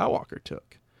Luke Skywalker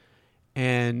took.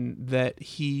 And that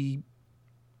he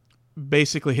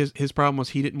basically, his problem was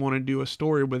he didn't want to do a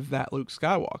story with that Luke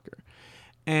Skywalker.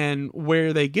 And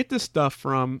where they get this stuff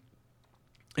from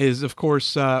is, of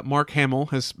course, Mark Hamill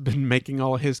has been making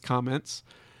all of his comments.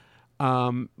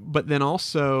 But then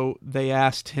also they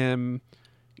asked him,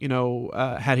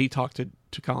 had he talked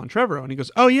to Colin Trevorrow? And he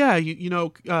goes, oh yeah,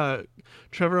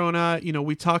 Trevorrow and I,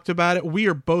 we talked about it. We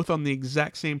are both on the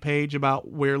exact same page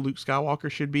about where Luke Skywalker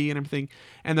should be and everything.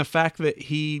 And the fact that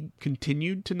he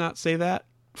continued to not say that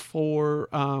for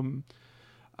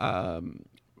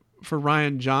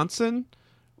Rian Johnson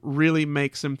really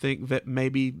makes him think that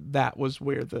maybe that was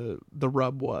where the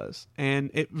rub was.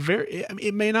 And it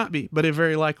may not be, but it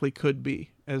very likely could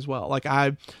be as well. Like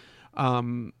I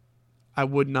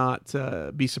would not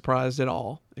be surprised at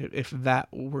all if that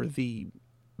were the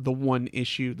one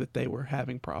issue that they were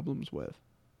having problems with.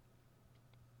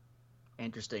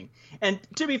 Interesting. And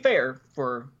to be fair,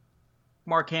 for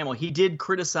Mark Hamill, he did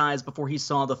criticize before he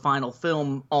saw the final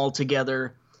film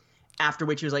altogether, after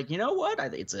which he was like, you know what?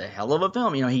 It's a hell of a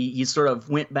film. He sort of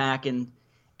went back and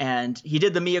he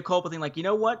did the mea culpa thing, like, you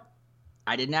know what?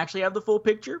 I didn't actually have the full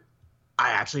picture. I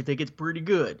actually think it's pretty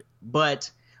good. But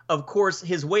of course,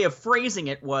 his way of phrasing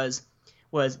it was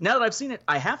now that I've seen it,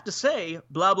 I have to say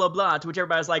blah blah blah. To which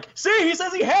everybody's like, see, he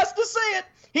says he has to say it.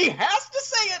 He has to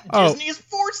say it. Disney is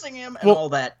forcing him and all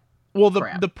that. Well,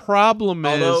 the problem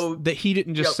is that he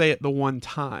didn't just say it the one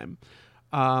time.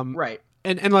 Right.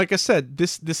 And like I said,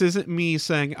 this isn't me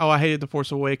saying, oh, I hated The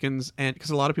Force Awakens, and because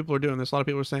a lot of people are doing this. A lot of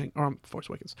people are saying, Force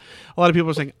Awakens. A lot of people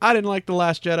are saying, I didn't like The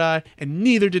Last Jedi, and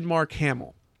neither did Mark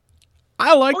Hamill.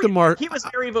 I like the Mark. He was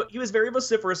very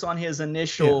vociferous on his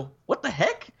initial. Yeah. What the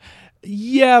heck?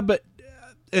 Yeah, but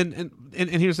and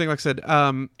here's the thing. Like I said,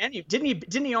 and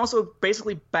didn't he also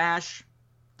basically bash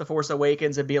The Force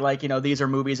Awakens and be like, these are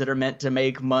movies that are meant to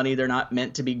make money. They're not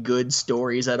meant to be good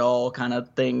stories at all, kind of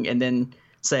thing. And then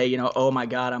say, oh my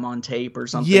God, I'm on tape or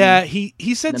something. Yeah,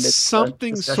 he said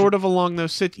something sort of along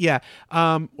those. Yeah.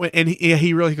 And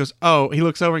he really goes, oh, he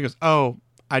looks over and goes, oh,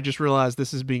 I just realized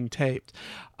this is being taped.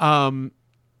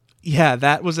 Yeah,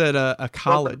 that was at a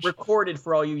college. Recorded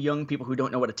for all you young people who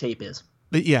don't know what a tape is.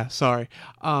 Yeah, sorry.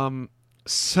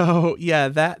 So yeah,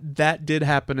 that did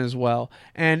happen as well.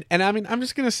 And I mean, I'm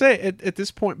just gonna say at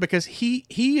this point, because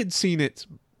he had seen it,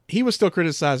 he was still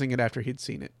criticizing it after he'd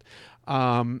seen it.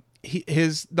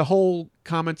 The whole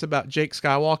comments about Jake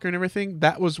Skywalker and everything,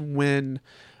 that was when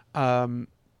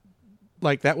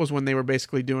that was when they were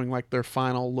basically doing like their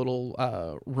final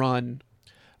little run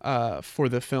for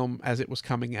the film as it was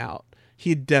coming out. He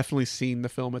had definitely seen the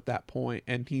film at that point,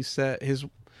 and he said his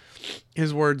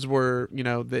words were,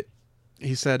 that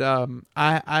he said,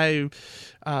 I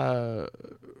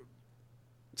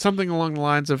something along the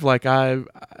lines of like, I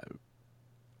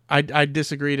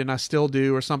disagreed and I still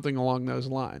do, or something along those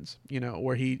lines,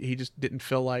 where he just didn't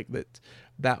feel like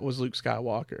that was Luke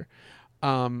Skywalker.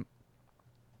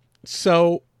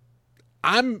 So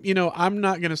I'm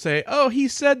not going to say, oh, he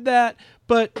said that,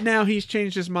 but now he's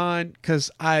changed his mind,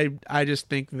 because I just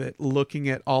think that looking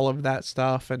at all of that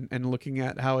stuff and looking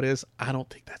at how it is, I don't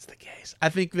think that's the case. I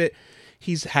think that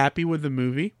he's happy with the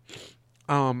movie.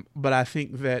 But I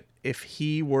think that if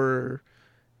he were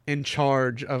in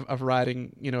charge of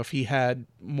writing, if he had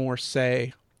more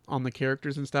say on the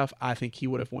characters and stuff, I think he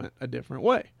would have went a different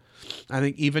way. I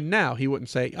think even now he wouldn't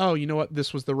say, oh, you know what,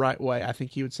 this was the right way. I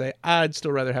think he would say, I'd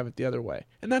still rather have it the other way.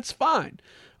 And that's fine.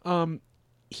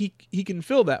 He can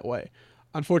feel that way.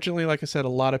 Unfortunately, like I said, a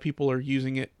lot of people are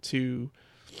using it to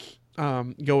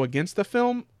go against the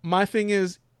film. My thing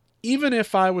is, even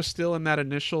if I was still in that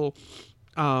initial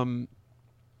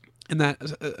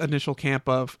camp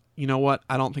of, you know what,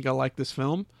 I don't think I like this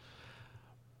film,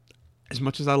 as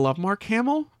much as I love Mark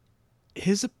Hamill,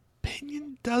 his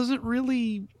opinion doesn't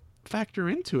really factor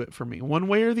into it for me one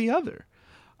way or the other.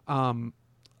 I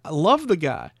love the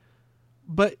guy,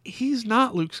 but he's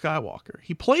not Luke Skywalker.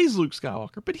 He plays Luke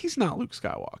Skywalker, but he's not Luke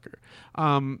Skywalker.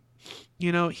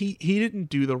 He didn't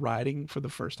do the writing for the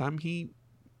first time. He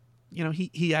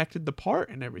acted the part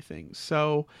and everything.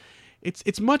 So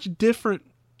it's much different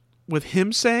with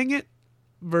him saying it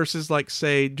versus, like,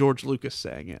 say, George Lucas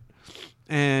saying it.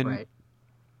 And, right.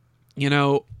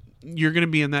 You're going to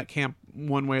be in that camp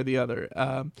one way or the other.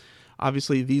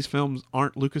 Obviously, these films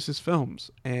aren't Lucas's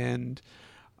films. And,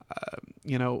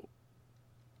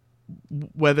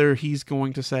 whether he's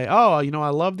going to say, oh, I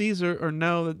love these, or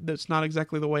no, that's not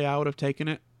exactly the way I would have taken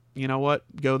it. You know what?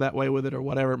 Go that way with it or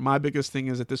whatever. My biggest thing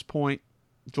is, at this point,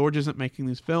 George isn't making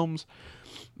these films.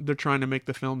 They're trying to make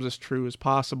the films as true as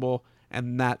possible.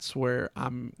 and that's where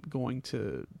I'm going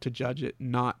to judge it,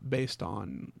 not based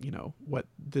on, you know, what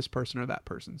this person or that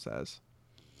person says.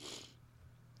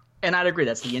 And I'd agree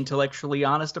that's the intellectually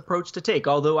honest approach to take.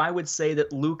 Although I would say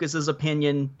that Lucas's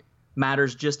opinion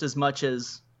matters just as much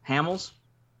as Hamill's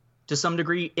to some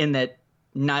degree, in that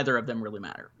neither of them really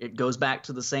matter. It goes back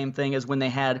to the same thing as when they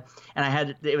had,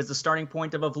 and it was the starting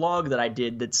point of a vlog that I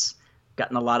did that's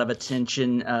gotten a lot of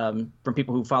attention from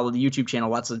people who follow the YouTube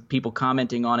channel. Lots of people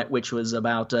commenting on it, which was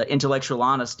about intellectual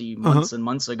honesty months and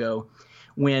months ago.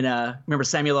 When remember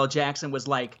Samuel L. Jackson was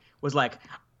like,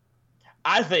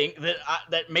 I think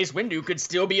that Mace Windu could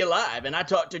still be alive. And I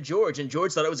talked to George, and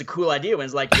George thought it was a cool idea. And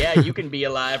it's like, yeah, you can be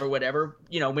alive or whatever,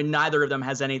 you know, when neither of them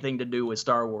has anything to do with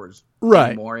Star Wars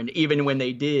anymore. And even when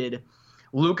they did,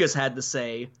 Lucas had the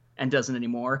say and doesn't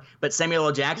anymore. But Samuel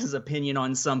L. Jackson's opinion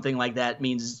on something like that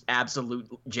means absolute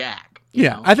jack.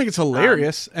 Yeah, know? I think it's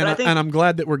hilarious, and I think, I'm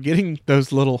glad that we're getting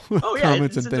those little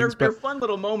comments and things. They're fun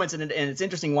little moments, and it's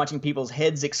interesting watching people's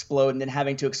heads explode and then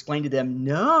having to explain to them,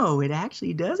 no, it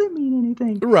actually doesn't mean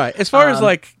anything. Right. As far as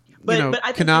like, but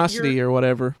I think canosity or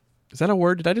whatever. Is that a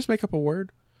word? Did I just make up a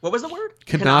word? What was the word?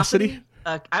 Canosity?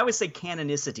 I always say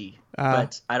canonicity,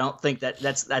 but I don't think I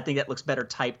think that looks better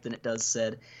typed than it does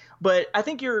said. But I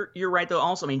think you're right though.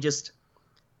 Also, I mean, just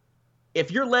if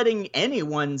you're letting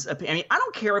anyone's opinion, I mean, I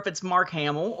don't care if it's Mark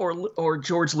Hamill or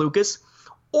George Lucas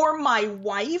or my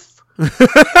wife or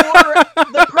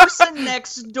the person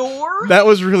next door. That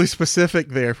was really specific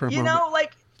there for a moment. You know,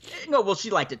 like, no, well, she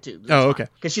liked it too. Okay.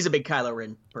 Because she's a big Kylo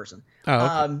Ren person.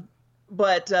 Oh, okay.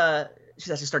 But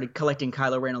she's actually started collecting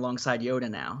Kylo Ren alongside Yoda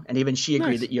now, and even she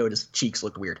agreed that Yoda's cheeks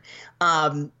looked weird.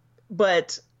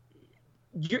 But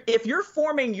if you're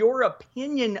forming your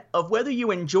opinion of whether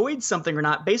you enjoyed something or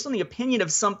not based on the opinion of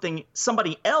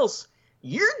somebody else,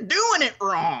 you're doing it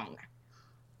wrong.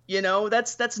 You know,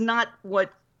 that's not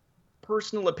what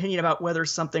personal opinion about whether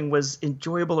something was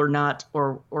enjoyable or not,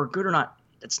 or good or not.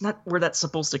 It's not where that's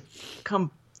supposed to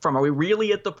come from. Are we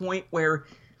really at the point where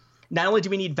not only do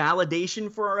we need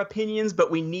validation for our opinions,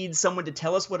 but we need someone to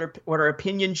tell us what our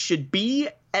opinion should be?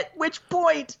 At which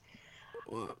point,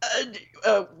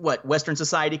 Western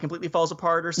society completely falls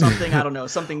apart or something? I don't know.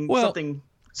 Something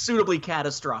suitably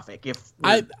catastrophic. If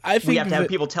I think we have to have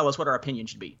people tell us what our opinion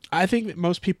should be. I think that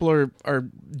most people are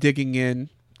digging in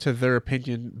to their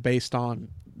opinion based on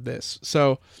this,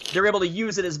 so they're able to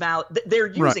use it as they're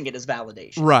using it as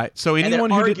validation, right? So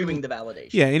anyone who arguing the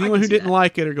validation, anyone who didn't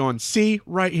like it are going, see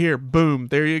right here, boom,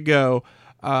 there you go.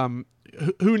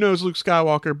 Who knows Luke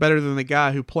Skywalker better than the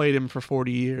guy who played him for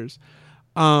 40 years?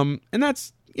 And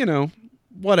that's, you know,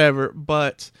 whatever.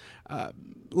 But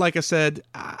like I said,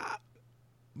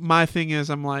 my thing is,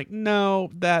 I'm like,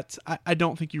 no, I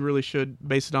don't think you really should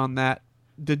base it on that.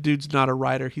 The dude's not a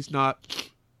writer. He's not.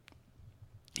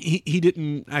 He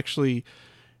didn't actually,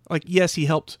 like, yes, he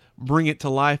helped bring it to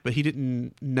life, but he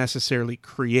didn't necessarily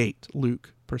create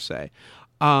Luke per se.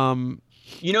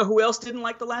 You know who else didn't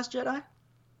like The Last Jedi?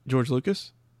 George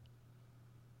Lucas?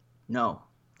 No.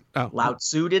 Oh. Lao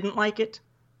Tzu didn't like it.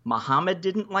 Muhammad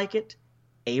didn't like it.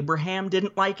 Abraham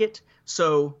didn't like it.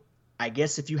 So I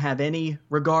guess if you have any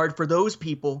regard for those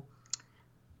people,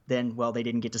 then, well, they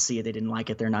didn't get to see it. They didn't like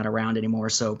it. They're not around anymore.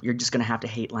 So you're just going to have to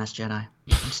hate Last Jedi.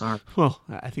 I'm sorry. Well,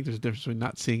 I think there's a difference between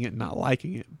not seeing it and not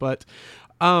liking it. But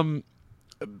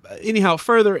anyhow,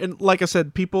 further, and like I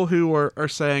said, people who are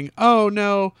saying, oh,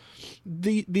 no,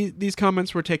 these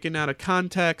comments were taken out of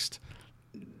context.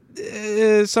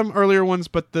 Some earlier ones,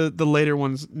 but the later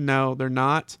ones, no, they're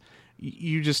not.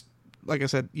 You just, like I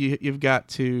said, you've got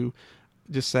to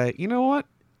just say, you know what?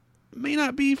 It may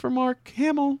not be for Mark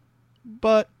Hamill,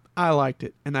 but I liked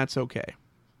it, and that's okay.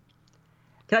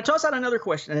 Can I toss out another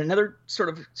question, another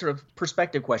sort of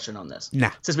perspective question on this?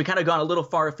 Nah. Since we kind of gone a little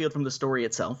far afield from the story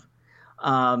itself,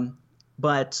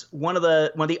 but one of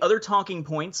the other talking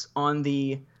points on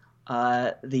the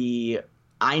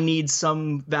I need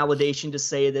some validation to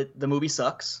say that the movie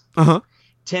sucks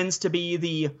tends to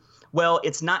be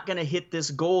it's not going to hit this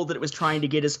goal that it was trying to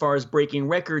get as far as breaking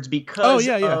records because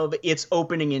of its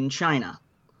opening in China.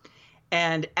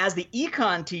 And as the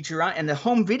econ teacher and the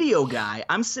home video guy,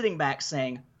 I'm sitting back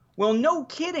saying, well, no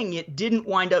kidding, it didn't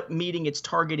wind up meeting its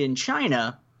target in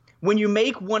China. When you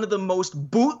make one of the most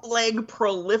bootleg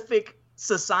prolific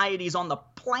societies on the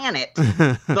planet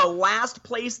the last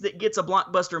place that gets a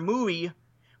blockbuster movie,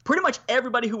 pretty much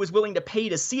everybody who was willing to pay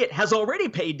to see it has already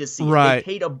paid to see it. They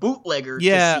paid a bootlegger to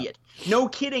see it. No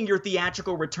kidding, your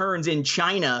theatrical returns in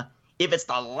China, if it's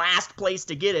the last place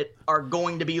to get it, are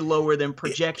going to be lower than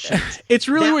projections. It's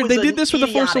really weird. They did this with The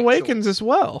Force Awakens as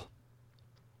well.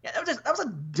 Yeah, that was a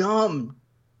dumb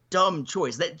dumb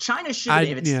choice. That China should have,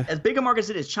 if it's as big a market as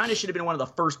it is, China should have been one of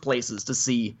the first places to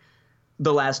see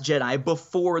The Last Jedi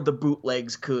before the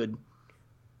bootlegs could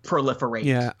proliferate.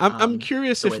 Yeah, I'm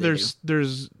curious if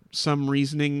there's some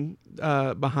reasoning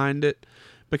behind it,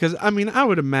 because I mean, I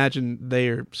would imagine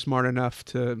they're smart enough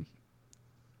to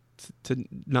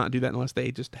not do that unless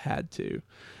they just had to.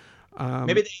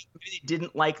 Maybe they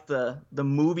didn't like the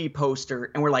movie poster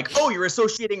and were like, "Oh, you're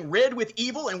associating red with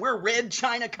evil, and we're red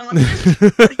China communists."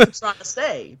 What are you trying to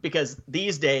say? Because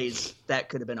these days, that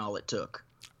could have been all it took.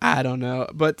 I don't know,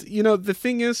 but you know, the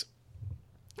thing is,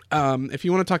 if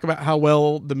you want to talk about how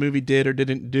well the movie did or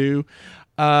didn't do,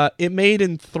 it made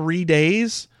in 3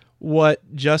 days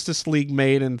what Justice League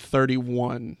made in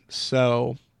 31.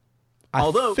 So,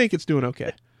 I think it's doing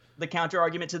okay. The counter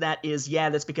argument to that is,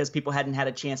 that's because people hadn't had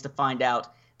a chance to find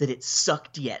out that it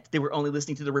sucked yet. They were only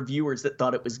listening to the reviewers that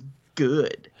thought it was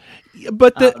good.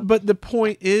 But the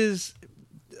point is,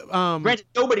 granted,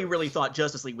 nobody really thought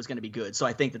Justice League was going to be good, so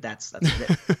I think that's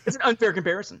it's an unfair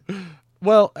comparison.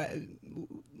 Well,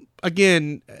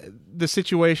 again, the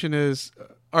situation is,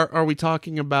 are we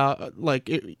talking about, like,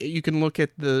 you can look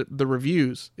at the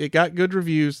reviews. It got good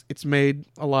reviews. It's made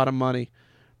a lot of money.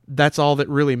 That's all that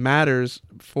really matters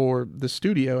for the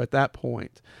studio at that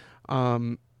point.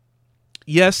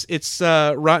 Yes, it's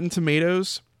Rotten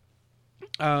Tomatoes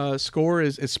score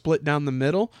is split down the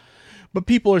middle, but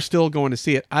people are still going to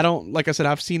see it. Like I said,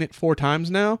 I've seen it 4 times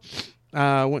now.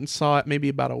 Went and saw it maybe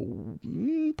about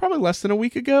probably less than a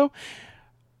week ago.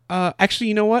 Actually,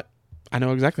 you know what? I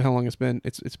know exactly how long it's been.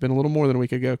 It's been a little more than a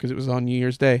week ago because it was on New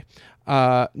Year's Day.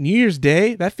 New Year's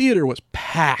Day, that theater was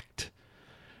packed.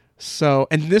 So,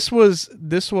 and this was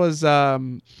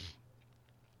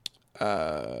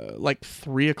like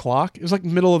 3 o'clock. It was like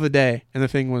middle of the day, and the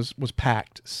thing was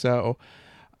packed. So,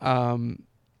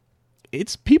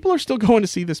 it's people are still going to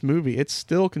see this movie. It's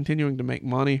still continuing to make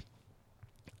money.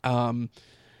 You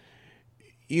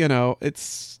know,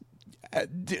 it's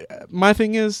my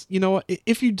thing is, you know,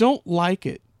 if you don't like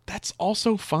it, that's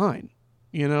also fine.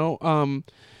 You know,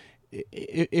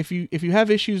 if you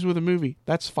have issues with a movie,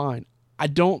 that's fine. I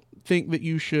don't think that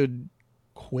you should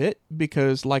quit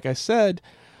because, like I said,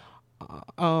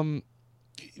 the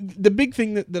big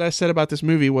thing that I said about this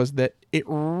movie was that it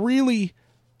really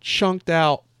chunked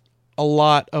out a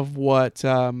lot of what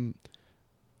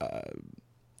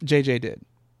JJ did.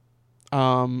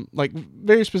 Like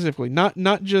very specifically,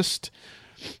 not just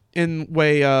in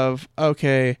way of,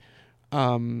 okay,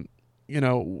 you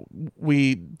know,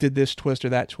 we did this twist or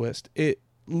that twist. It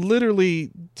literally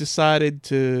decided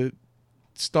to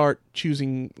start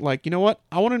choosing, like, you know what,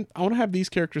 I want to have these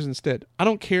characters instead. I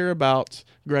don't care about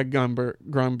Greg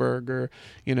Grunberg or,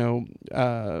 you know,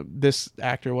 this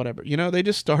actor, whatever. You know, they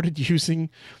just started using,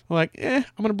 like, I'm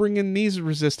going to bring in these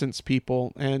resistance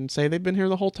people and say they've been here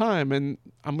the whole time, and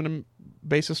I'm going to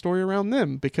base a story around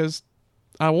them because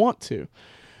I want to.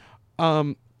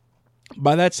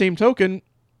 By that same token,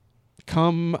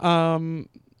 come,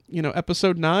 you know,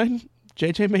 episode 9,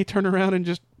 JJ may turn around and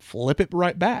just flip it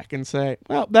right back and say,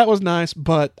 well, that was nice,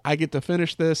 but I get to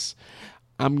finish this.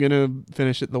 I'm going to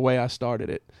finish it the way I started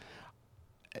it.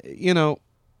 You know,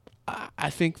 I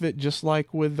think that just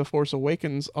like with The Force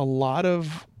Awakens, a lot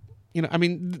of, you know, I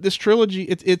mean, this trilogy,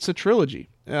 it's a trilogy.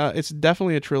 It's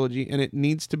definitely a trilogy, and it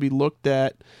needs to be looked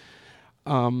at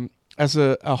as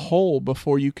a whole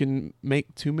before you can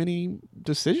make too many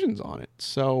decisions on it.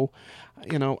 So,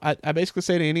 you know, I basically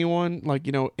say to anyone, like,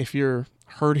 you know, if you're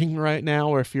hurting right now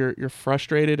or if you're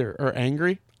frustrated or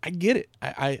angry, I get it.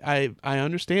 I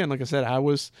understand. Like I said, I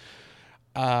was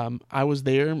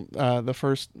there the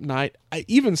first night.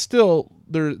 Even still,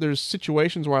 there's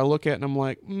situations where I look at it and I'm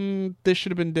like, this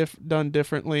should have been done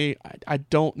differently. I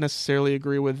don't necessarily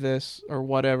agree with this or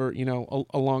whatever, you know,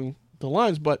 along the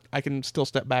lines, but I can still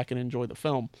step back and enjoy the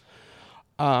film.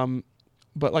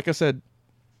 But like I said,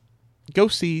 go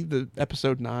see the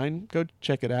episode 9, go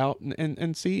check it out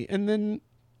and see, and then,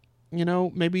 you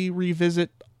know, maybe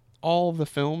revisit all the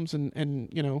films and,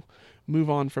 you know, move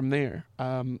on from there.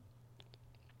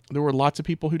 There were lots of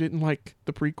people who didn't like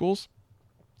the prequels,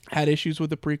 had issues with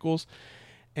the prequels,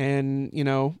 and, you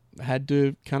know, had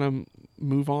to kind of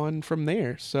move on from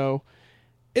there. So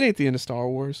it ain't the end of Star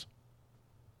Wars.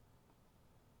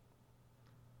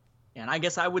 And I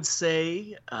guess I would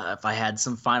say, if I had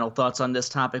some final thoughts on this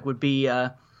topic, would be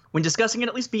when discussing it,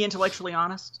 at least be intellectually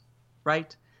honest,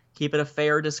 right? Keep it a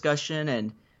fair discussion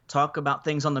and talk about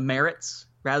things on the merits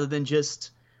rather than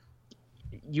just,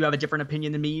 you have a different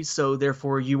opinion than me, so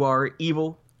therefore you are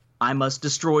evil, I must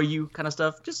destroy you kind of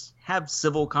stuff. Just have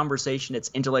civil conversation.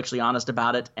 It's intellectually honest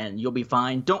about it, and you'll be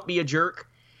fine. Don't be a jerk.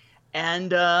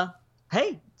 And,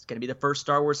 hey, It's going to be the first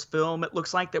Star Wars film, it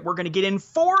looks like, that we're going to get in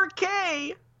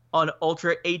 4K on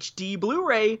Ultra HD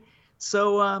Blu-ray.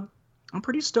 So I'm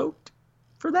pretty stoked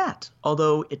for that.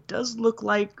 Although it does look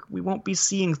like we won't be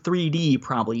seeing 3D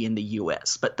probably in the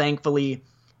US. But thankfully,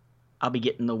 I'll be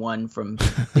getting the one from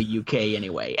the UK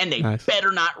anyway. And they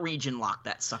better not region lock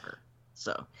that sucker.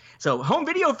 So home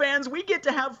video fans, we get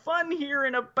to have fun here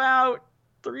in about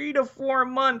 3 to 4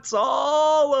 months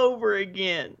all over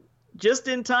again. Just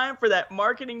in time for that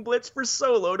marketing blitz for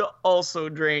Solo to also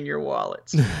drain your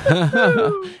wallets.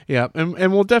 Yeah,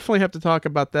 and we'll definitely have to talk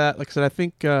about that. Like I said, I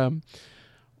think we're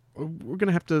going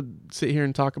to have to sit here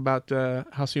and talk about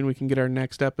how soon we can get our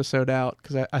next episode out,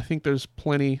 because I think there's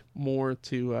plenty more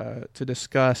to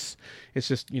discuss. It's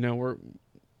just, we're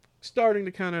starting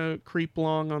to kind of creep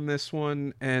along on this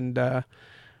one, and,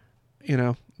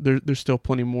 there's still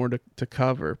plenty more to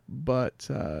cover. But,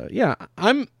 yeah,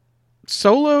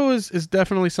 Solo is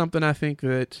definitely something I think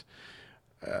that,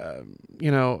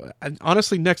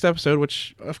 honestly, next episode,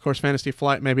 which of course Fantasy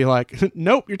Flight may be like,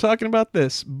 nope, you're talking about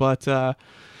this, but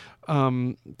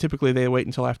typically they wait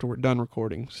until after we're done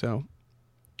recording, so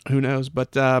who knows?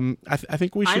 But I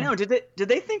think we should. I know. Did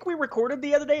they think we recorded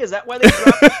the other day? Is that why they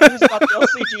dropped the news about the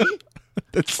LCG?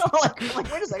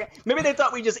 like, wait a second. Maybe they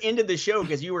thought we just ended the show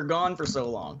because you were gone for so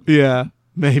long. Yeah,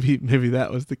 maybe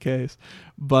that was the case,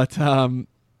 but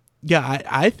yeah,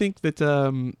 I think that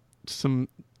some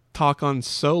talk on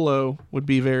Solo would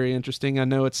be very interesting. I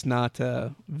know it's not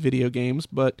video games,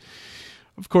 but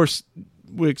of course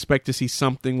we expect to see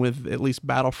something with at least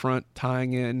Battlefront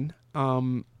tying in.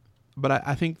 But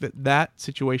I think that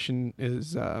situation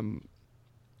is,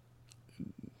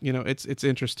 it's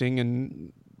interesting,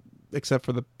 and except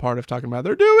for the part of talking about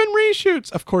they're doing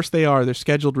reshoots. Of course they are. They're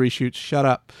scheduled reshoots. Shut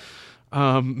up.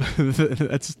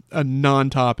 That's a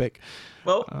non-topic.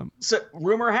 Well, so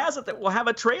rumor has it that we'll have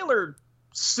a trailer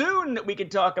soon that we can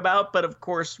talk about, but of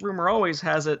course, rumor always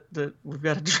has it that we've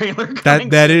got a trailer coming.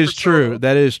 That is true.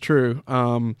 That is true.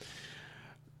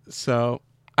 So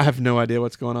I have no idea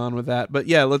what's going on with that, but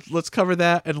yeah, let's cover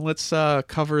that, and let's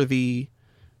cover the,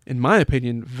 in my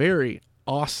opinion, very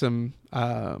awesome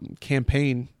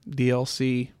campaign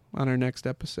DLC on our next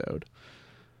episode.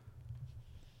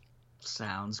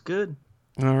 Sounds good.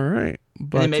 All right.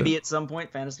 But and maybe at some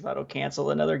point Fantasy Flight will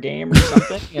cancel another game or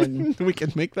something, and we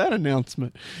can make that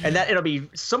announcement. And that it'll be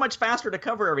so much faster to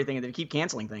cover everything if they keep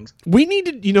canceling things. We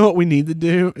need to, what we need to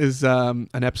do is an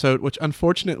episode, which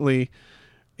unfortunately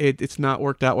it's not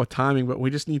worked out with timing, but we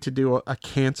just need to do a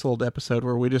canceled episode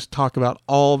where we just talk about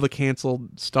all the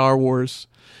canceled Star Wars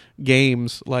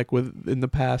games, like in the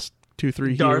past 2-3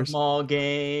 years. Darth Maul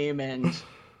game and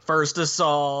First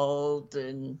Assault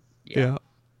and yeah.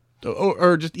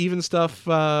 Or just even stuff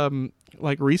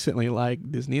like recently,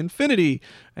 like Disney Infinity,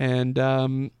 and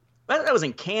that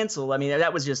wasn't canceled. I mean,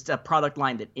 that was just a product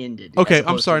line that ended. Okay,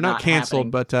 I'm sorry, not canceled,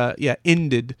 but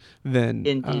ended then.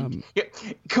 Ended.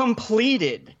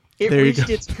 Completed. It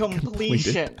reached its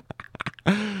completion.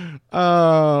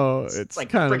 Oh, it's like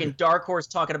friggin' Dark Horse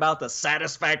talking about the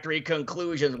satisfactory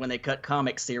conclusions when they cut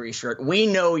comic series short. We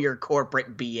know your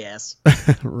corporate BS.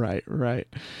 Right.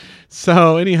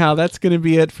 So anyhow, that's going to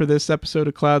be it for this episode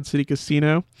of Cloud City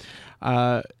Casino.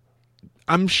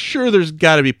 I'm sure there's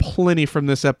got to be plenty from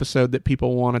this episode that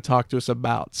people want to talk to us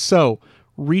about. So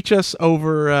reach us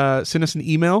over, send us an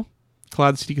email,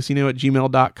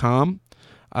 cloudcitycasino@gmail.com.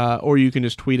 Or you can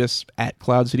just tweet us at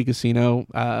Cloud City Casino.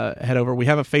 Head over. We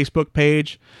have a Facebook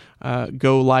page.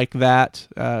 Go like that.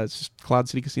 It's just Cloud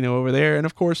City Casino over there. And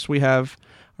of course, we have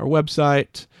our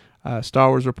website,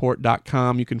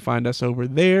 StarWarsReport.com. You can find us over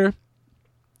there.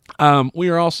 We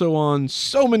are also on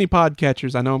so many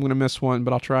podcatchers. I know I'm going to miss one,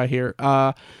 but I'll try here.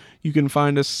 You can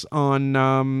find us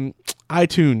on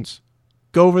iTunes.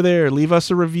 Go over there, leave us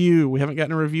a review. We haven't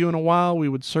gotten a review in a while. We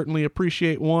would certainly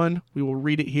appreciate one. We will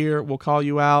read it here. We'll call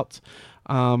you out.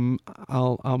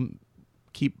 I'll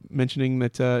keep mentioning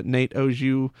that Nate owes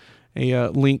you a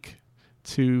link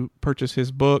to purchase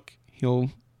his book. He'll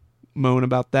moan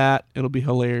about that. It'll be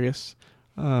hilarious.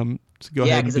 So go ahead and do that.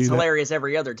 Yeah, because it's hilarious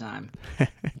every other time.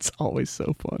 It's always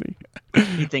so funny.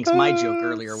 He thinks my joke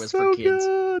earlier was for kids.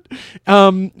 Good.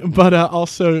 But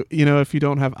also, if you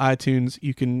don't have iTunes,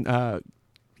 you can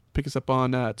pick us up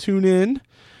on TuneIn,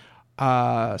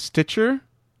 Stitcher.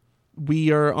 We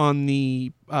are on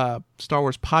the Star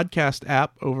Wars Podcast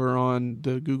app over on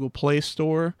the Google Play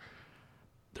Store.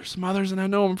 There's some others, and I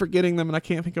know I'm forgetting them, and I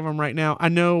can't think of them right now. I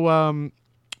know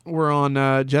we're on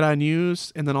Jedi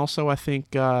News, and then also I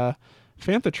think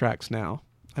Fantha Tracks now.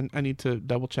 I need to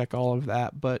double check all of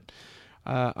that, but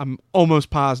I'm almost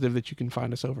positive that you can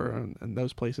find us over in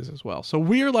those places as well. So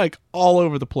we're like all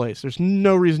over the place. There's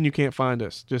no reason you can't find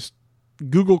us. Just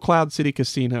Google Cloud City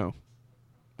Casino.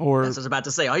 Or, That's what I was about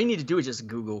to say. All you need to do is just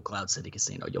Google Cloud City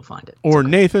Casino. You'll find it. Or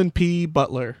Nathan P.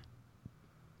 Butler.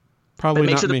 Probably but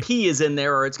make not sure me. the P is in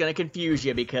there or it's going to confuse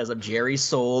you because of Jerry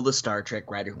Soule, the Star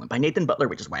Trek writer who went by Nathan Butler,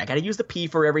 which is why I got to use the P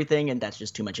for everything, and that's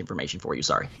just too much information for you.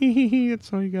 Sorry.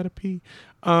 That's all you got to pee.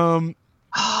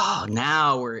 Oh,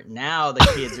 now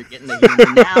the kids are getting the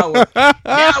humor.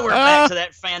 Now we're back to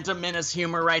that Phantom Menace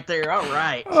humor right there. All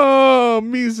right. Oh,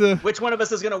 Misa. Which one of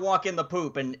us is going to walk in the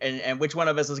poop and which one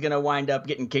of us is going to wind up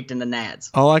getting kicked in the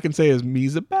nads? All I can say is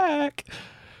Misa back.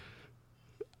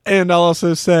 And I'll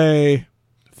also say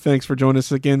thanks for joining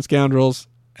us again, Scoundrels.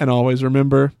 And always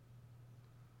remember,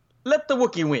 let the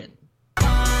Wookiee win.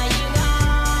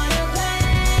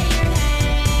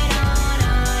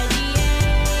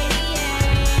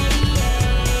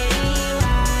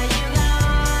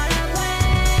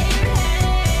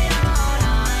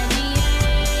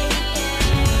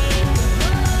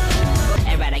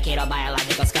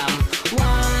 Biological scum.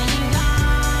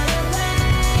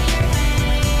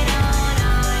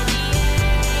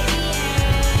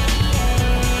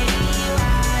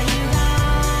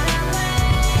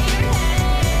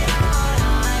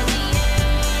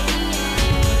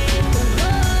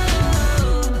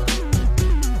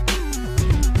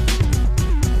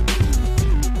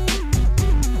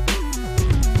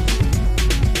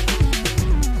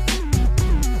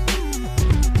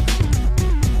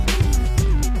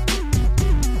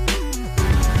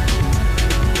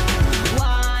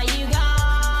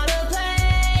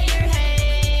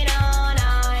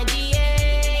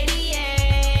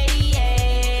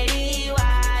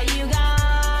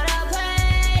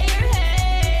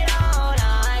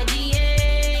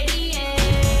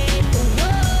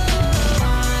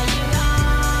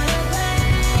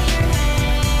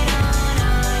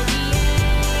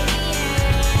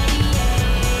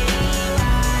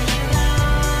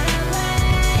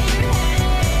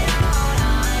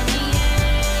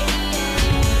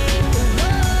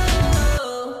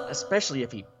 Especially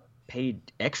if he paid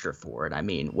extra for it. I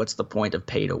mean, what's the point of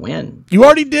pay to win? You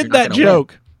already did that gonna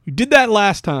joke. You did that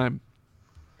last time.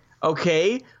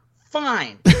 Okay,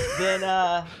 fine. Then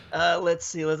let's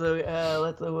see. Let the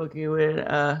Wookiee win.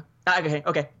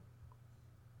 Okay.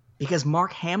 Because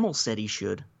Mark Hamill said he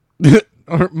should.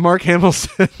 Or Mark Hamill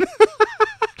said,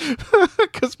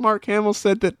 because Mark Hamill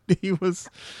said that he was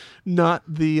not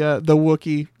the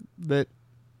Wookiee that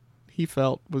he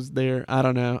felt was there. I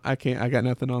don't know. I got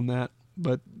nothing on that.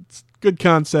 But it's good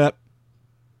concept.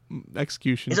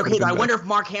 Execution. It's okay though. I wonder if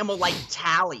Mark Hamill liked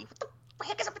Tally. What the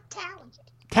heck is up with Tally?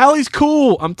 Tally's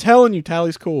cool. I'm telling you,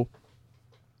 Tally's cool.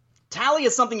 Tally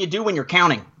is something you do when you're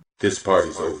counting. This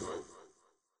party's over.